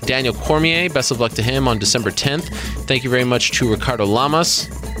to Daniel Cormier. Best of luck to him on December 10th. Thank you very much to Ricardo Lamas.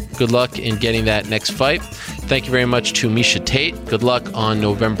 Good luck in getting that next fight. Thank you very much to Misha Tate. Good luck on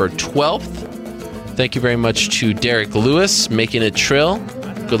November 12th. Thank you very much to Derek Lewis, making it trill.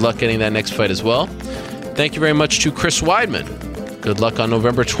 Good luck getting that next fight as well. Thank you very much to Chris Weidman. Good luck on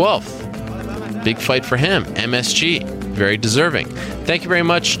November 12th. Big fight for him. MSG. Very deserving. Thank you very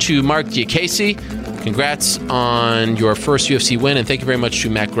much to Mark Diakese. Congrats on your first UFC win. And thank you very much to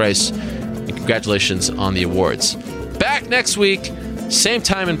Matt Grice. And congratulations on the awards. Back next week. Same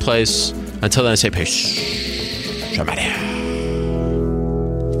time and place. Until then, I say peace.